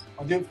drop.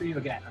 I'll do it for you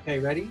again. Okay,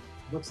 ready?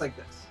 It looks like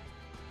this.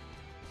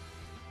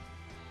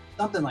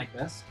 Something like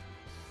this.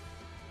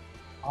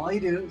 All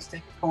you do is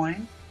take a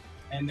coin,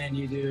 and then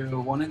you do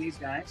one of these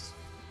guys,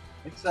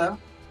 like so.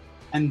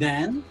 And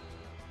then,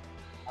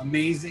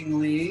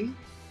 amazingly,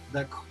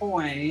 the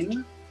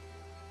coin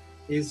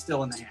is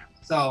still in the hand.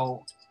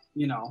 So,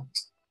 you know,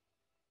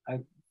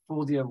 I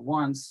fooled you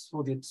once,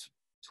 fooled you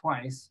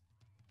twice.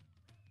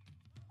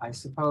 I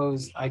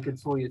suppose I could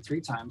fool you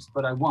 3 times,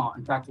 but I won't.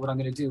 In fact, what I'm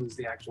going to do is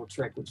the actual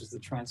trick, which is the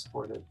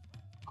transported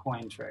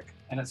coin trick.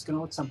 And it's going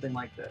to look something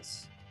like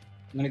this.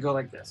 I'm going to go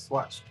like this.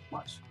 Watch,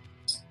 watch.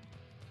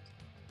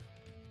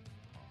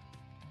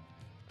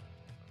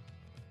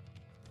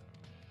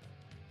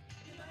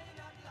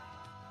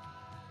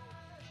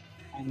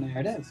 And there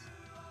it is.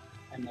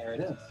 And there it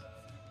is.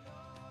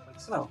 Like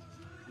so.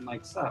 And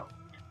like so.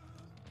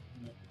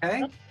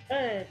 Okay?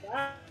 Good.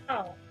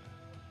 Wow.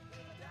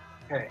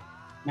 Okay.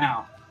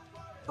 Now,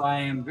 so I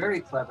am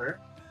very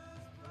clever.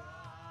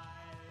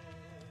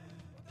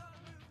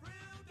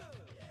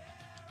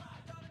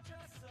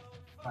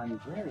 I'm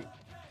very.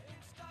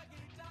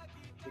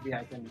 Maybe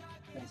I can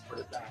transport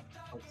it back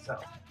like so.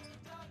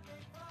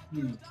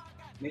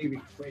 Maybe.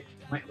 Wait,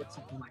 it might look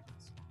something like this.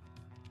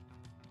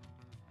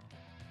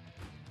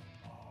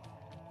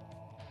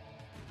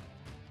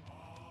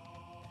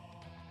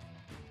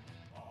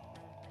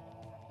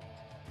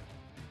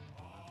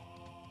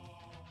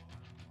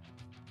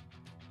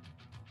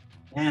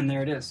 And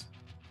there it is.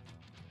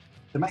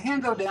 Did my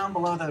hand go down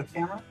below the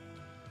camera?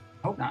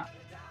 Hope not.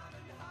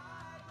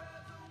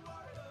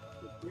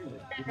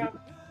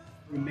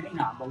 You may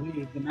not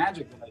believe the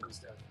magic that I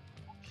just did.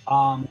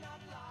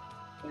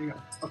 There you go.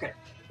 Okay,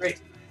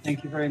 great.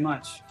 Thank you very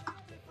much.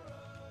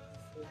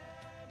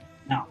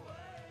 Now.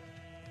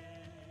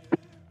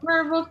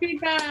 Verbal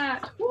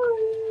feedback.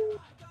 Woo!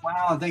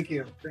 Wow, thank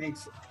you.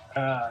 Thanks.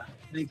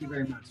 Thank you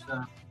very much.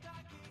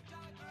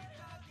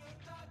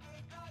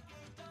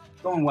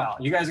 Going well.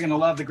 You guys are gonna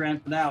love the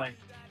grand finale.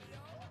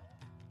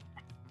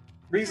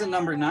 Reason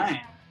number 9.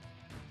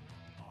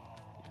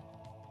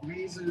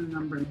 Reason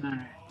number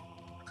 9.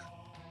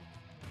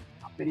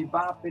 Boppity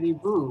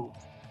boppity boo.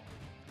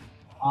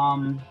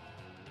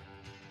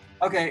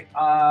 Okay.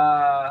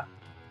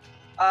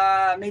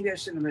 Maybe I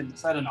shouldn't have written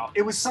this. I don't know.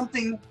 It was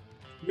something.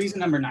 Reason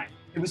number 9.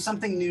 It was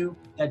something new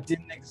that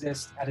didn't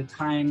exist at a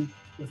time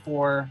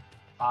before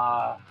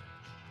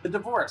the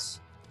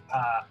divorce.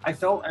 I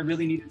felt I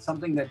really needed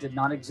something that did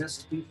not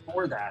exist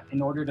before that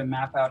in order to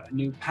map out a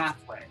new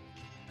pathway,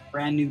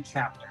 brand new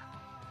chapter.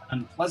 An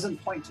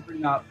unpleasant point to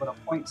bring up, but a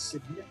point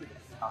significant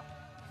enough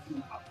to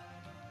bring up.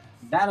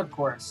 That, of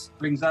course,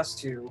 brings us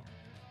to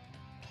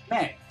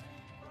May.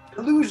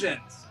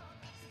 Illusions.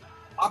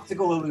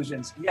 Optical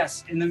illusions.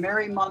 Yes, in the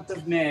merry month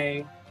of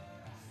May,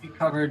 we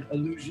covered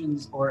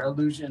illusions or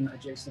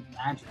illusion-adjacent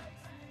magic.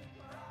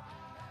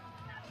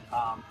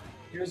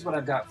 Here's what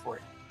I've got for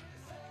you.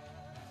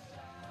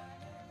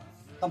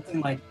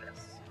 Something like this.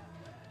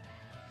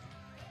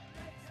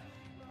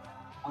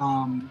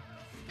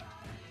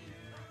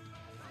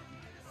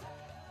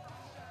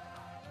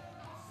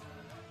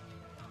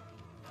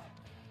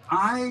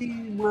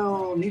 I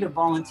will need a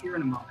volunteer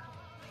in a moment.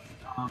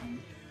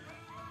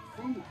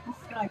 Who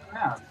can I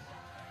grab?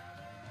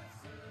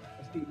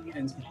 I see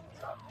Eden's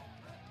hands up.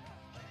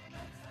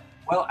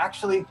 Well,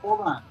 actually,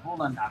 hold on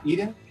now.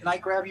 Eden, can I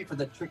grab you for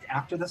the trick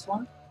after this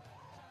one?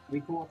 Are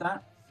we cool with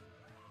that?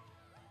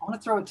 I want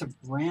to throw it to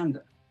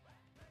Brandon.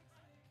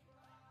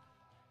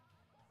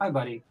 Hi,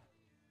 buddy.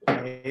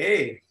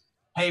 Hey.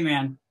 Hey,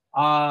 man.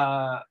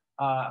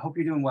 Hope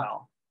you're doing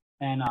well.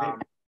 And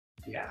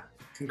yeah,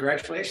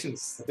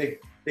 congratulations. A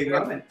big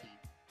moment.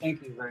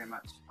 Thank you very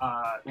much.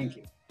 Thank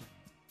you.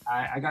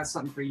 I got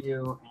something for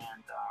you,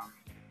 and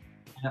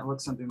it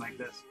looks something like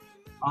this.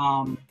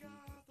 I'm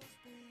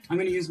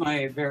going to use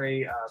my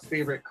very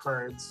favorite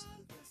cards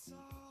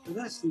for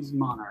this. These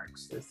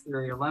monarchs. They're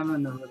Theory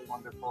 11. They're really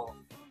wonderful.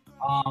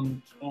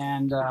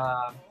 And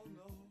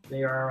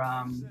they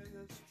are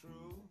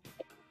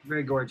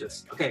very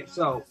gorgeous. Okay,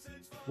 so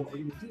what we're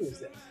going to do is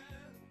this.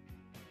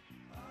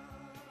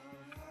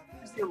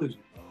 Here's the illusion.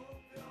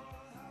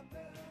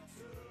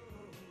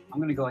 I'm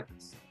going to go like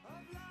this.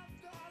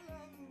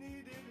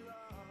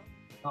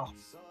 Oh,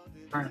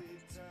 darn it.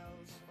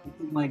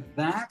 Something like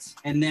that.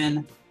 And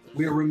then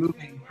we're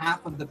removing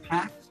half of the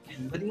pack.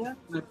 And Lydia,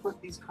 I'm going to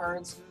put these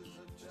cards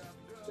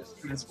just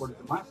transported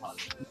to my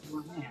pocket into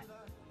your hand.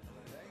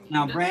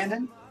 Now,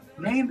 Brandon,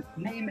 name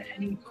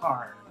any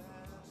card.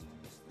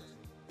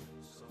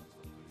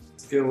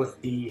 Let's go with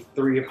the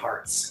 3 of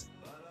Hearts.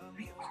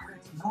 3 of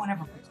Hearts? No one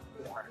ever puts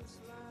 3 of Hearts.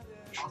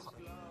 Awesome.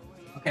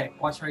 Okay,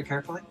 watch very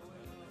carefully.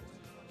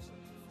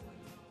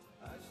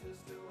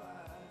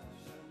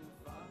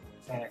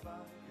 Okay.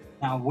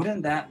 Now,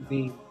 wouldn't that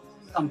be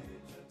something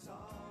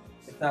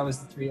if that was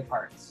the 3 of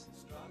Hearts?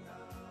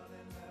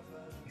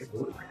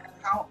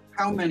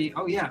 How many?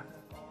 Oh yeah,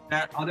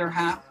 that other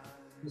half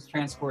was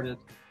transported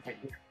right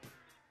here.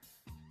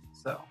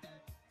 So,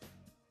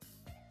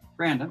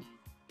 Brandon,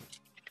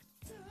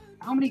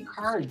 how many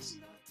cards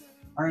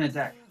are in a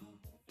deck?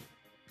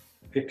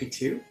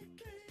 52.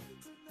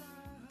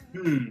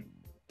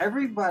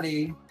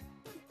 Everybody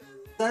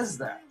says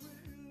that,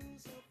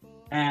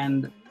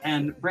 and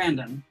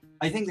Brandon,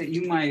 I think that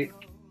you might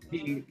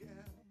be.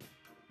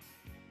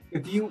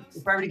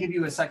 If I were to give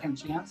you a second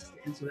chance to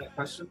answer that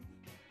question.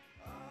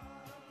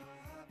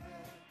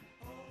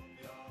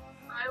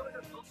 I would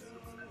have also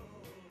said.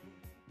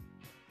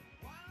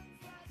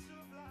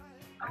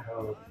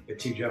 Oh, the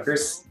 2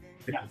 jokers.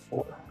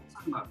 54. I'm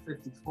talking about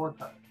 54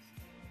 cards.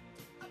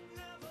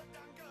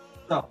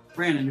 So,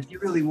 Brandon, if you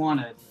really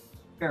wanted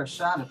a fair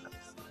shot at this,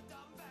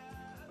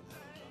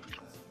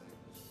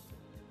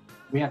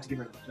 we have to get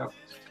rid of the jokers.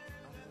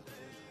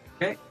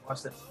 Okay,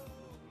 watch this.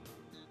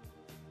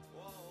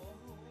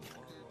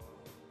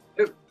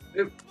 Oop.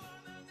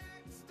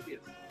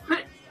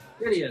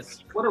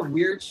 Hideous. What a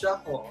weird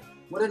shuffle.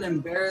 What an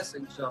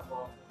embarrassing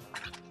shuffle.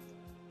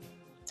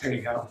 There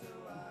you go.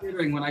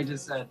 Considering what I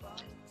just said,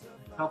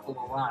 I shuffled a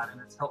lot and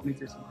it's helped me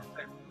through some hard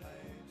things.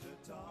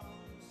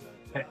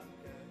 Okay,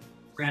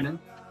 Brandon.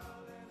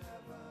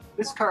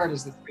 This card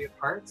is the 3 of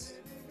Hearts.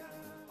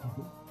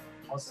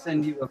 I'll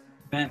send you a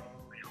vent.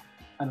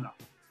 I don't know.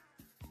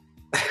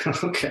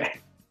 Okay.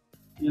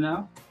 You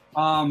know?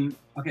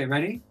 Okay,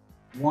 ready?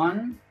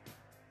 1,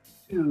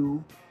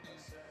 2,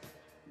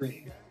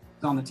 3.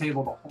 It's on the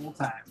table the whole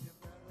time.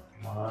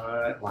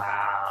 What?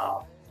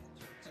 Wow.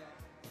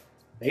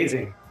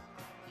 Amazing.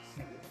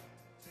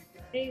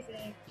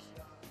 Amazing.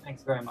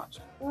 Thanks very much.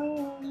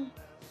 What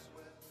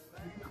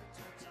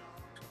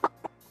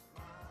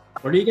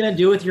are you gonna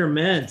do with your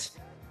mint?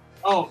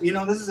 Oh, you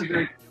know, this is a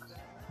very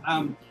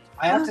I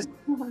have to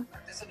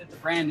send it to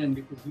Brandon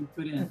because you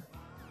couldn't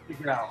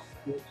figure out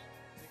which.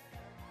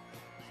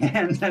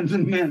 And then the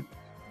mint.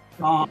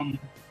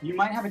 You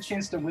might have a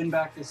chance to win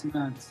back this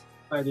mint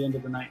by the end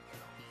of the night.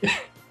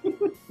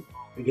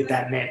 We get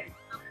that mint.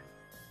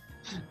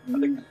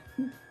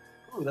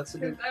 Oh, that's a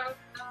good.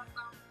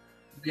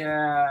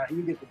 Yeah,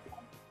 you get the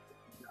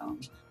dumb.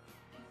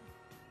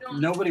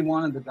 Nobody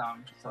wanted the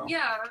dumb, so.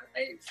 Yeah,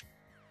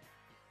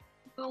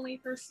 the only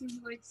person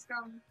who likes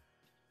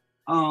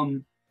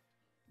gum.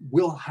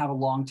 We'll have a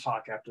long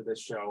talk after this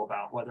show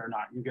about whether or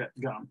not you get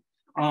gum.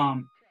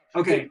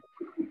 Okay.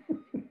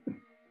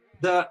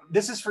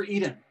 This is for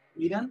Eden.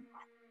 Eden?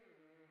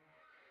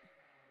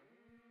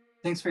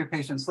 Thanks for your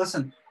patience.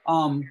 Listen,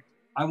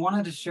 I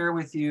wanted to share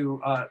with you,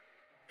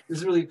 this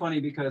is really funny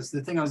because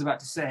the thing I was about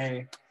to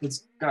say,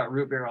 it's got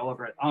root beer all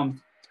over it.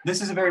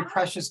 This is a very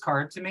precious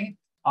card to me.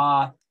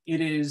 It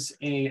is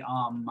a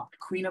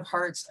Queen of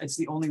Hearts. It's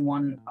the only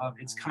one of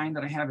its kind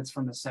that I have. It's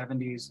from the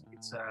 70s.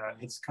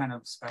 It's kind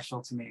of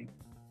special to me.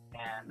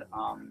 And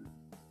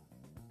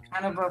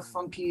kind of a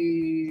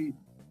funky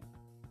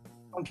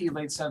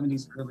late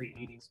 70s, early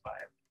 80s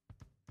vibe,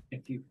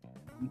 if you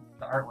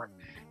the artwork.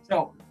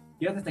 So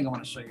the other thing I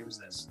want to show you is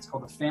this. It's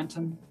called the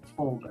Phantom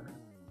Folder.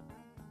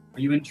 Are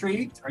you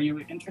intrigued? Are you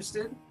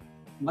interested?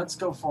 Let's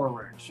go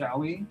forward, shall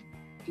we?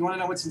 If you want to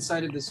know what's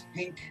inside of this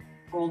pink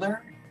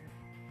folder,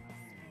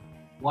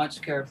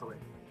 watch carefully.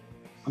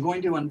 I'm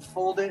going to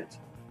unfold it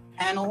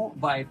panel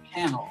by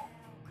panel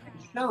and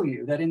show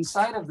you that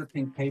inside of the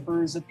pink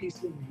paper is a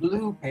piece of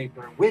blue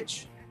paper,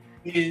 which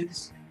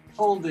is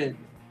folded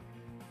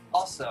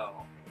also.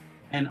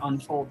 And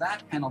unfold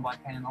that panel by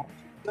panel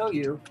to show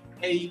you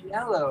a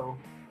yellow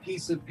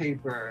piece of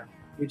paper,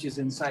 which is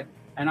inside.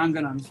 And I'm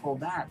going to unfold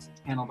that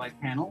panel by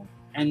panel.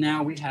 And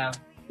now we have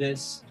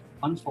this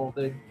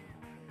unfolded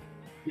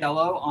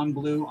yellow on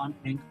blue on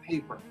pink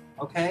paper.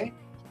 Okay?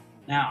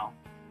 Now,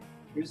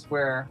 here's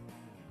where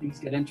things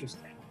get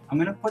interesting. I'm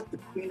going to put the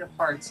Queen of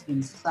Hearts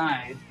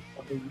inside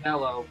of the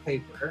yellow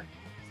paper,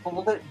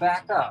 fold it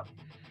back up,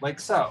 like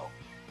so.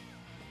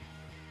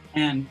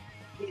 And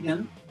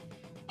Eden,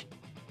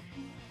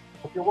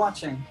 hope you're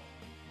watching.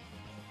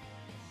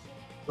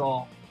 It's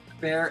all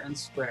fair and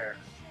square.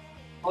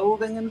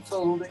 Folding and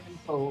folding and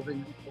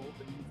folding and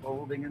folding and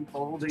folding and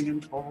folding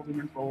and folding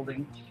and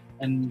folding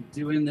and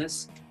doing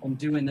this and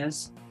doing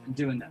this and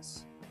doing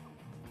this.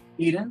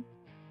 Eden,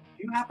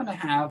 do you happen to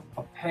have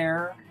a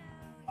pair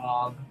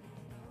of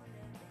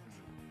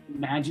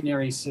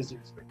imaginary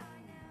scissors?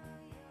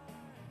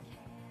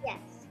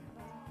 Yes.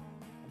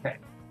 Okay,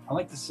 I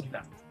like to see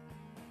them.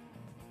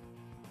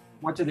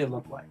 What do they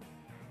look like?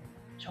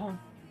 John.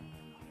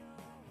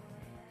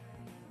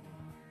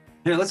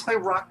 Here, let's play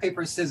rock,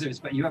 paper, scissors,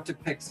 but you have to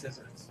pick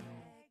scissors.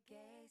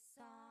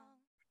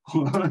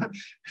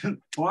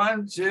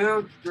 1,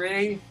 2,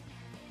 3,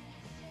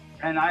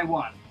 and I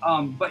won.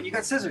 But you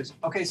got scissors.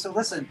 Okay, so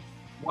listen,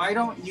 why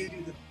don't you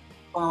do the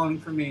following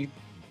for me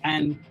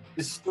and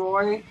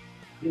destroy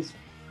this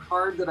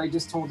card that I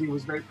just told you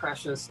was very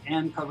precious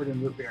and covered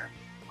in root beer,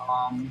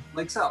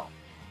 like so.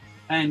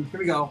 And here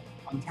we go.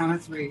 On the count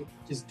of 3,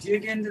 just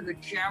dig into the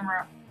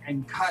camera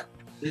and cut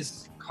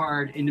this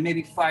card into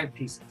maybe 5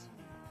 pieces.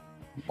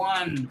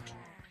 1,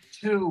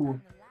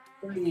 2,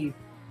 3.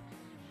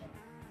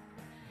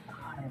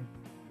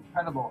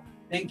 Incredible.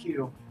 Thank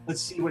you.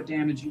 Let's see what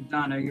damage you've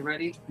done. Are you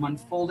ready? I'm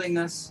unfolding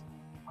this.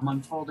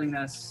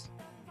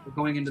 We're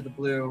going into the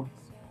blue.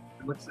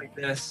 It looks like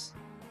this.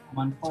 I'm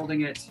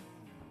unfolding it.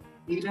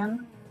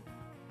 Eden.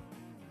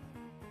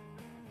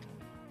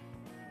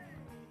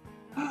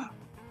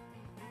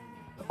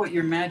 Look what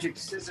your magic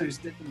scissors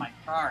did to my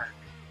card.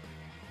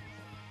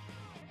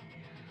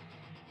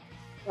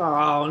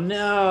 Oh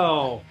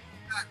no!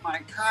 Cut my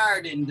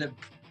card into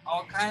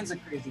all kinds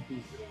of crazy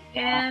pieces.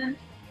 And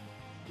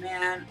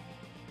man,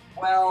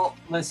 well,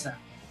 listen.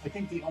 I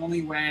think the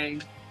only way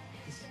to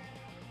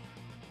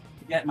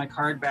get my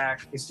card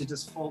back is to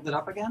just fold it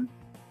up again,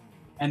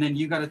 and then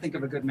you got to think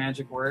of a good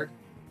magic word.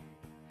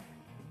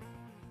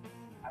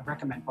 I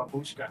recommend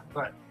babushka,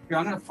 but here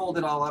I'm gonna fold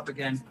it all up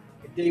again.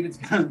 David's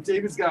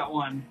got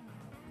one.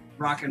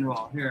 Rock and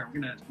roll. Here,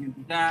 we're gonna do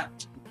that.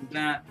 Do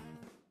that.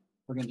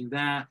 We're gonna do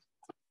that.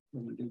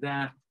 We're gonna do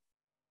that.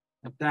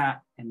 Like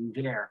that, and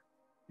there.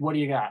 What do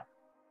you got?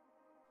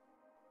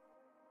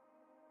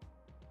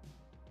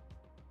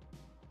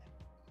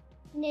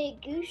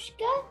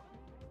 Negushka?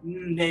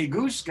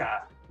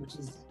 Negushka, which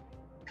is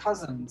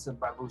cousins of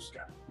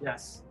babushka.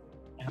 Yes.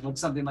 And it looks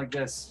something like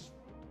this.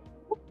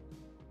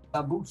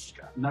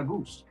 Babushka,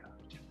 Nagushka.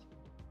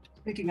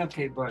 Speaking of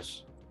Kate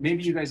Bush,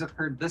 maybe you guys have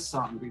heard this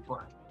song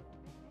before.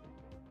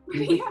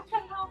 Maybe.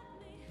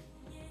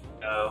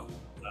 No.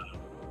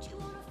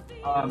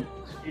 And,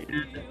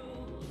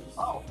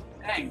 oh,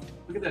 dang,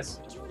 look at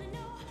this.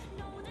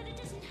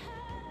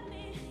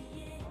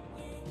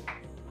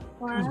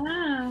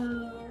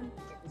 wow.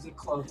 It was a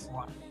close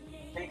one.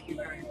 Thank you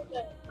very much.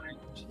 I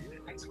appreciate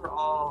it. Thanks for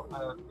all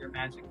of your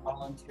magic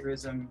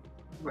volunteerism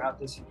throughout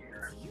this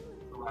year.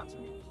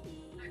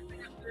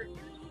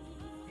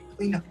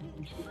 Clean up.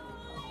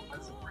 Oh,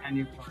 that's a brand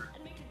new card.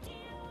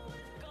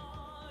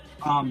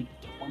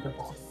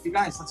 Wonderful. You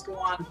guys, let's go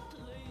on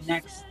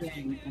next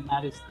thing, and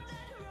that is this.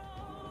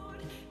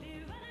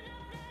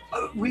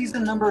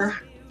 Reason number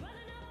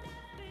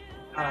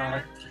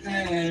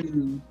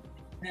 10.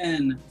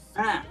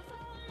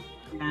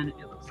 And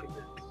it looks like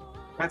this.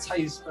 That's how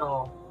you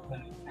spell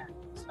 10.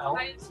 That's how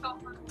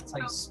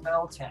you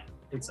spell 10.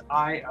 It's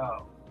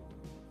I-O.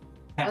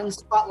 On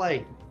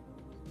spotlight.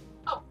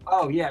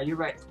 Oh, yeah, you're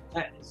right.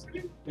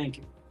 Thank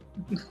you.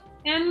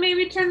 And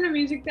maybe turn the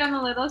music down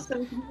a little so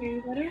we can hear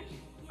you better.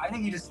 I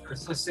think you just are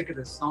so sick of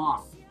this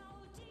song.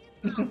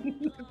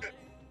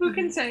 Who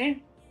can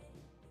say?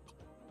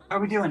 How are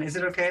we doing? Is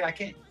it okay? I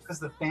can't, because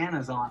the fan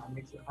is on. It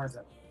makes it hard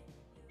to.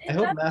 I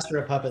hope Master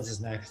of Puppets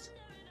is next.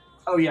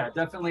 Oh yeah,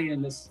 definitely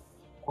in this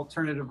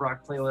alternative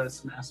rock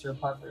playlist, Master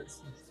of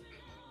Puppets.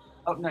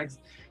 Up next.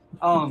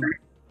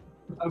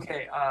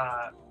 Okay.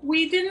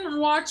 We didn't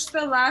watch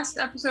the last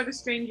episode of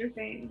Stranger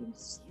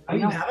Things. Oh,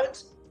 you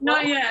haven't?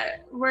 Not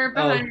yet. We're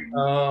behind.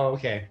 Oh,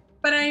 okay.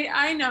 But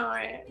I know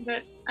it.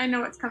 That I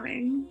know it's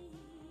coming.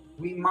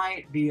 We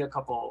might be a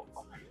couple,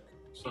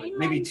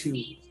 maybe 2.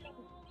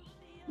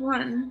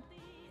 1.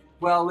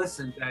 Well,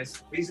 listen,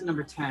 guys. Reason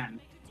number 10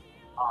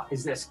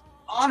 is this.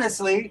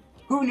 Honestly,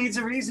 who needs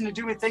a reason to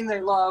do a thing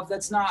they love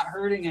that's not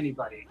hurting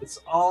anybody? It's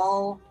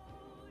all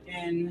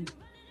in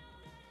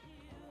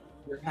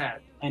your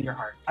head and your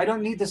heart. I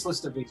don't need this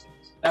list of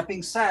reasons. That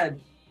being said,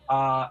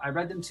 I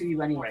read them to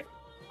you anyway.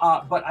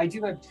 But I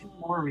do have 2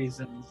 more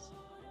reasons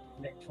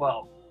to make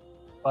 12.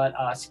 But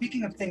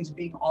speaking of things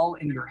being all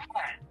in your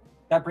head,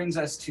 that brings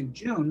us to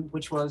June,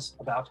 which was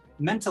about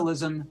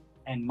mentalism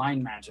and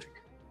mind magic.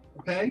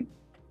 Okay?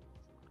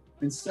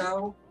 And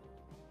so,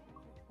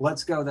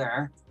 let's go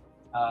there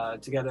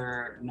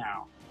together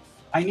now.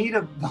 I need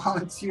a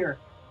volunteer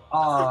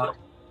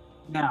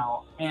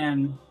now.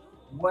 And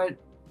what,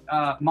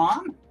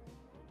 Mom?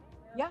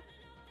 Yeah.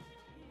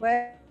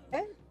 What?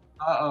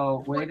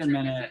 Uh-oh, wait a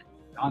minute.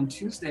 On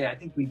Tuesday, I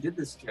think we did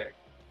this trick.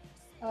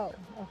 Oh,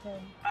 okay.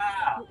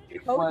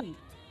 It Cody. was-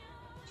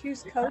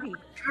 Choose Cody.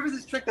 Remember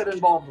this trick that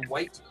involved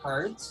white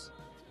cards?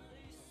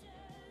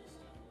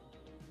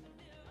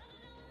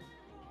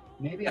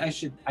 Maybe I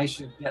should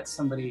get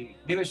somebody.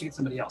 Maybe I should get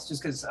somebody else,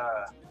 just because.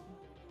 Why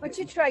don't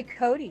you try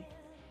Cody?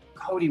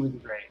 Cody would be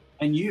great,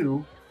 and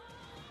you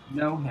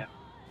know him.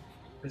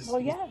 'Cause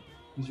Well, yeah.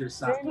 he's your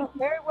son.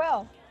 Very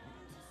well.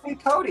 Hey,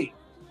 Cody.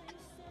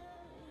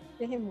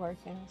 Did him work?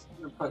 I'm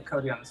gonna put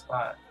Cody on the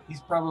spot.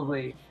 He's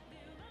probably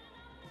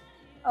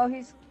Oh,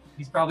 he's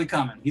probably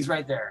coming. He's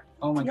right there.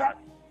 Oh my Yeah.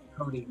 God,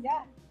 Cody.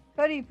 yeah.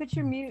 Cody, put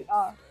your mute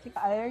off.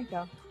 There you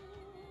go.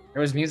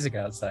 There was music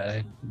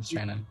outside. I was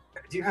trying to.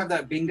 Do you have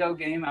that bingo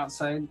game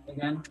outside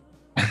again?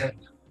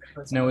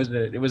 No,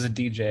 it was a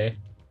DJ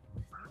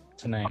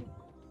tonight.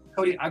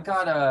 Cody, I've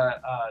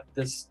got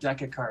this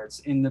deck of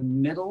cards. In the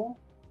middle,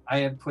 I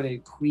have put a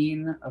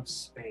Queen of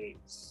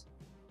Spades.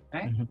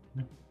 Okay.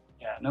 Mm-hmm.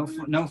 Yeah,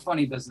 no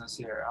funny business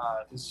here.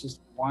 It's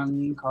just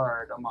one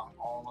card among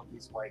all of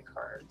these white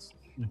cards.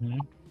 Mm-hmm.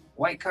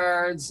 White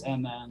cards,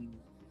 and then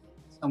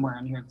somewhere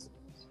in here,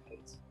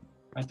 spades.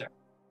 Right there.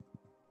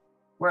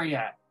 Where are you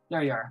at?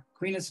 There you are.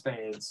 Queen of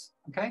Spades.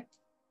 Okay.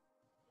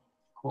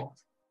 Cool.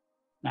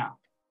 Now,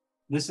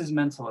 this is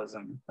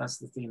mentalism. That's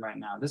the theme right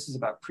now. This is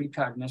about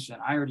precognition.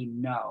 I already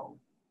know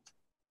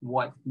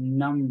what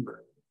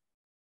number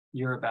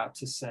you're about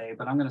to say,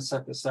 but I'm going to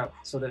set this up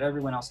so that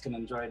everyone else can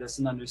enjoy this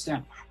and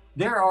understand.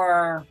 There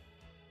are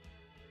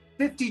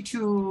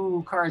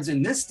 52 cards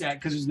in this deck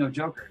because there's no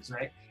jokers,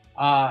 right?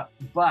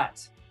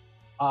 But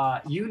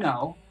you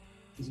know,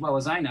 as well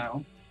as I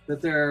know,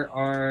 that there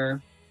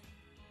are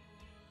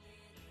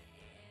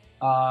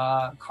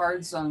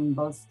cards on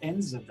both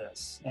ends of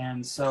this.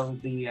 And so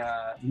the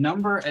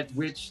number at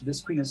which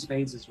this Queen of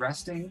Spades is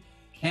resting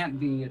can't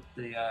be at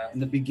the in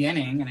the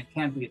beginning, and it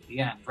can't be at the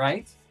end,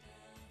 right?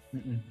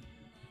 Mm-mm.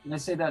 Can I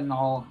say that in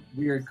all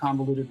weird,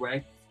 convoluted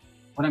way?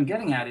 What I'm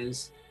getting at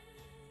is,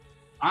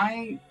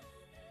 I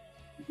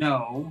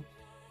know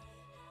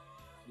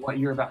what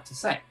you're about to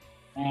say,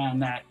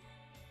 and that,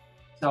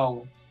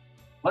 so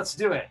let's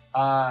do it.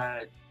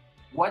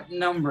 What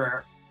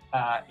number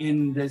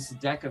in this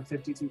deck of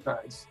 52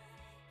 cards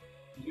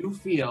do you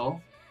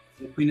feel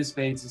the Queen of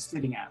Spades is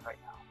sitting at right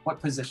now? What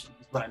position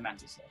is what I meant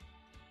to say?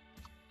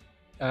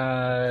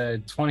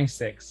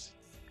 26.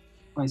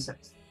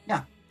 26.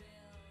 Yeah.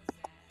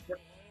 Yep.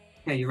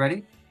 Okay, you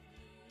ready?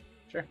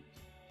 Sure.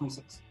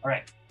 26. All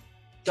right.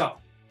 So,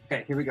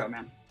 okay, here we go,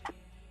 man.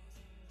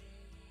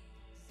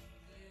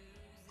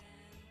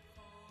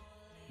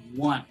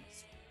 1,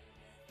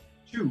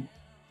 2,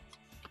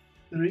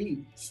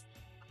 3,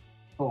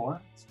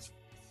 4,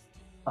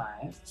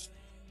 5,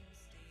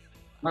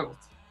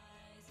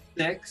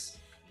 6,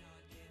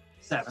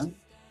 7,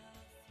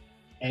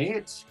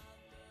 8,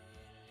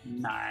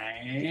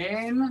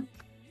 9,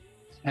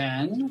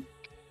 10,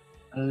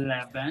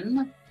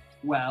 11,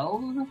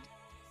 12,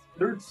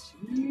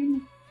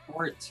 13,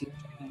 14,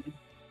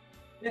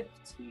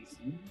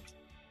 15,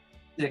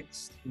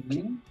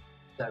 16,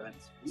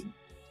 17,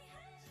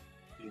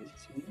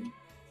 18,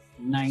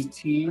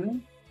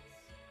 19,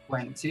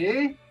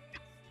 20,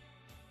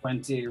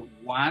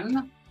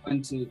 21,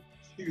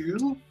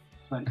 22,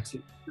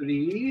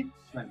 23,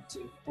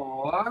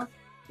 24,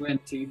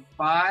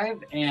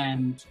 25,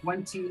 and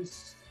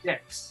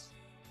 26.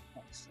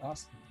 That's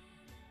awesome.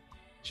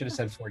 Should have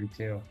said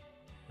 42.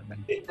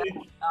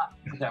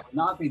 That would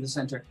not be the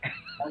center.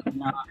 That would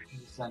not be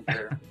the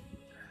center.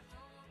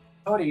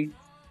 Cody,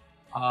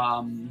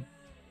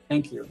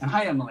 thank you. And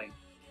hi, Emily.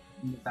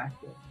 In the back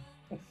there.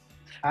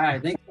 All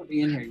right, thanks for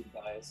being here, you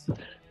guys.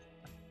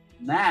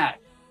 And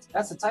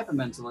that's the type of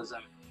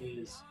mentalism,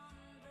 is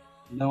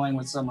knowing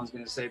what someone's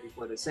going to say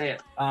before they say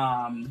it.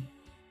 Or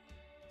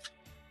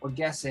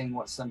guessing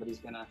what somebody's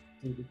going to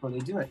do before they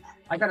do it.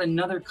 I got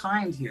another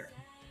kind here.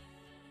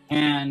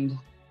 And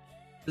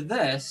for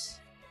this,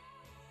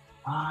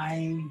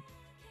 I'd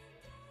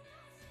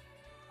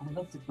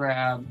like to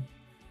grab...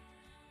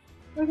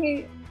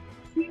 Okay,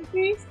 can you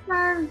please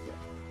have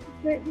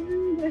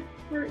written this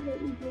part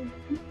that you did?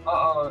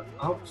 I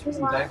hope she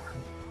wasn't dead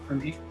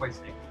from ink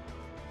poisoning.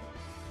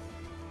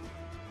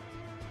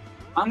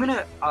 I'm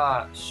gonna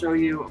show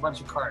you a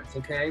bunch of cards,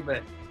 okay?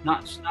 But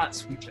not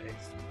sweet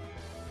face.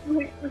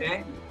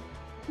 Okay.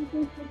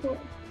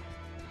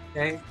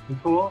 Okay, you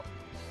cool?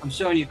 I'm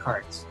showing you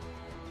cards.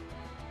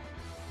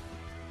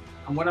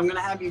 And what I'm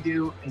gonna have you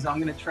do is I'm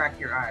gonna track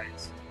your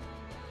eyes.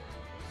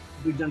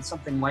 We've done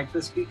something like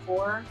this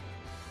before,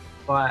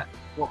 but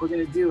what we're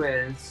gonna do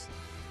is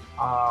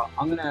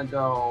I'm gonna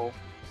go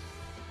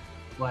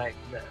like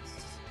this.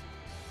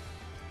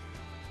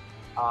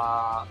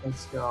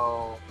 Let's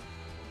go.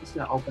 I'm just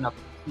gonna open up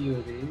a few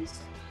of these,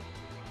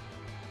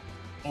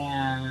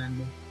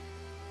 and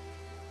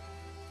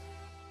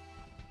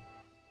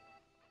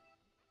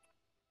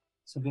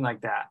something like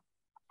that.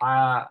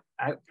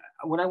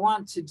 What I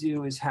want to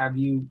do is have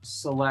you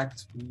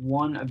select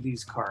one of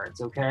these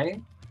cards,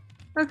 okay?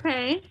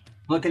 Okay.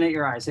 Looking at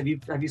your eyes, have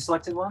you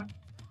selected one?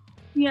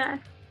 Yes.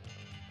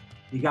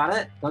 You got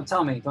it? Don't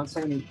tell me. Don't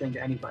say anything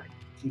to anybody.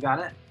 You got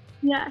it?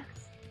 Yes.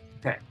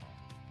 Okay.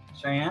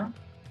 Cheyenne?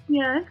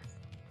 Yes.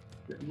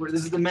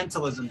 This is the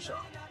mentalism show.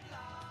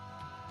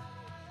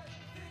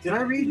 Did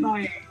I read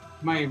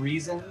my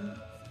reason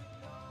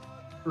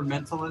for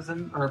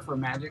mentalism or for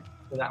magic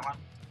for that one?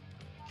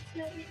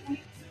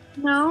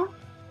 No.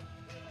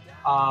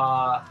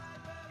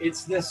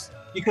 It's this,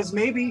 because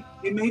maybe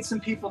it made some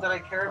people that I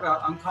care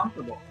about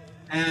uncomfortable,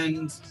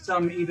 and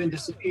some even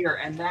disappear,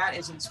 and that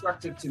is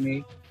instructive to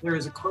me. There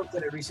is a quote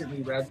that I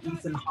recently read.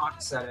 Ethan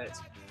Hawke said it.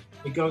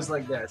 It goes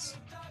like this: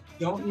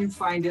 Don't you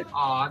find it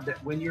odd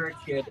that when you're a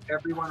kid,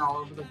 everyone all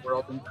over the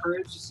world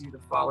encourages you to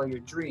follow your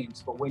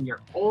dreams, but when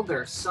you're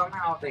older,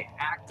 somehow they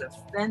act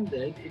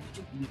offended if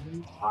you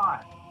even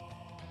try?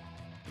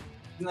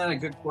 Isn't that a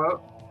good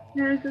quote?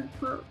 Yeah, good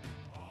quote.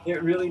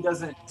 It really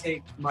doesn't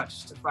take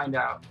much to find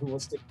out who will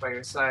stick by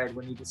your side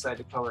when you decide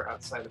to color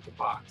outside of the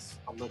box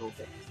a little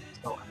bit.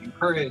 So I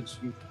encourage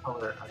you to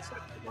color outside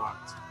of the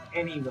box.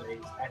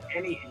 Anyways, at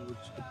any age,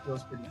 it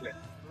feels pretty good.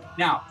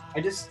 Now,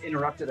 I just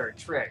interrupted our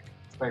trick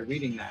by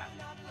reading that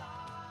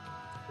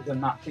because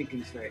I'm not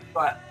thinking straight.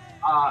 But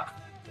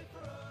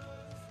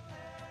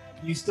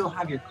you still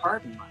have your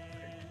card in mind,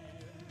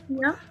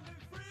 right? Yeah.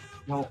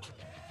 Well,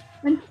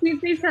 And Sweet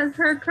Face has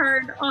her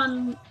card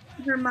on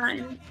her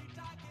mind.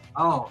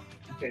 oh,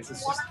 okay. So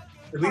it's just,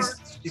 at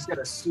least she's got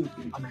a suit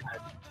on her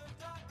head.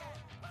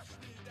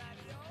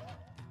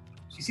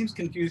 She seems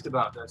confused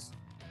about this.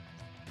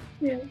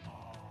 Yeah.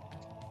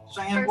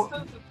 Cheyenne,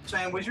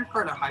 Cheyenne, was your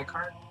card a high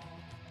card?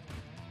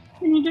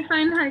 Can you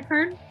define high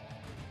card?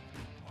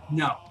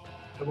 No,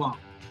 I won't.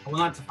 I will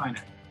not define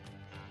it.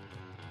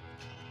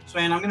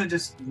 Cheyenne, I'm going to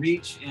just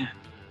reach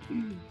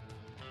in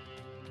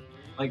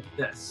like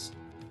this.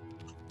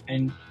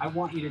 And I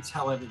want you to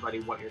tell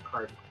everybody what your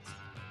card was.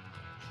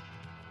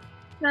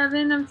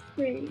 7 of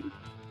spades.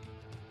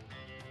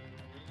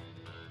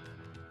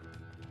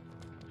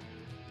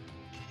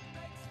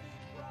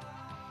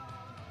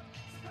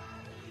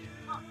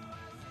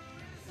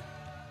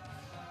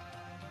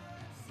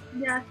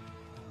 Yes.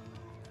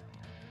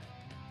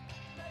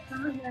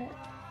 Okay.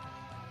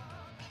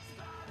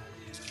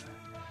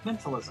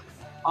 Mentalism.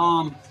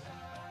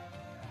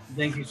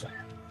 Thank you, Cheyenne.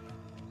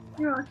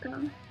 You're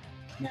welcome.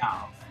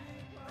 Now,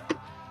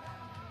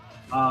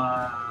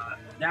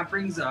 that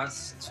brings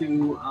us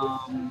to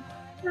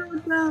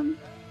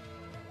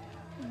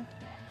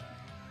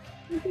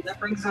that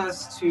brings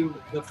us to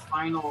the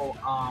final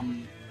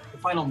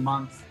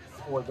month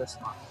for this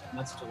month, and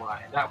that's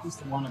July. That was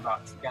the one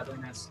about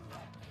togetherness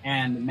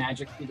and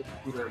magic through the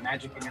computer,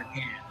 magic in your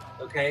hand.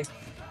 Okay,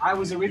 I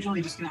was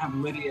originally just gonna have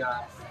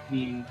Lydia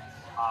be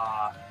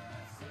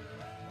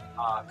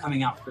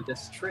coming out for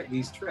these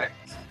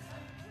tricks,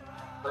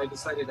 but I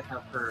decided to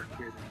have her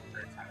here the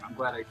entire time. I'm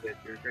glad I did.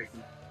 You're a great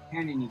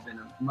companion. You've been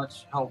of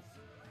much help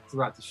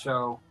throughout the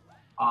show.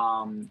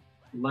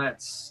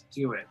 Let's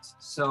do it.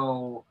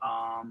 So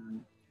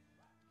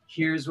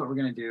here's what we're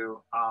gonna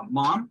do.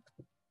 Mom,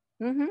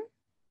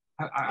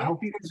 I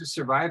hope you guys are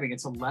surviving.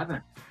 It's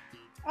 11.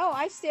 Oh,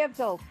 I stay up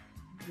till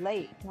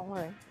late. Don't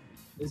worry.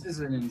 This is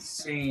an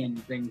insane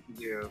thing to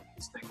do.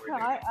 This thing we're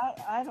doing.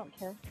 I don't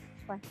care.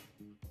 It's fine.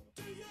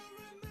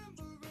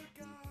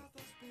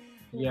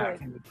 Yeah, I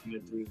can't believe we're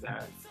gonna do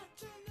that.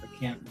 I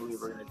can't believe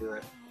we're gonna do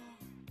it.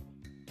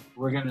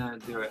 We're gonna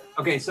do it.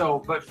 Okay, so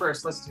but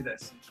first, let's do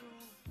this.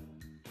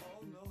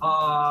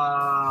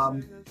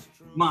 Mom.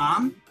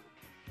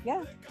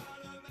 Yeah.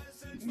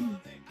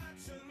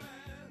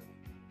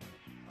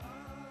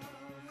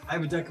 I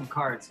have a deck of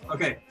cards.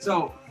 Okay,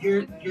 so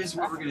here's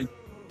what we're gonna do.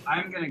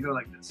 I'm gonna go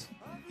like this.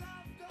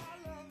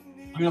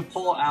 I'm gonna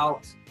pull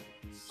out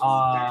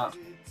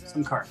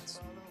some cards.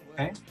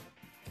 Okay?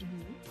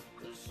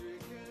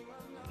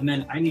 And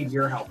then I need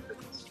your help with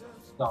this.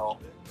 So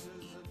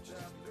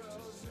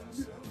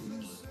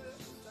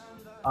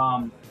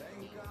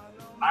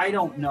I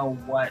don't know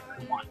what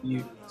I want you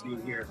to do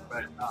here,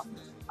 but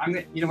I'm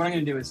gonna, you know what I'm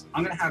gonna do is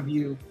I'm gonna have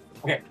you.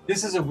 Okay,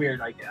 this is a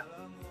weird idea.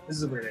 This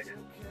is a weird idea.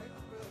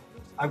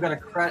 I've got a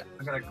credit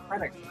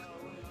card.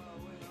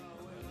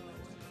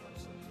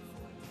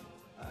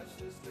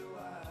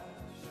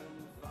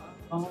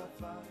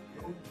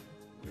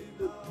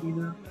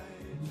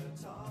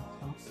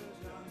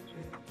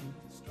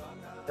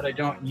 That I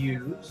don't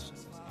use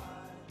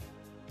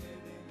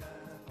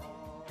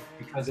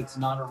because it's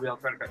not a real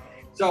credit card.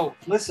 So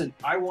listen,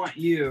 I want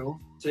you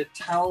to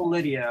tell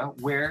Lydia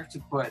where to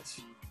put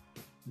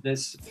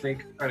this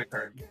fake credit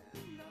card.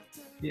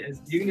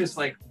 You can just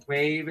like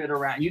wave it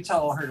around. You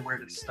tell her where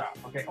to stop.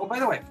 Okay. Oh, by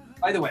the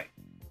way,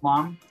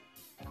 Mom.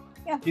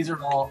 Yeah. These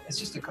are all. It's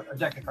just a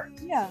deck of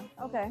cards. Yeah.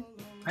 Okay.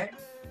 Right.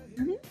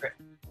 Great.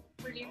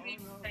 What do you mean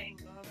paying?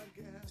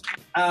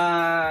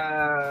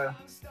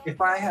 If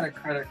I had a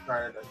credit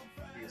card,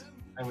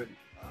 I'd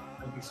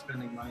be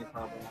spending money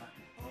probably on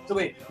it. So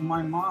wait,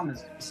 my mom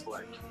is going to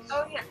select.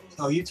 Oh yeah.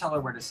 So you tell her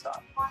where to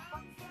stop.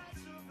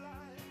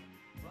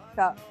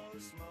 Stop.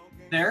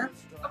 There?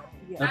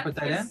 Yeah. Can I put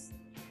that in?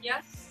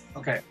 Yes.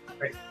 Okay,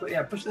 great.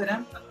 Yeah, push that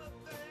in.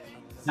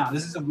 Now,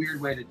 this is a weird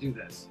way to do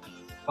this,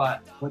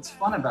 but what's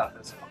fun about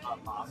this,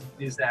 Mom,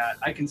 is that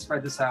I can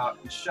spread this out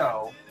and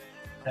show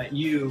that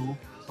you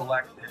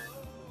selected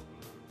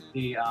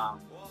the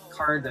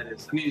card that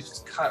is, I mean, it's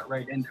just cut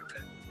right into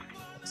it.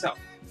 So,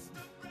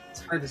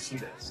 it's hard to see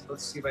this.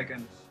 Let's see if I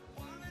can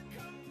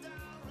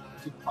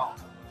keep calm.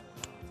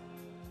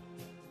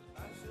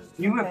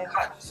 You have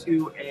cut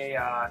to a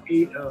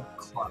 8 of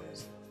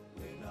clubs.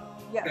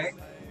 Yes. Okay,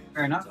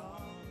 fair enough?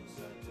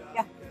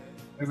 Yeah.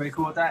 Everybody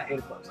cool with that? 8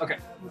 of clubs. Okay.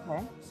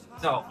 Okay.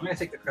 So I'm gonna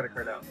take the credit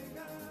card out.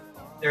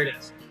 There it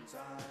is.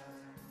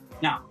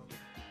 Now,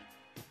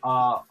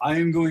 I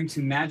am going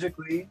to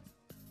magically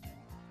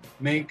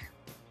make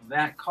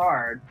that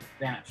card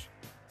vanish.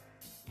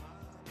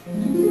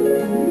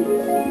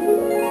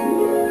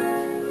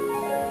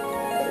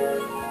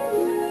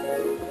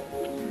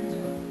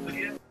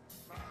 Lydia,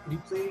 could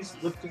you please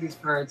look through these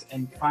cards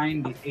and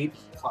find the 8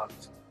 of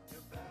clubs?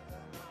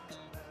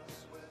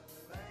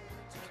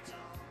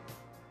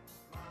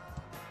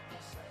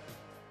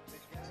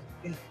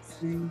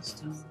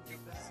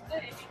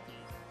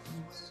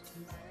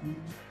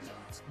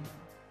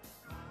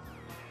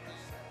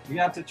 You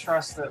have to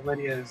trust that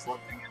Lydia is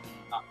looking and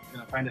not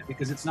going to find it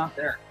because it's not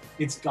there.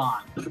 It's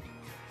gone.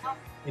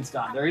 It's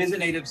gone. There is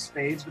an 8 of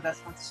spades, but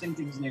that's not the same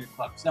thing as an 8 of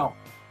clubs. No.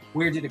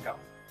 Where did it go?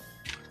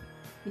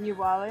 In your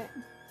wallet?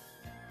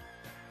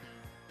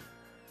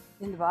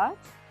 In the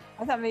box?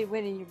 I thought maybe it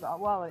went in your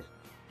wallet.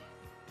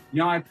 You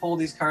know, I pulled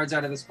these cards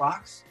out of this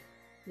box.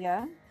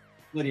 Yeah?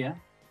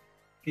 Lydia,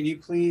 can you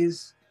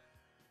please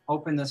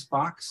open this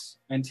box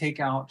and take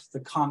out the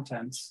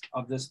contents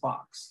of this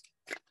box?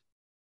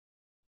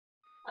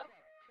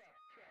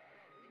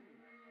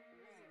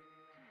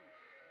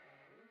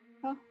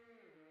 Oh.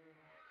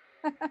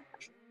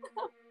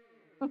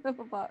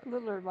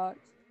 Littler box.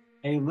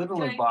 A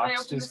littler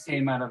box just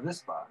came out of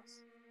this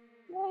box.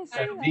 Yeah, I see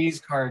That that.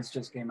 these cards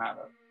just came out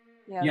of.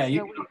 Yeah, Yeah, so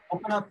you we- can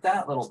open up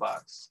that little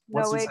box.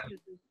 No, What's wait. inside?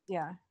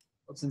 Yeah.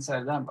 What's inside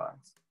of that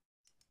box?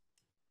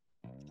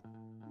 A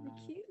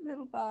cute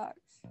little box.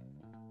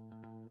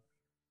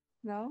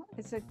 No,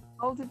 it's a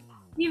folded.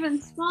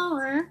 Even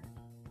smaller.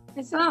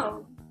 It's Oh. a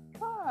folded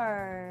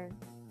card.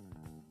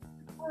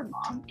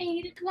 Mom.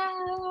 8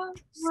 o'clock.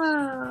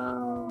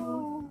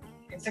 Whoa.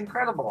 It's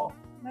incredible.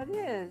 That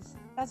is.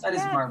 That's That is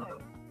magic.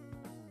 marvelous.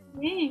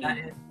 Dang. That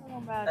is,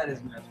 Oh, that magic.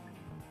 is magic.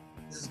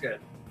 This is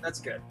good. That's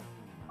good.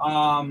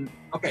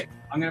 Okay,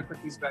 I'm gonna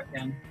put these back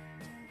in.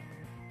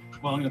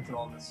 Well, I'm gonna put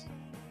all this.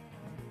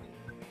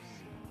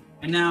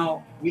 And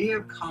now we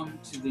have come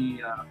to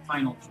the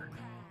final trick.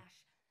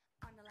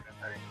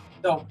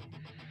 So,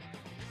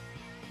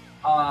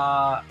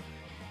 I'm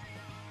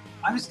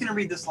just gonna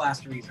read this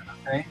last reason,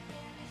 okay?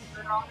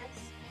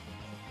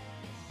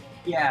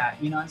 Yeah,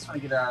 you know, I just want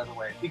to get it out of the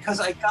way because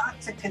I got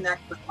to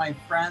connect with my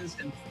friends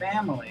and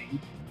family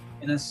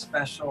in a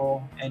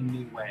special and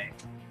new way.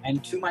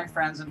 And to my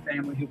friends and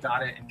family who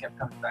got it and kept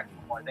coming back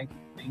for more, thank you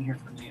for being here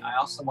for me. I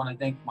also want to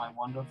thank my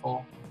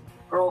wonderful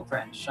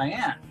girlfriend,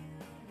 Cheyenne,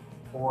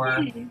 for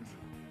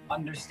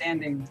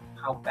understanding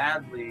how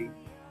badly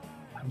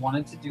I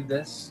wanted to do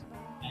this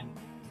and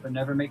for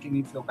never making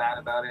me feel bad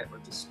about it or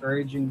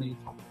discouraging me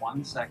for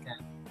 1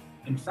 second.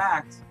 In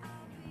fact,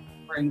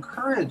 for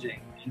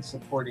encouraging and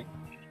supporting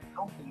me and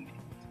helping me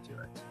to do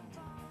it.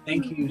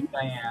 Thank you,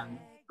 Diane,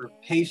 for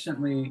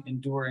patiently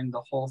enduring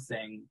the whole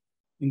thing,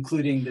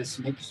 including this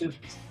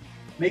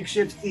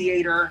makeshift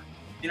theater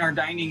in our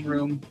dining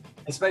room,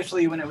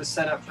 especially when it was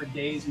set up for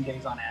days and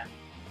days on end.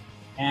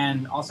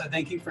 And also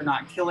thank you for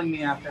not killing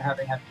me after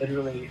having had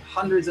literally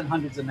hundreds and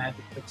hundreds of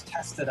magic tricks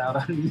tested out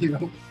on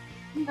you.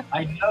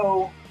 I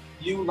know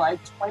you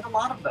liked quite a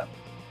lot of them.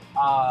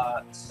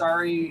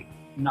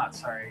 Not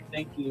sorry.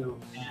 Thank you,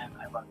 and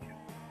I love you.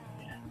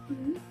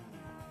 And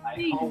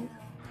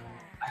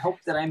I hope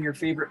that I'm your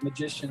favorite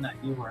magician that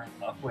you were in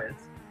love with.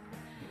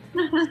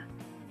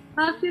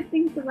 I'll have to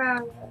think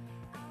about it.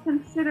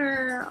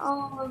 Consider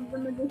all of the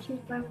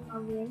magicians I'm in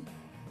love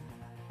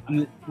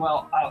with.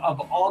 Well, of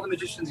all the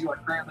magicians you are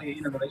currently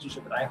in a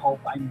relationship with, I hope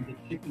I'm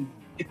the tippy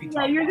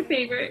Yeah, top you're one. the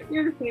favorite.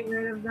 You're the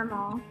favorite of them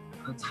all.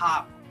 The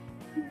top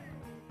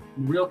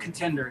real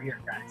contender here,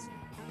 guys.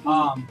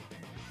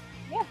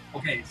 Yeah.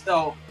 Okay,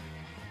 so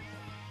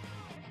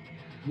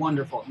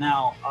wonderful.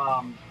 Now,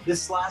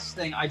 this last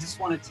thing, I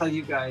just want to tell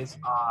you guys,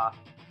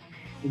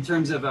 in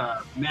terms of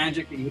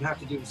magic that you would have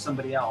to do with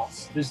somebody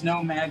else, there's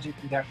no magic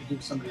you'd have to do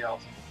with somebody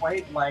else,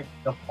 quite like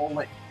the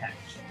bullet catch.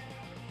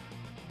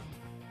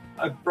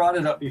 I brought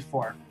it up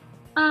before.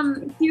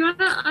 Do you want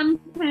to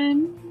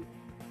unpin?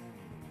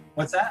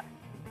 What's that?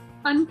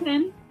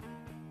 Unpin?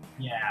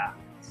 Yeah,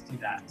 let's do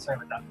that. Sorry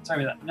about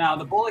that. Now,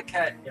 the bullet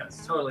catch,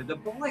 yes, totally. The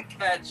bullet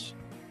catch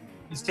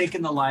has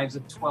taken the lives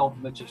of 12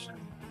 magicians.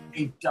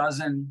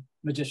 12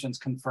 magicians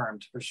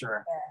confirmed for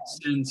sure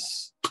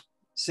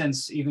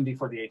since even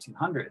before the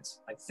 1800s,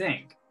 I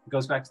think. It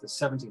goes back to the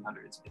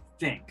 1700s, I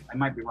think. I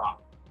might be wrong,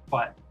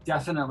 but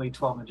definitely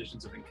 12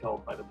 magicians have been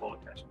killed by the bullet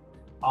catch.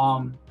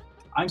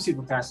 I'm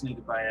super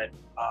fascinated by it,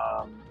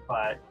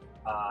 but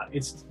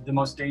it's the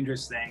most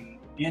dangerous thing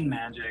in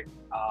magic.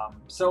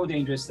 So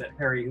dangerous that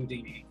Harry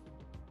Houdini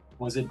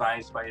was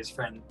advised by his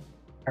friend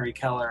Harry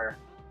Keller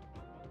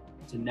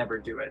to never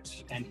do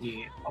it, and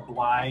he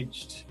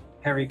obliged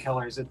Harry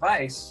Keller's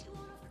advice.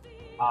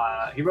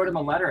 He wrote him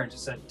a letter and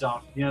just said,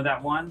 don't, you know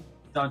that one?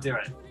 Don't do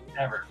it,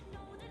 ever.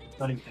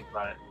 Don't even think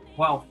about it.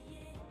 Well,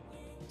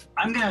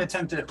 I'm gonna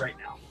attempt it right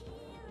now.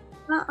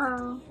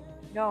 Uh-oh.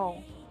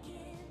 No.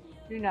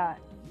 Do not.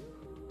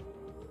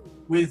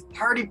 With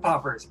party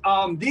poppers.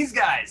 These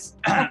guys,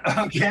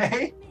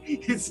 okay?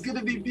 It's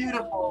gonna be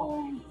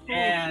beautiful.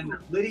 And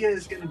Lydia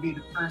is gonna be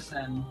the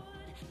person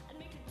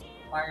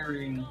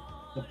firing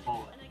the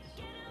bullet.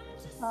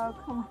 Oh,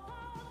 come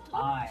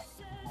on.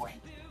 I'm going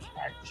to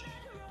catch.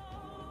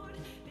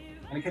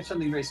 I'm going to catch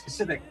something very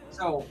specific.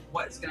 So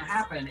what's going to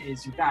happen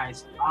is, you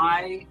guys,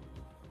 I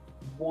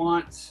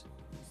want,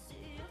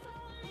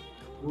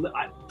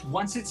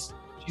 once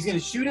she's going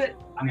to shoot it,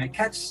 I'm going to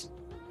catch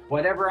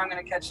whatever I'm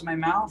going to catch in my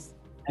mouth,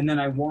 and then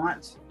I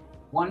want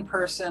one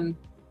person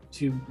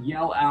to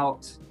yell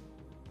out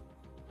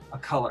a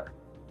color.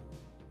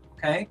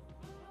 Okay?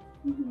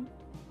 Mhm.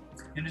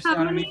 You understand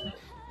what I mean?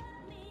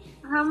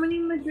 How many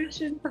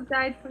magicians have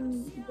died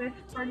from this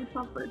party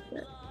popper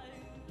shit?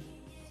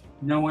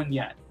 No one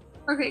yet.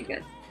 Okay,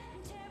 good.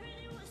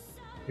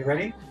 You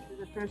ready?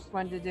 You're the first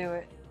one to do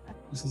it.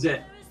 This is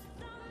it.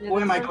 You're Boy,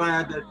 the am I first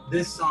glad one. that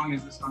this song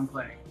is the song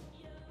playing.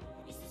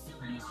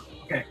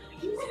 Okay.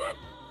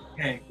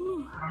 Okay.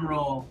 Drum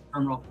roll,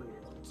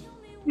 please.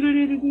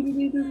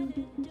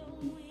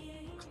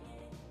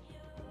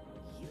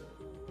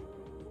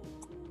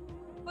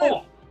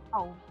 Oh!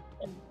 Oh.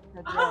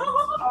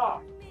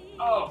 Oh!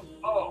 Oh!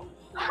 Oh!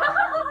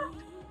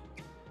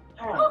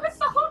 Oh,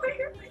 it's all over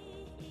your face.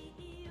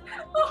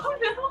 Oh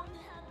no.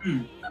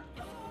 Hmm.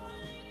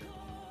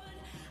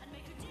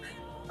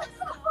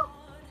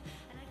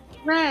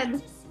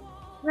 Red.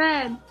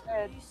 Red.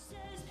 Red.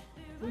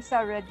 We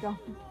saw red go.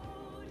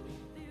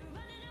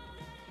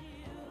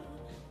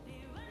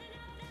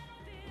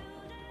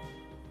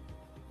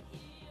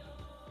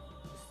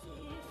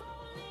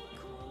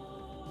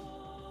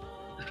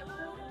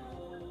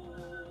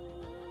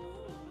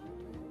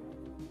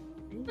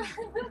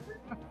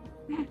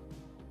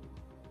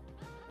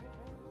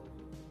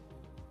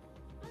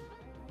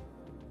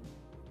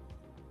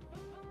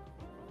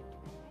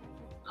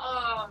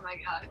 Oh my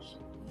gosh.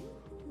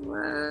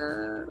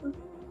 Whoa.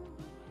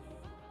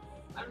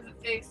 How does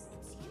it taste?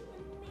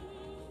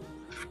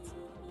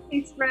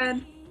 It's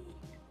red.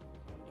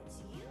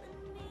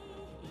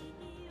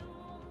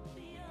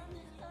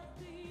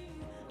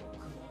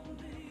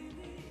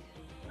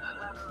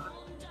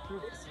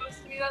 It's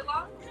supposed to be that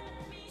long?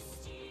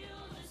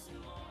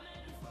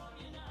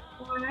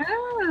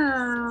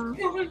 Wow.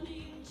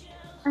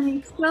 And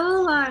he's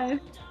still alive.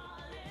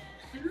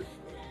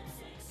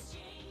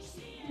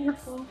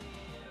 Beautiful.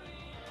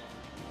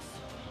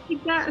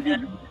 Take that.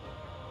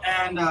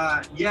 And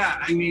yeah,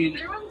 I mean,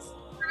 Everyone's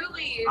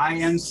truly I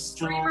am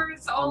still.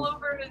 streamers all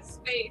over his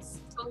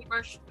face until he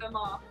brushed them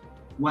off.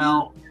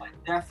 Well, what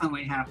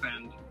definitely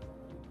happened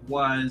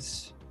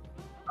was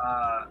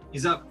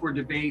he's up for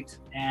debate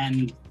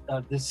and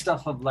the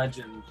stuff of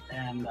legend,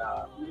 and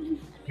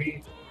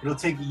it'll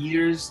take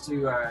years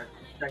to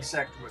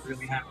dissect what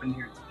really happened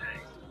here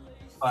today.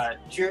 But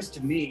cheers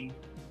to me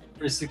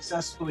for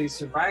successfully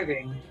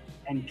surviving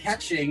and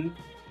catching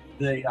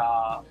the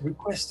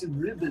requested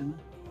ribbon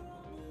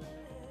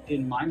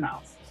in my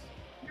mouth.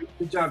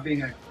 Good job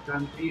being a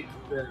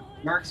the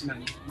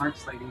marksman,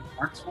 marks lady,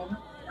 markswoman,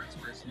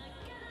 marksperson.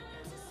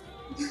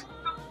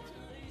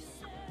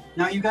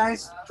 Now, you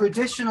guys,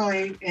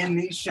 traditionally in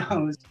these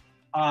shows,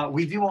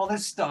 we do all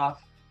this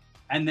stuff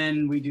and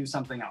then we do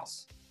something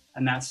else,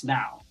 and that's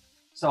now.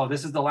 So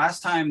this is the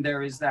last time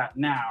there is that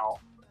now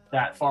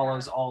that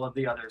follows all of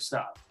the other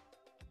stuff.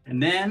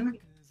 And then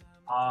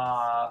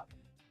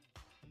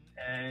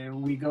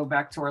we go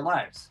back to our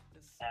lives,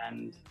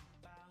 and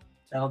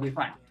that'll be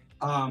fine.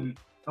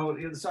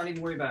 Let's not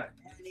even worry about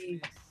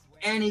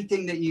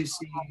anything that you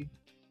see.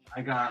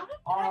 I got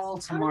all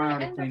tomorrow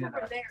to clean it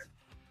up.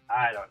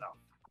 I don't know.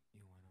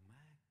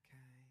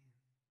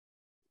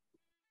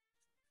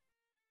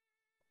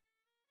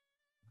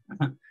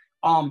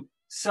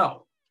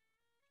 So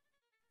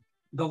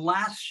the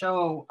last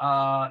show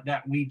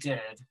that we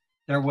did,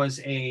 there was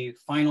a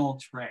final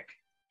trick,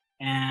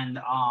 and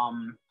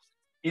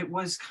it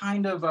was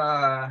kind of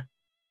a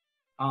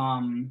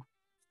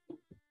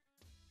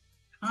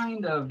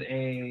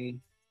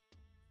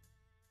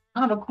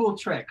cool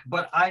trick,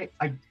 but I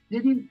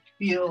didn't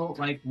feel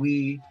like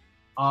we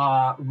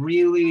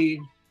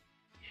really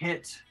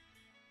hit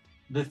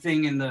the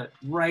thing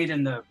right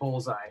in the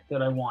bullseye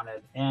that I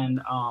wanted.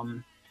 And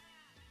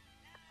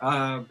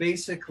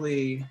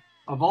basically,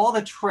 of all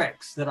the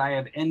tricks that I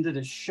have ended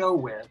a show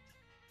with,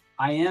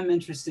 I am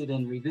interested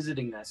in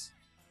revisiting this.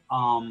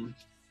 And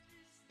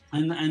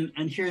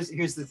here's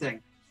the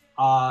thing.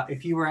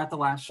 If you were at the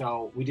last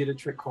show, we did a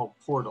trick called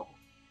Portal.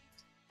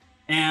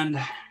 And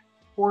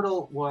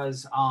Portal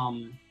was,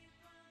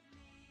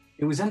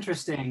 it was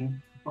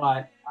interesting,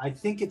 but I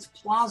think it's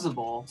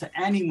plausible to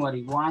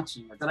anybody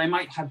watching it that I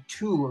might have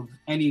two of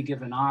any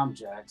given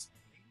object,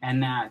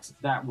 and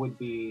that would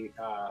be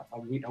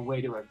a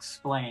way to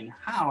explain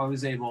how I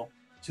was able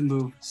to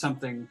move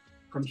something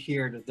from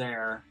here to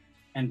there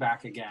and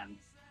back again.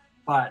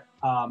 But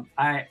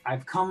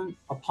I've come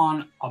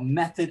upon a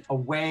method, a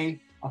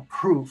way, a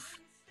proof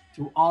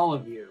to all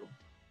of you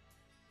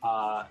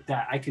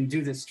that I can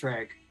do this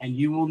trick, and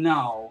you will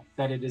know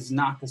that it is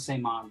not the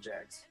same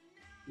object.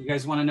 You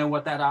guys want to know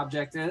what that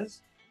object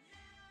is?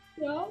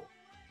 Yeah.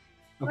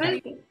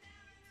 Okay.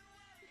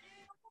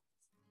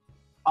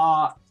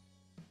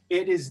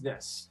 It is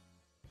this.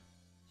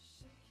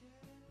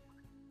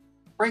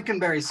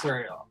 Frankenberry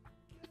cereal.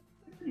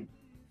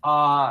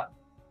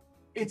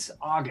 It's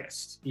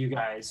August, you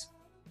guys.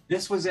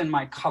 This was in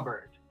my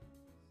cupboard,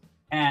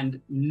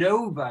 and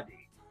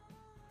nobody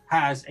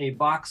has a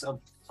box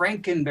of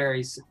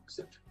Frankenberry,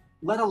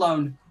 let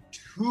alone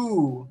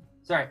two.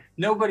 Sorry,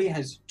 nobody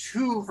has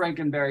two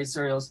Frankenberry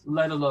cereals,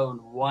 let alone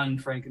one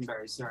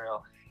Frankenberry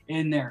cereal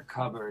in their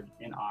cupboard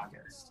in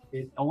August.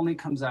 It only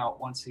comes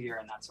out once a year,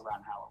 and that's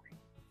around Halloween,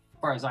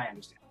 as far as I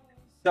understand.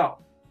 So,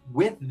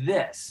 with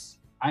this,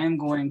 I am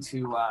going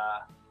to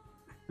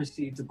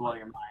proceed to blow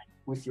your mind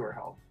with your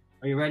help.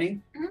 Are you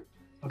ready? Mm-hmm.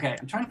 Okay,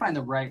 I'm trying to find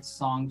the right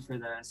song for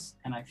this,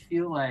 and I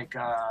feel like,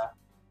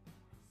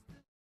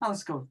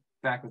 let's go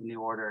back with New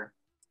Order.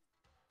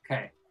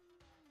 Okay,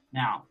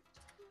 now,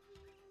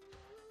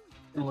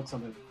 it's gonna look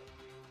something.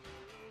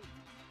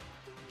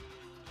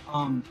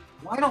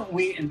 Why don't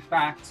we, in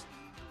fact,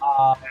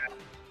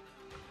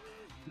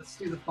 let's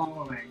do the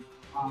following.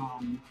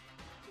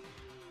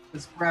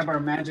 Let's grab our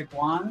magic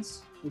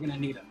wands. We're gonna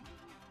need them.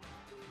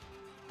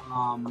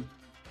 You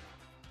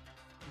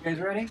guys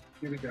ready?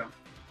 Here we go.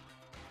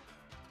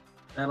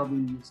 That'll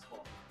be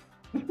useful.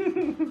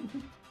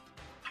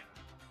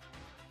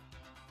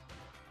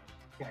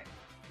 Okay,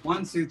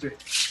 1, 2, 3.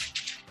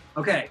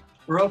 Okay,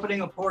 we're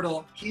opening a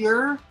portal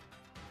here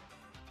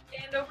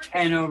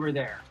and over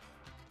there.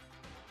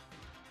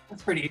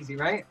 That's pretty easy,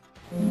 right?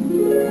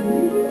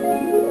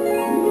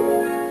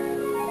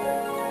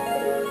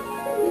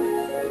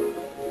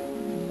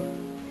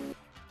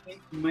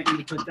 You might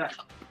need to put that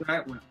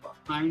one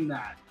behind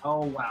that.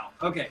 Oh, wow.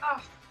 Okay,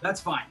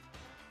 that's fine.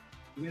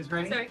 You guys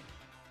ready? Sorry.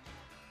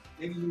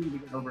 Maybe you need to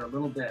get over a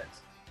little bit.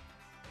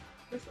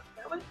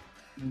 That way?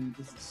 And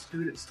just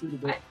scoot a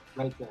bit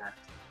right there.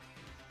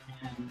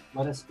 And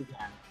let us begin.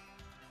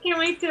 Can't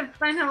wait to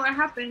find out what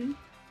happened.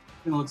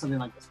 It's gonna look something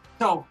like this.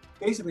 So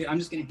basically, I'm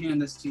just gonna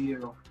hand this to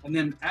you, and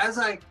then as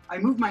I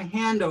move my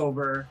hand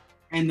over,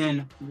 and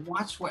then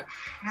watch what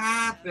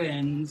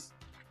happens.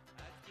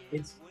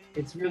 It's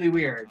really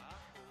weird.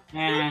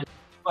 And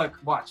look,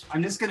 watch.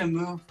 I'm just gonna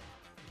move.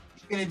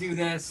 I'm gonna do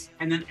this,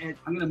 and then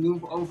I'm gonna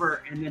move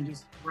over, and then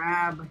just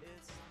grab,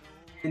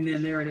 and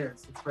then there it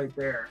is. It's right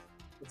there.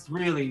 It's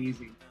really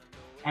easy,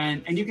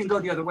 and you can go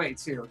the other way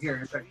too. Here,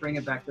 in fact, bring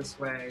it back this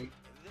way,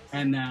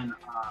 and then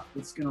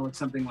it's gonna look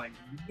something like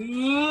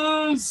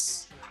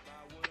this.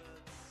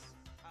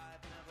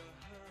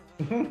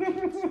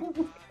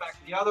 Back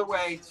the other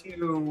way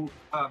to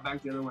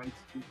back the other way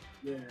to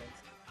this.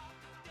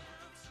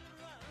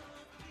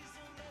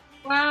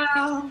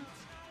 Wow.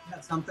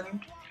 That's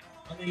something.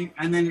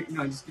 And then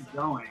just keep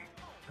going.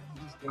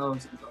 It just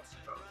goes and goes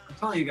and goes. I'm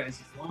telling you guys,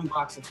 it's one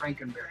box of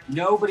Frankenberry.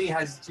 Nobody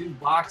has 2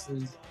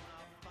 boxes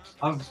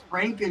of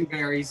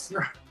Frankenberries.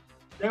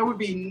 That would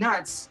be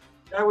nuts.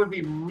 That would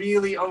be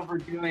really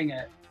overdoing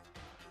it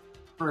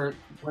for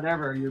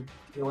whatever your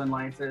deal in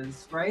life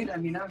is, right? I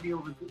mean, that would be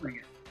overdoing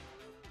it.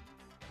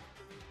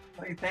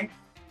 What do you think?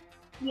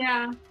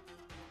 Yeah.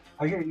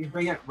 Oh, here, you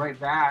bring it right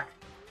back.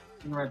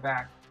 Bring it right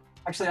back.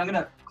 Actually, I'm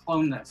gonna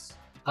clone this.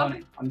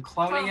 I'm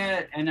cloning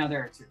it, and now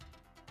there are 2.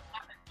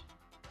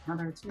 Now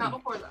there are 2. Not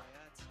before that.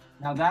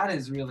 Now that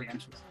is really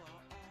interesting.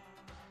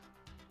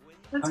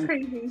 That's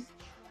crazy.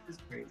 That's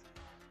crazy.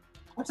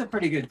 That's a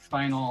pretty good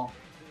final.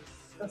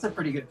 That's a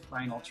pretty good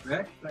final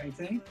trick, I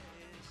think.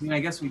 I mean, I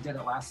guess we did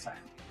it last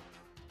time.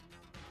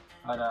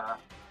 But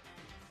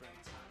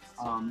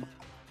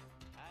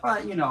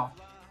you know.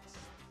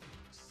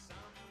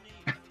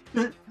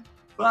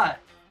 But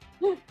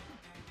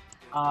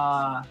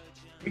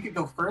we could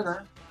go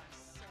further.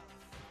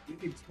 We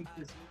could take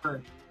this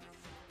further.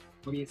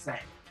 What do you say?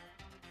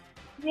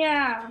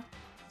 Yeah.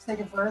 Let's take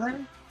it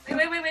further.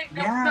 Wait.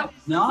 No, Yeah.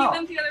 no. No. Keep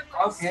them together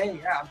first. Okay.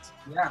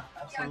 Yeah.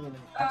 Absolutely.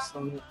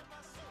 Absolutely.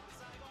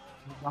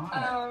 You got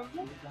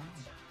it.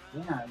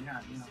 You got it.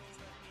 Yeah.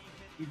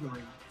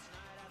 Easily.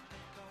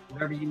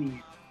 Whatever you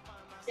need.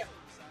 Yeah.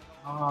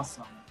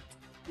 Awesome.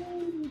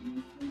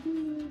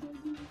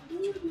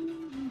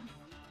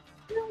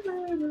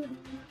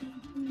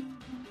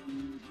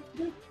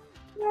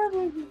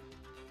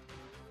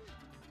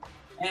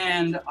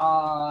 And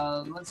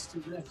let's do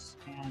this,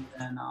 and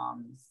then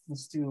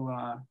let's do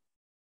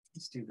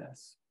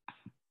this,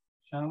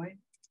 shall we?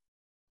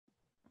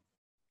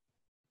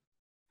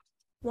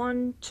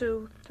 1,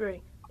 2,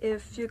 3.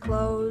 If you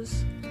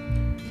close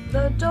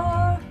the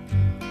door,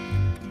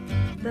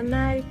 the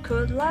night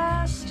could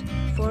last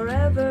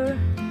forever.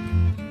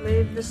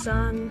 Leave the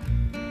sun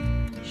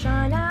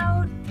shine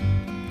out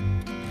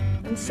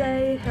and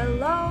say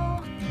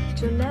hello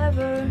to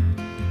never.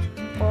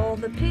 All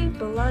the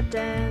people are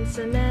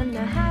dancing and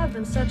they're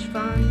having such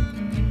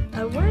fun.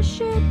 I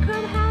wish it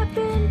could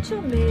happen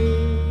to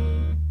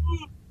me.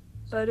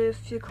 But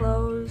if you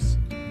close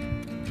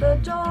the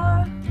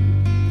door,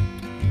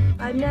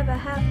 I'd never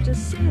have to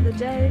see the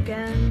day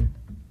again.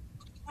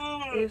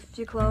 If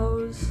you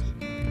close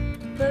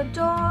the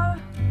door,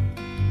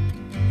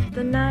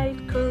 the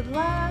night could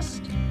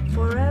last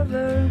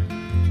forever.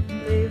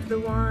 Leave the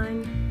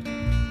wine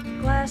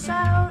glass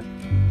out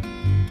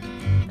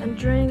and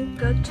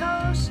drink a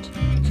toast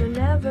to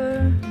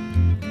never.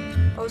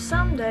 Oh,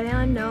 someday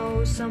I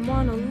know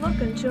someone will look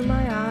into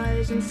my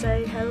eyes and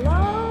say,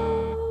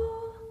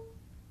 hello,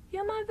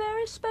 you're my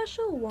very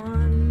special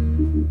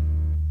one.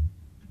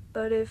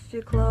 But if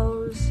you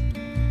close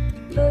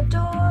the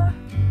door,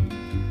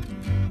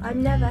 I'd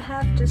never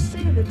have to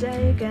see the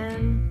day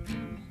again.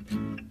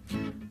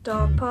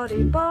 Dog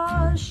potty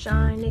bars,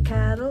 shiny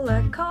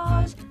Cadillac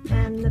cars,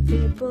 and the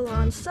people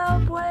on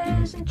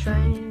subways and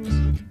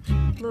trains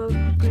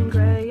looking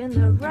gray in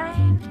the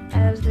rain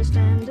as they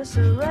stand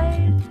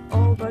disarrayed.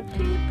 Oh, but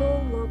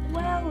people look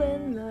well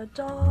in the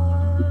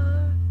dark.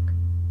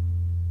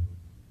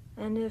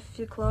 And if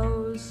you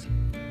close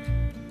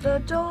the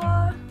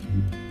door,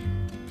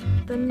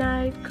 the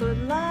night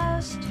could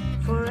last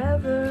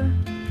forever.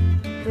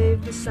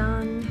 Leave the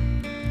sun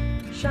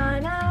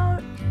shine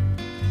out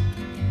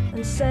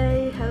and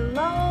say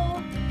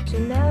hello to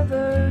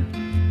never.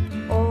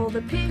 All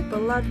the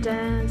people are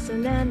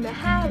dancing and they're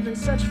having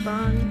such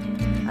fun.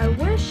 I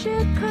wish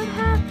it could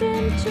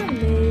happen to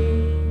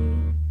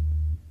me.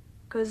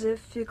 'Cause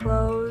if you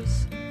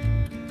close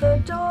the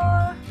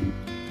door,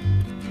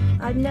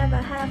 I'd never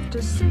have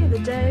to see the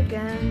day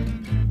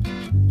again.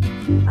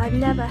 I'd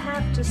never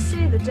have to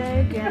see the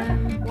day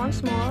again.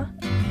 Once more,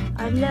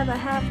 I'd never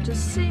have to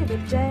see the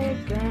day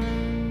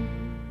again.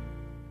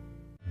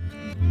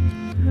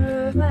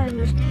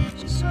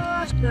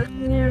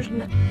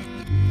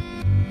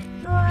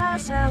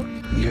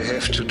 You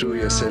have to do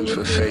yourself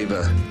a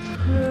favor.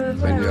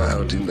 When you're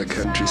out in the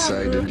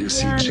countryside and you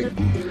see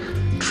chicken,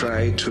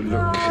 try to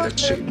look a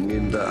chicken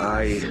in the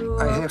eye.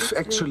 I have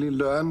actually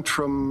learned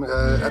from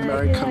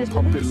American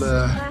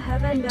popular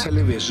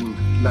television,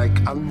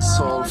 like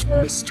Unsolved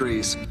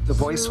Mysteries. The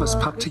voice was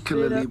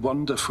particularly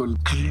wonderful,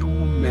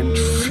 gloom and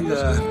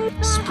fear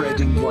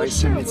spreading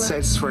voice. And it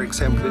says, for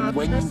example,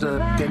 when the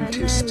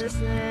dentist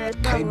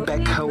came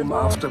back home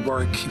after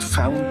work, he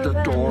found the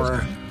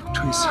door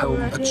to his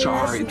home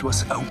ajar. It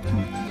was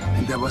open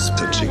and there was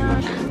the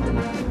chicken.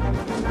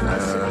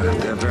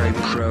 They're very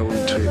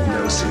prone to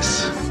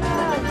hypnosis,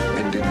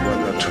 and in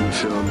 1 or 2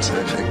 films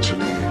I've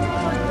actually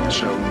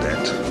shown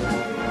that.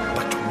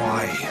 But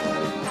why?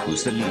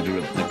 Who's the leader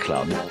of the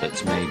club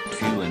that's made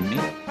you and me?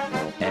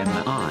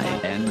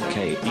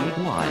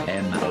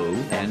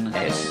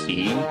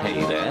 Minkeymonse.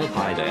 Hey there,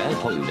 hi there,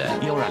 ho there.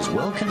 You're as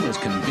welcome as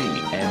can be.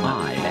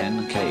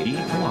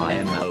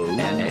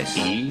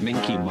 Minkeymonse.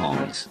 Minky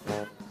Mons.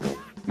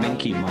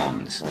 Minky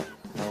Mons.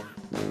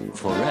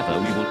 Forever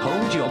we will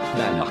hold your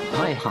banner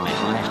high, high,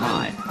 high,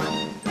 high.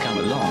 Come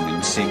along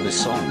and sing the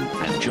song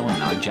and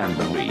join our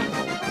jamboree.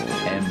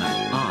 Minkeymonse.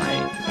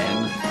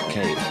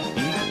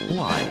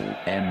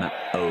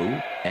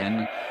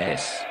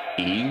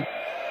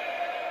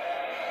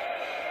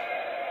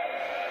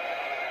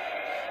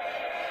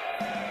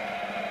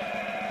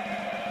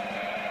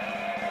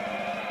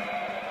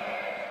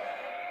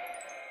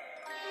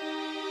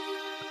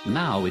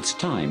 Now it's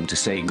time to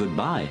say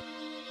goodbye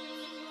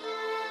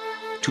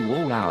to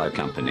all our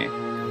company.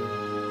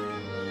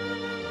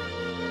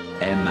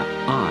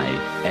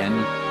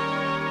 M-I-N.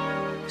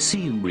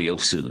 See you real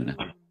soon.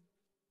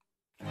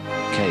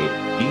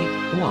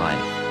 K-E-Y.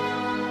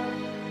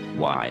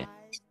 Why?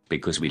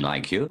 Because we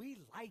like you.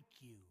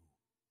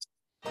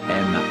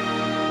 M-O-N-S-E.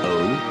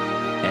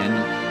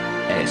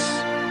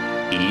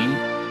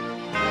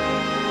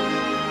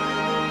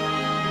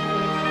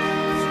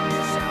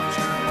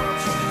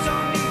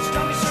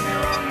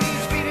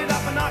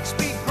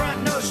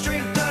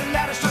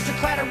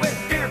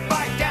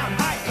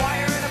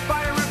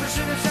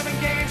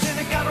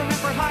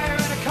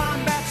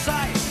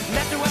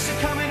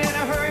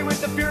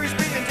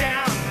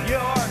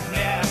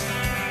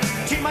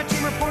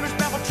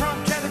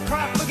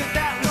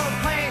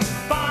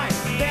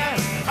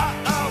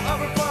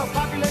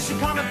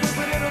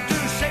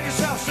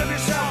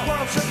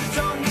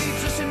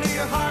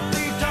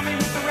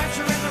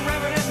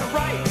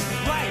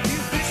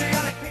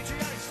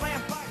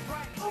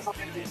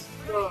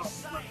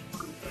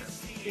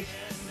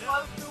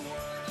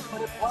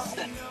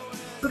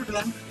 Could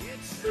have been.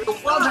 It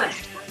wasn't.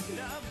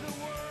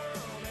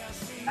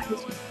 That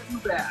was too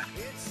bad.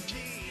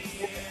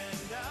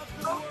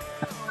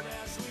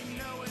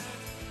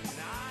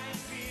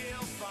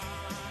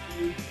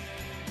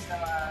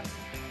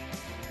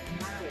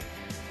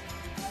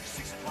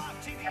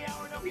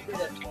 We did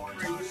it for a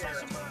year.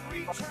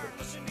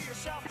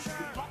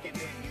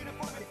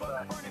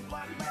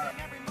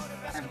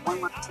 And one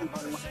last thing I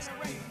want to say.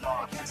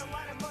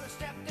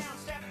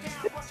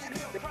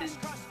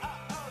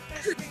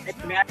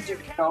 Magic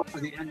show for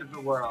the end of the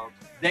world.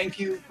 Thank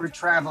you for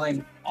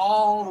traveling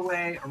all the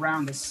way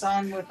around the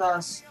sun with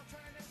us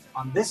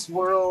on this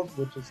world,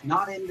 which is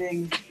not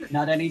ending,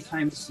 not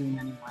anytime soon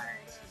anyway,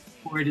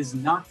 for it is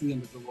not the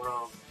end of the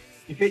world.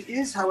 If it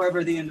is,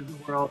 however, the end of the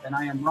world, and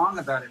I am wrong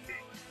about it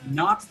being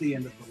not the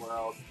end of the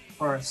world,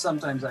 or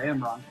sometimes I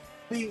am wrong,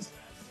 please,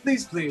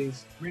 please,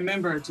 please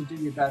remember to do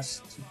your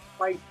best to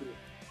fight for the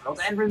world,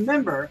 and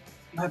remember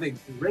you have a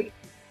great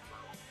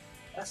world,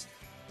 best,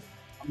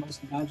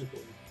 most magical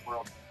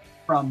world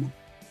from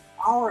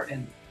our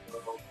end of the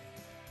world,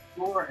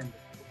 your end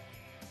of the world.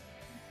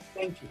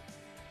 Thank you.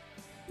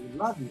 We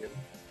love you.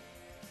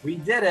 We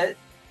did it.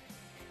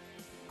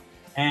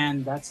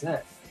 And that's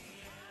it.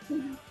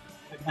 Good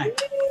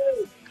night.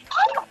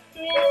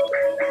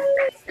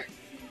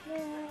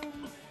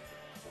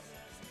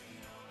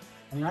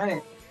 All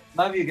right.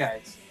 Love you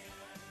guys.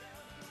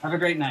 Have a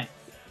great night.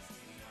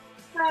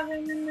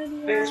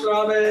 Thanks,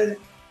 Robin.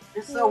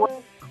 You're so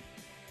welcome.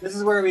 This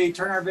is where we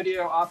turn our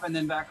video off and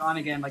then back on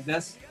again, like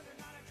this.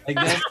 Like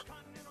this.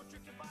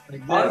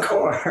 Like this.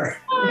 Encore.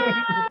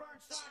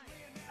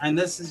 And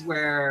this is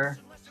where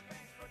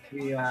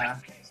we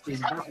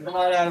squeeze the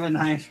blood out of a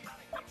knife.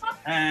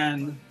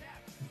 And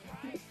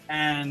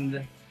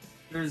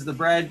there's the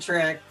bread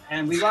trick.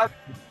 And we love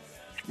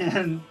it.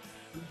 And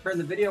we turn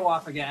the video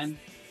off again.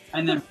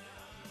 And then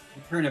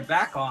we turn it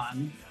back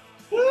on.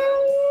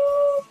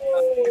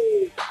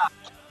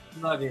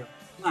 Love you.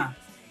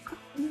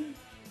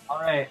 All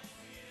right.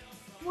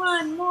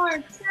 One more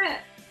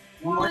tip.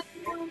 One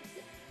more.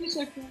 2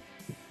 seconds.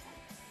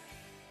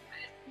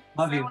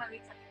 Love you.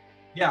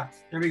 Yeah,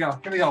 here we go.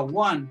 Here we go.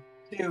 1,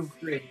 2,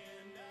 3.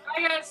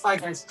 Bye, guys. Bye,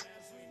 guys.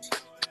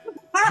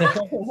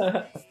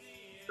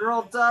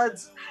 Girl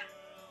duds.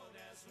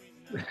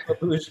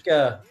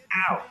 Babushka.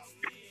 Ow.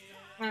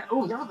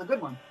 Oh, that was a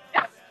good one.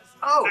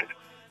 Oh.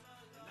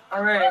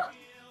 All right.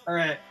 All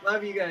right.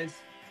 Love you guys.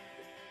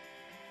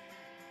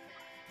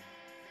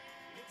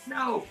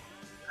 No.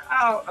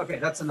 Ow. Okay,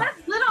 that's enough.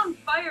 That's lit on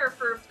fire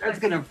for. That's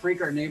gonna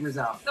freak our neighbors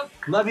out. Nope.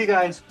 Love you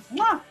guys.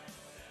 Mwah.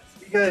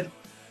 Be good.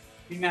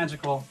 Be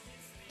magical.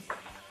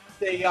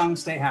 Stay young.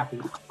 Stay happy.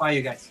 Bye,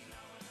 you guys.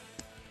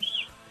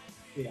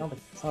 See ya. Oh, I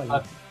saw you.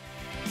 Love you.